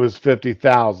 book it was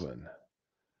 50,000,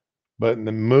 but in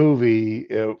the movie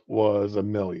it was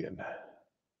 1 million.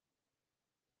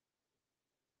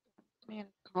 man,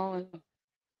 it's calling me.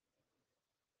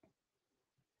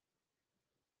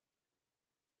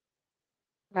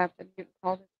 I have to get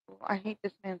called in school. I hate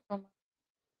this man so much.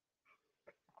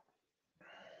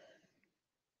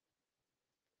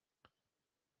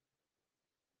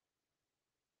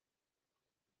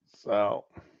 So,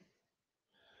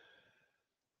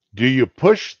 do you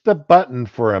push the button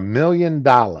for $1 million?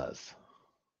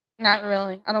 Not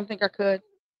really. I don't think I could.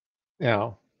 You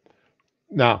know,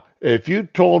 now if you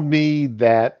told me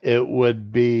that it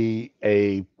would be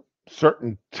a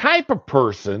certain type of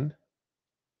person,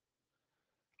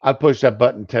 I'd push that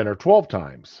button 10 or 12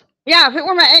 times. Yeah, if it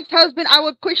were my ex-husband, I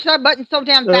would push that button so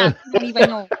damn fast you wouldn't even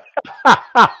know.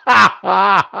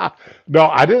 No,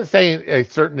 I didn't say a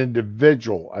certain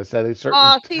individual. I said a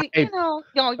certain Oh, see, type,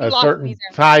 you a lost me certain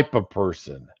there. type of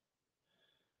person.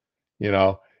 You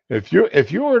know, if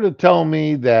you were to tell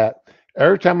me that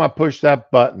every time I push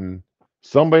that button,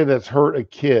 somebody that's hurt a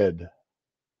kid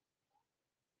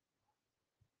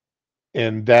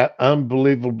in that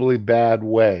unbelievably bad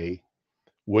way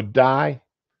would die,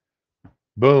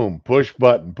 boom, push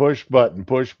button, push button,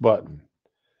 push button.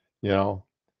 You know,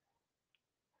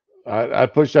 I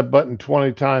push that button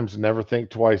 20 times and never think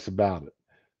twice about it.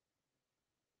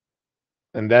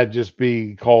 And that'd just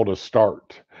be called a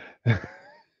start.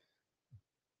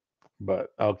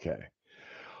 But okay.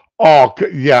 Oh,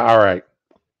 yeah, all right.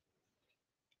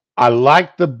 I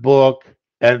like the book,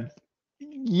 and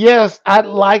yes, I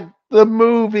like the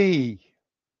movie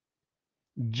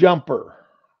Jumper.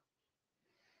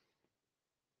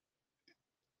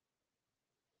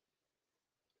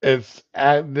 It's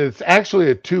actually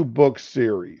a two-book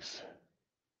series.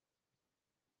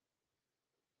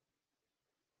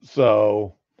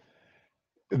 So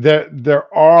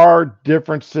there are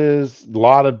differences, a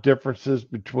lot of differences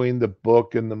between the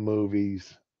book and the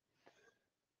movies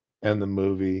and the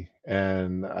movie,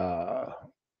 and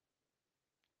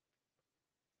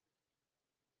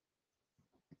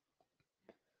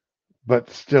but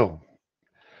still,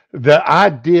 the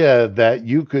idea that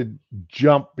you could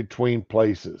jump between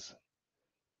places,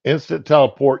 instant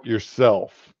teleport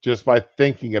yourself just by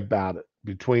thinking about it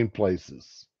between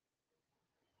places.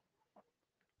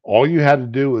 All you had to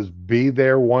do was be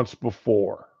there once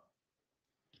before,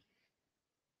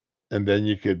 and then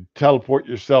you could teleport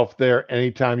yourself there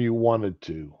anytime you wanted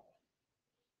to.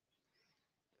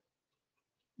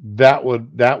 That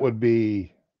would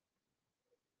be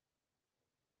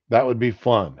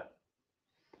fun.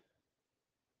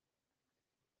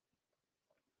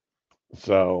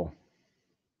 So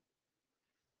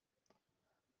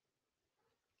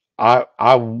I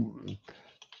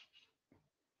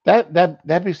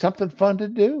that'd be something fun to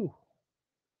do.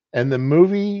 And the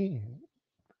movie,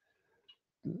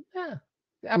 yeah,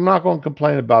 I'm not going to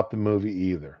complain about the movie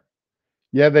either.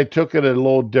 Yeah, they took it a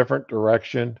little different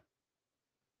direction,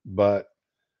 but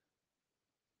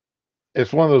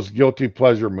it's one of those guilty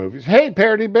pleasure movies. Hey,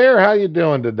 Parody Bear, how you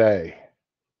doing today?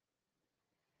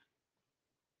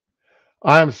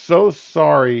 I'm so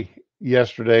sorry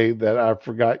yesterday that I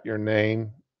forgot your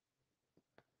name.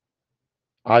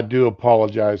 I do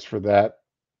apologize for that.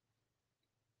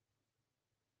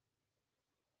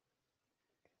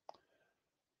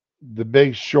 The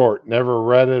Big Short. Never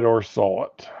read it or saw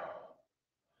it.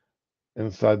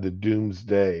 Inside the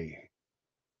Doomsday.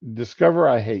 Discover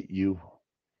I Hate You.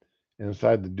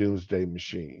 Inside the Doomsday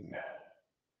Machine.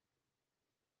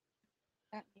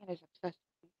 That man is obsessed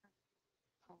with me.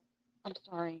 Oh, I'm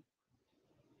sorry.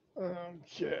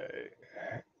 Okay.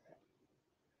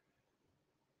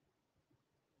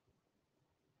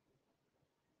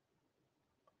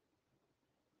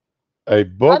 A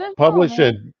I book don't know, published man.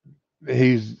 in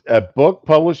He's a book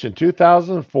published in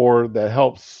 2004 that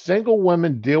helps single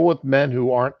women deal with men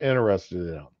who aren't interested in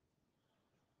them.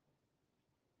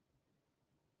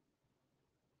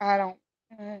 I don't.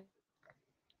 uh,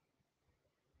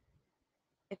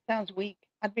 It sounds weak.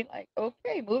 I'd be like,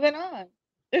 okay, moving on.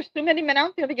 There's too many men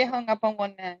out there to get hung up on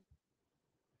one man.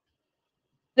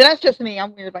 That's just me.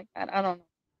 I'm weird like that. I don't know.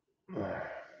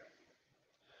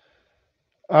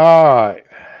 All right.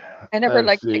 I never Let's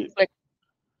liked chick see. flicks.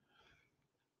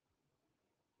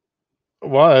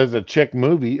 Well, there's a chick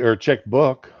movie or a chick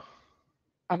book.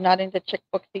 I'm not into chick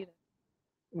books either.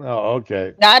 Oh,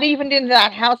 okay. Not even in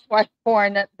that housewife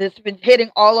porn that's been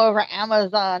hitting all over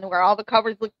Amazon, where all the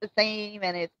covers look the same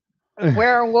and it's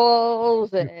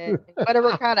werewolves and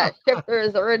whatever kind of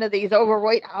shifters are into these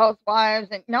overweight housewives.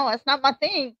 And no, that's not my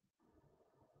thing.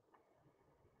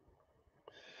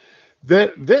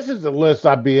 This is a list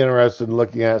I'd be interested in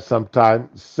looking at sometime.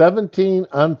 17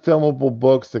 unfilmable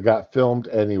books that got filmed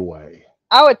anyway.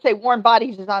 I would say Warm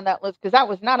Bodies is on that list because that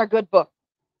was not a good book.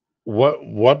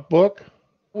 What book?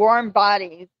 Warm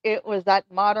Bodies. It was that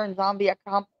modern zombie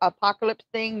apocalypse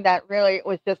thing that really it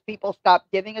was just people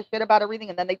stopped giving a shit about everything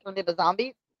and then they turned into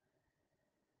zombies.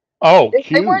 Oh,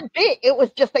 They cute. weren't big. It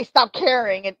was just they stopped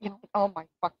caring and oh my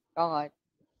fucking god,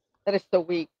 that is so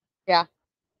weak. Yeah,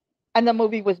 and the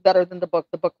movie was better than the book.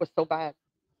 The book was so bad.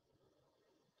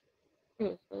 It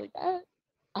was really bad.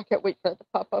 I can't wait for it to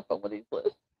pop up on one of these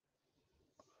lists.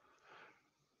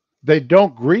 They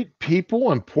don't greet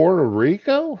people in Puerto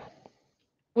Rico?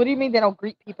 What do you mean they don't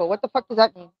greet people? What the fuck does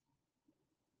that mean?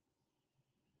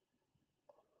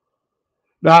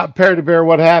 Not Perry the Bear.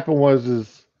 What happened was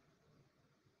is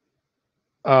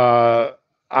uh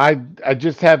I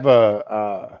just have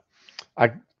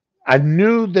I I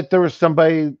knew that there was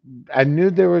somebody. I knew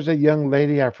there was a young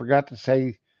lady I forgot to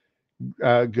say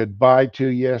goodbye to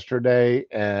yesterday,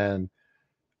 and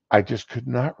I just could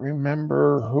not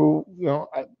remember who.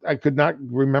 I could not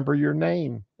remember your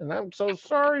name, and I'm so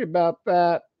sorry about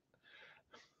that.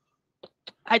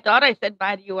 I thought I said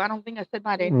bye to you. I don't think I said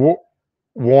bye to anyone. Wa-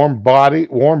 Warm body,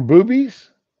 warm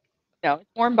boobies. No, it's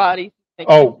Warm Bodies. Make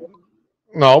fun of Oh him.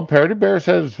 no, Perry the Bear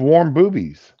says warm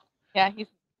boobies. Yeah, he's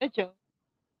a joke.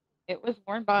 It was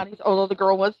Warm Bodies, although the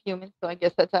girl was human, so I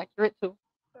guess that's accurate too.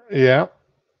 Yeah.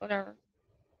 Whatever.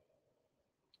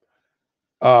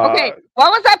 Uh, Okay,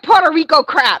 what was that Puerto Rico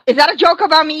crap? Is that a joke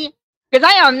about me? Because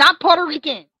I am not Puerto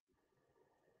Rican.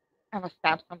 I'm gonna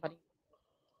stab somebody.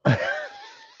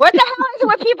 What the hell is it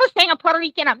with people saying I'm Puerto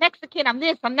Rican, I'm Mexican, I'm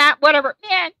this, I'm that, whatever?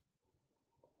 Man,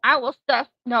 I will stuff.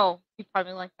 No, you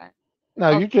probably like that.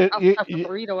 no, you can. I'll stuff a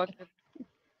burrito up there.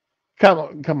 Come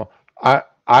on, come on.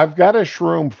 I've got a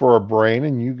shroom for a brain,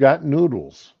 and you got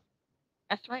noodles.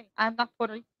 That's right. I'm not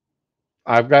Puerto Rican.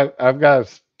 I've got a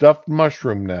stuffed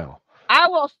mushroom now. I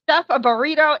will stuff a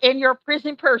burrito in your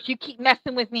prison purse. You keep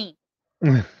messing with me.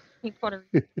 Puerto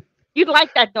Rican. You'd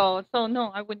like that though, so no,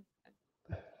 I wouldn't.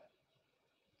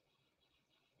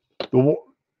 The,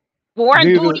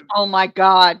 Warren neither Booty. Oh my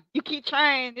god. You keep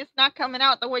trying. It's not coming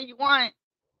out the way you want.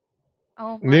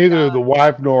 Oh my neither god. the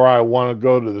wife nor I want to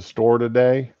go to the store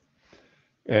today,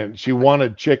 and she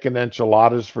wanted chicken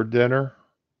enchiladas for dinner,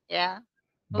 Yeah.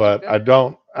 Those are but good.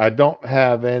 I don't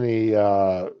have any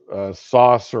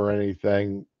sauce or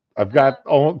anything. I've got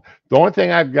the only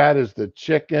thing I've got is the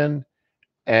chicken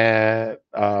and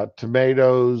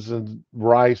tomatoes and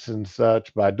rice and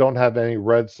such, but I don't have any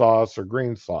red sauce or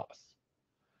green sauce.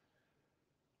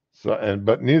 So,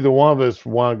 but neither one of us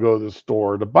want to go to the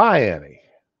store to buy any.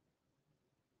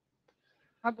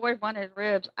 My boy wanted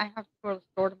ribs. I have to go to the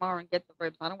store tomorrow and get the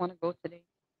ribs. I don't want to go today.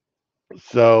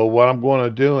 So what I'm going to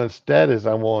do instead is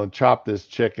I'm going to chop this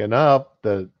chicken up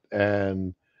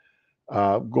and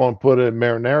go and put it in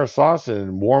marinara sauce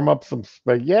and warm up some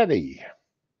spaghetti.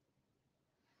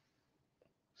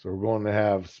 So we're going to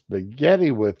have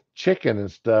spaghetti with chicken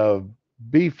instead of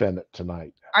beef in it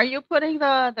tonight. Are you putting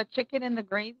the chicken in the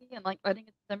gravy and like letting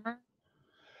it simmer?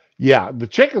 Yeah, the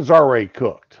chicken's already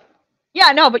cooked.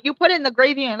 Yeah, no, but you put it in the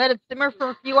gravy and let it simmer for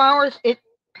a few hours.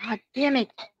 God damn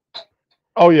it.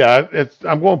 Oh yeah,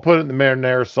 I'm going to put it in the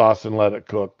marinara sauce and let it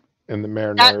cook in the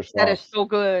marinara sauce. That is so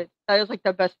good. That is like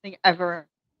the best thing ever.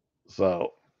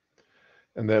 So,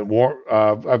 and then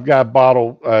I've got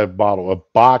a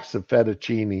box of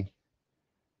fettuccine,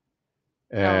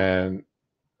 No. and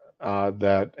I've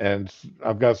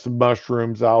got some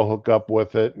mushrooms. I'll hook up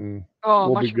with it, and Oh,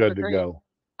 we'll be mushrooms are good to great. go.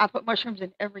 I put mushrooms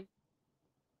in every.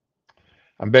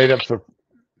 I made up some.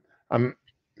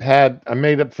 I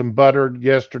made up some butter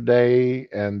yesterday,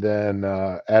 and then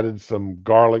added some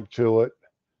garlic to it.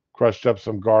 Crushed up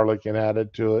some garlic and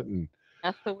added to it, and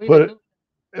That's the way to put it do it.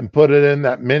 put it in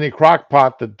that mini crock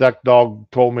pot that Duck Dog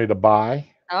told me to buy,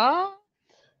 Oh,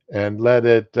 and let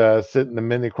it sit in the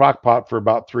mini crock pot for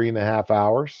about 3.5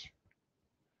 hours.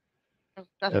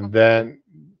 that And sounds good. then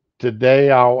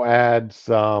today I'll add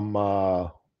some.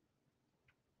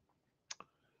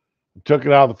 Took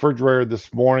it out of the refrigerator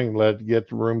this morning, let it get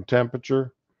to room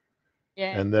temperature,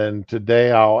 Yeah. and then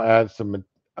today I'll add some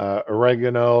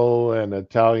oregano and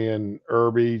Italian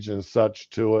herbage and such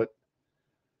to it.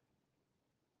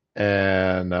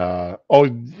 And oh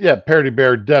yeah, Parody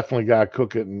Bear definitely got to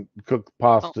cook it and cook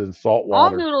Oh, pasta in salt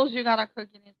all water. noodles you gotta cook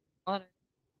in butter.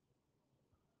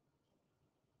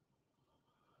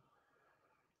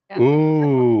 Yeah, that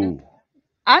sounds good. Ooh,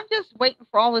 I'm just waiting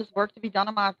for all this work to be done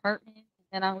in my apartment, and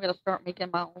then I'm gonna start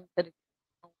making my own fettuccine.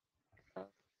 So,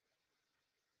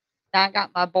 now I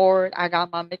got my board, I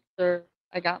got my mixer,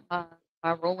 I got my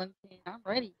rolling pin. I'm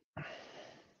ready.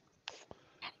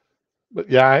 but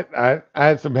yeah, I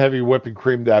had some heavy whipping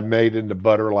cream that I made into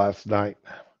butter last night,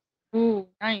 Ooh,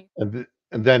 nice. and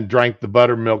then drank the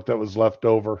buttermilk that was left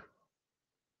over.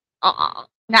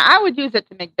 Now I would use it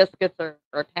to make biscuits or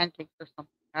pancakes or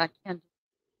something. I can't.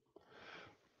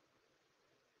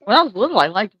 When I was little, I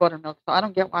liked buttermilk, so I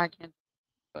don't get why I can't.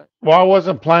 But Well, I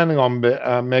wasn't planning on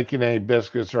making any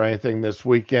biscuits or anything this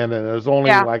weekend, and it was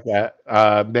only yeah, like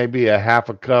maybe a half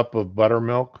a cup of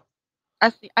buttermilk. I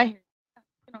see. I hear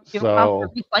you don't have to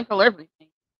So recycle everything.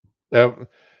 that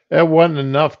it wasn't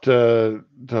enough to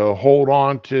hold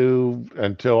on to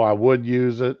until I would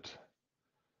use it,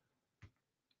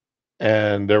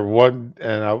 and it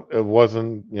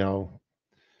wasn't,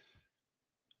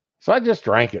 so I just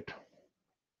drank it.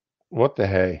 What the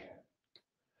hey?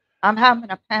 I'm having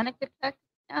a panic attack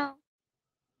now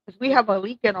because we have a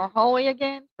leak in our hallway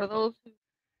again. For those who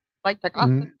like to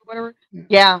gossip N- or whatever.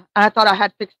 Yeah, I thought I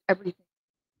had fixed everything.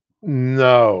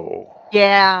 no.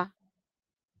 Yeah,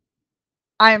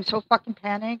 I am so fucking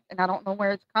panicked, and I don't know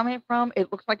where it's coming from.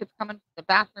 It looks like it's coming from the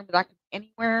bathroom, but that could be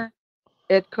anywhere.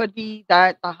 It could be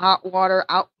that the hot water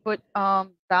output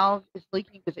valve is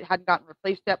leaking because it hadn't gotten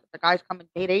replaced yet, but the guy's coming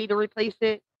today to replace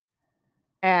it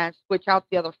and switch out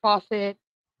the other faucet.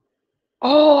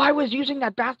 Oh, I was using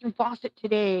that bathroom faucet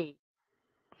today.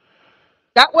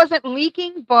 That wasn't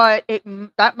leaking, but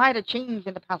that might have changed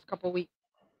in the past couple weeks.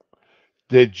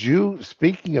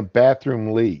 Speaking of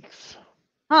bathroom leaks,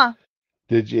 Huh?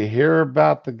 did you hear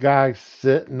about the guy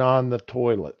sitting on the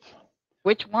toilet?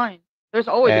 Which one? There's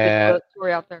always a good And toilet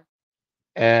story out there.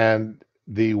 and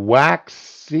the wax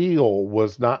seal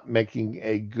was not making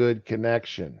a good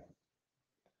connection.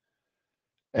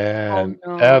 Oh And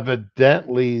no.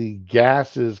 evidently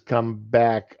gases come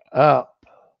back up,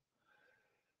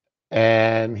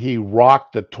 and he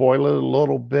rocked the toilet a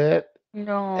little bit,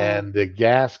 No. and the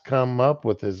gas come up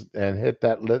with his and hit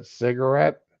that lit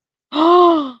cigarette.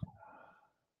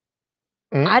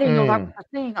 I didn't know that was Mm-mm. a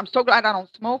thing. I'm so glad I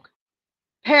don't smoke.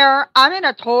 Hair, I'm in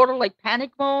a total like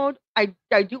panic mode. I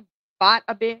do bot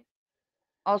a bit.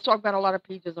 Also, I've got a lot of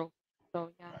pages open. So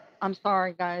yeah, I'm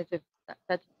sorry guys if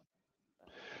that's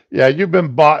Yeah, you've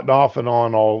been bought off and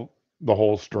on all the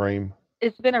whole stream.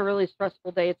 it's been a really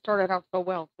stressful day. It started out so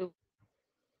well too.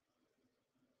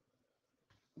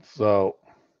 So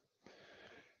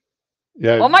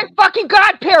yeah. Oh my fucking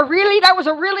god, Pear, really? That was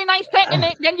a really nice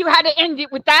sentiment. Then you had to end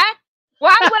it with that?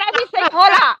 Why would I be saying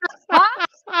hola? Huh?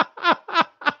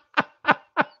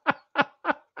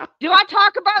 Do I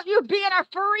talk about you being a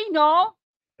furry? No.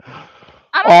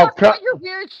 I don't Oh, talk about your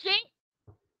weird shit.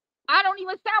 I don't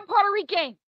even sound Puerto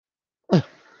Rican.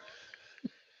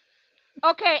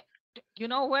 Okay. You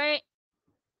know what?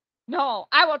 No,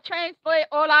 I will translate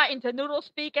hola into noodle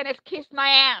speak and it's kiss my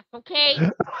ass, okay?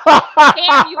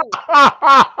 Damn you.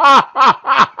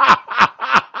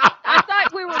 I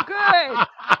thought we were good.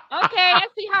 Okay, I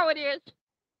see how it is.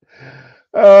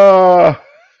 uh,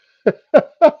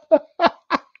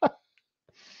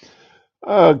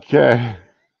 okay.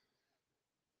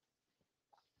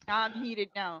 Now I'm heated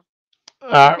now.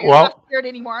 Okay, I'm not Well, scared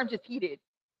anymore. I'm just heated.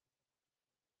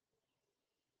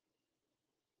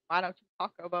 Why don't you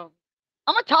talk about me?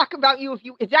 I'm gonna talk about you if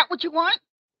you is that what you want?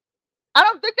 I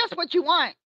don't think that's what you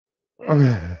want.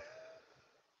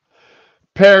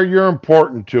 Pear, you're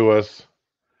important to us.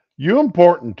 You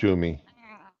important to me.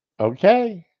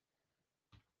 Okay.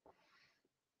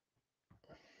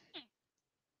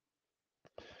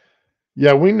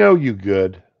 Yeah, we know you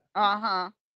good.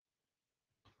 Uh-huh.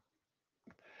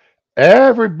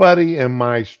 Everybody in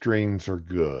my streams are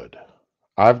good.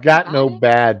 I've You got got no it.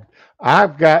 bad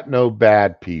I've got no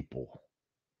bad people.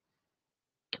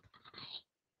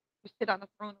 You sit on the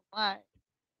throne of life.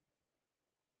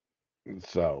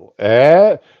 So,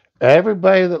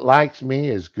 everybody that likes me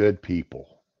is good people.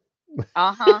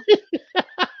 Uh-huh.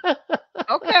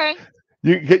 Okay.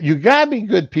 You got to be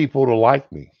good people to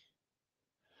like me.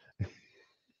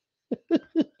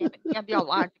 Yeah, but you gotta be all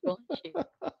logical and shit.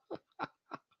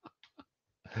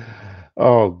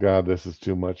 Oh God, this is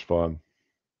too much fun.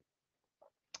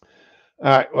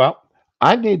 All right, well,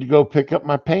 I need to go pick up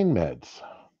my pain meds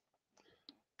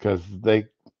because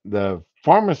the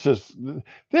pharmacist.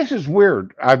 This is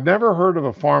weird. I've never heard of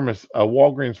a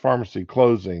Walgreens pharmacy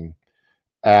closing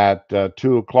at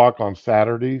 2 o'clock on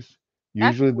Saturdays. That's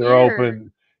Usually they're weird.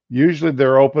 open. Usually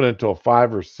they're open until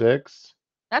 5 or 6.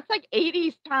 That's like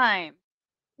 80s time.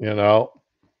 You know,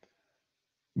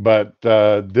 but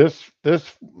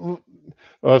it's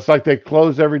like they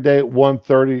close every day at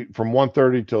 1:30 from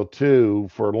 1:30 till 2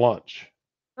 for lunch.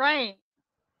 Right.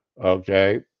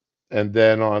 Okay. And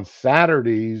then on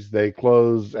Saturdays, they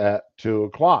close at 2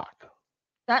 o'clock.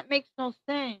 That makes no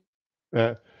sense.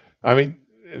 Uh, I mean,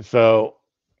 so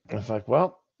it's like,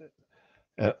 well,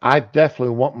 I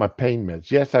definitely want my pain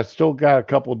meds. Yes, I still got a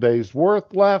couple days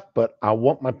worth left, but I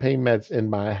want my pain meds in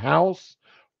my house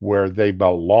where they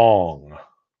belong.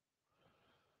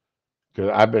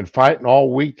 Because I've been fighting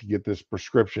all week to get this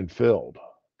prescription filled.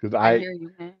 Because I hear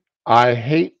you, man. I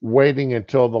hate waiting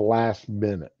until the last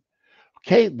minute.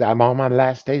 Okay, I'm on my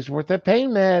last day's worth of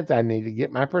pain meds. I need to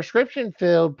get my prescription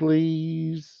filled,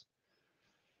 please.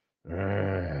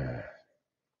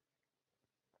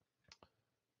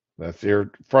 That's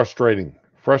frustrating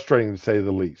to say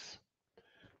the least.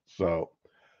 So,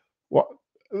 well,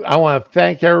 I want to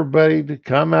thank everybody to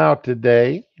come out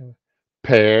today.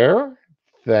 Pear,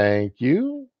 thank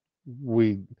you.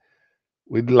 We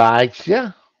we likes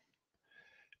you.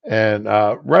 And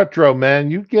Retro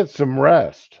man, you get some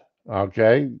rest.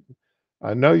 Okay,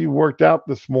 I know you worked out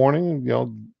this morning.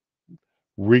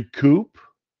 Recoup.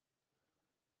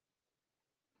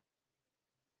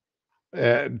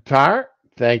 Tyre,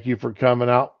 thank you for coming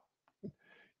out.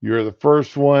 You're the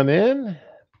first one in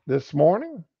this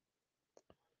morning,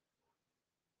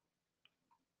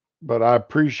 but I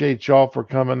appreciate y'all for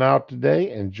coming out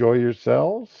today. Enjoy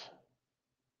yourselves.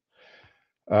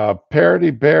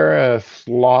 Parody bear, a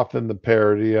sloth in the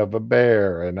parody of a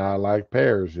bear, and I like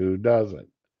pears. Who doesn't?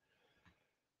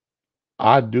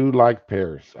 I do like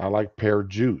pears. I like pear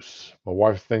juice. My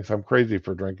wife thinks I'm crazy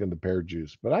for drinking the pear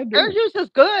juice, but I Pear do. juice is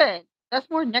good. That's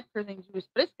more nectar than juice,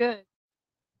 but it's good.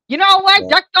 You know what, So,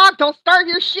 Duck Dog? Don't start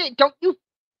your shit. Don't you?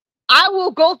 I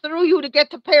will go through you to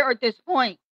get to pear at this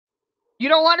point. You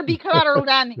don't want to be collateral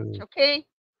damage, okay?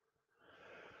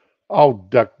 oh,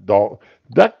 Duck Dog.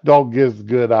 Duck Dog gives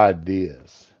good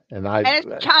ideas, and I And it's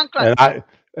chancla.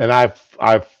 and I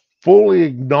I fully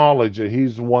acknowledge that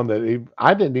he's the one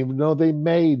I didn't even know they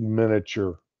made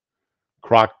miniature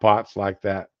crock pots like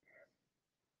that.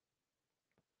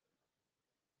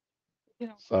 You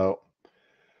know, So,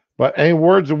 but any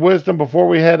words of wisdom before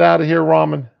we head out of here,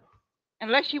 Ramen?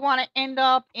 unless you want to end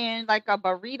up in like a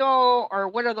burrito or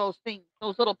what are those things?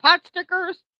 Those little pot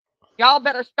stickers. Y'all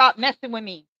better stop messing with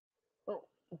me.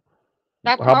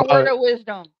 That's How my word about of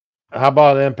wisdom.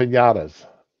 empanadas?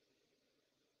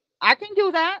 I can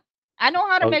do that. I know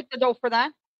how to Oh, make the dough for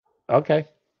that. okay.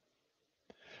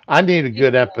 I need a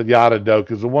good empanada dough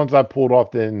because the ones I pulled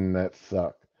off the internet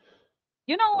suck.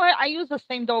 You know what? I use the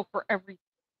same dough for everything.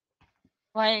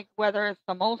 Like whether it's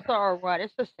samosa or what,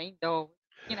 it's the same dough.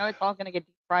 You know, it's all gonna get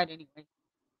deep fried anyway.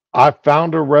 I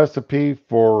found a recipe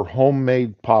for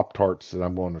homemade Pop Tarts that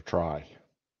I'm going to try.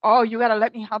 Oh, you gotta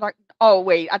let me how that. Oh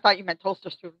wait, I thought you meant toaster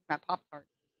strudel. You meant pop tart.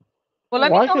 Well,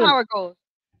 let Well, me know how it goes.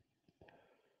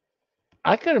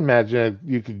 I can imagine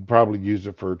you could probably use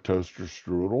it for a toaster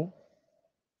strudel.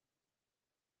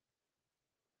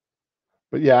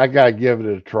 But yeah, I gotta give it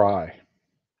a try.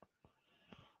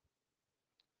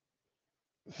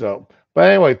 So, but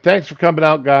anyway, thanks for coming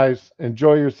out, guys.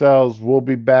 Enjoy yourselves. We'll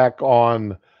be back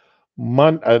on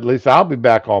Monday. At least I'll be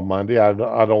back on Monday. I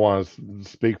don't want to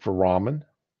speak for Ramen,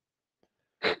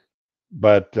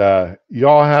 but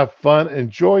y'all have fun.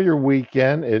 Enjoy your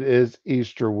weekend. It is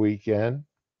Easter weekend.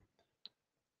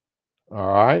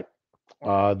 All right.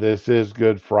 This is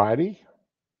Good Friday,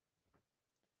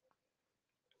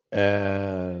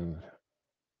 and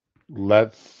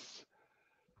let's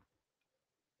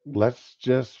let's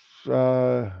just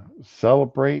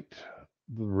celebrate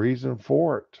the reason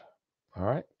for it. All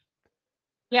right.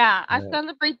 Yeah, I Uh,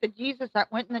 celebrate the Jesus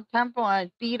that went in the temple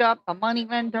and beat up the money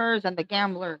vendors and the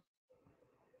gamblers.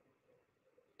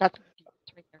 That's Jesus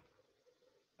right there.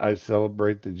 I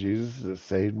celebrate the Jesus that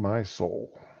saved my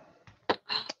soul.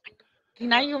 See,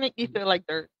 now you make me feel like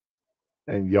dirt.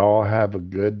 And y'all have a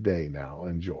good day now.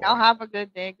 Y'all Enjoy. have a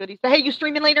good day, goodies. Hey, you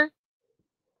streaming later?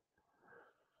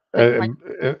 Like my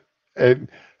And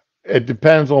it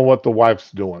depends on what the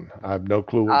wife's doing. I have no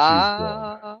clue what she's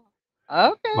doing. ah,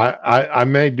 okay. I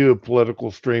may do a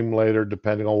political stream later,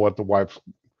 depending on what the wife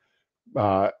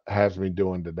has me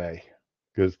doing today.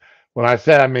 Because when I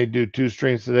said I may do 2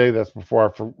 streams today, that's before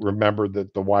I remembered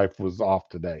that the wife was off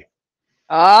today.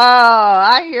 Oh,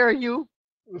 I hear you.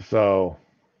 So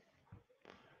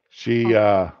she Oh,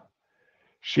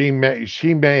 she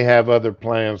may have other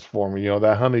plans for me.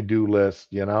 That honeydew list.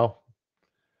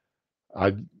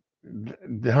 I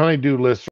the honeydew list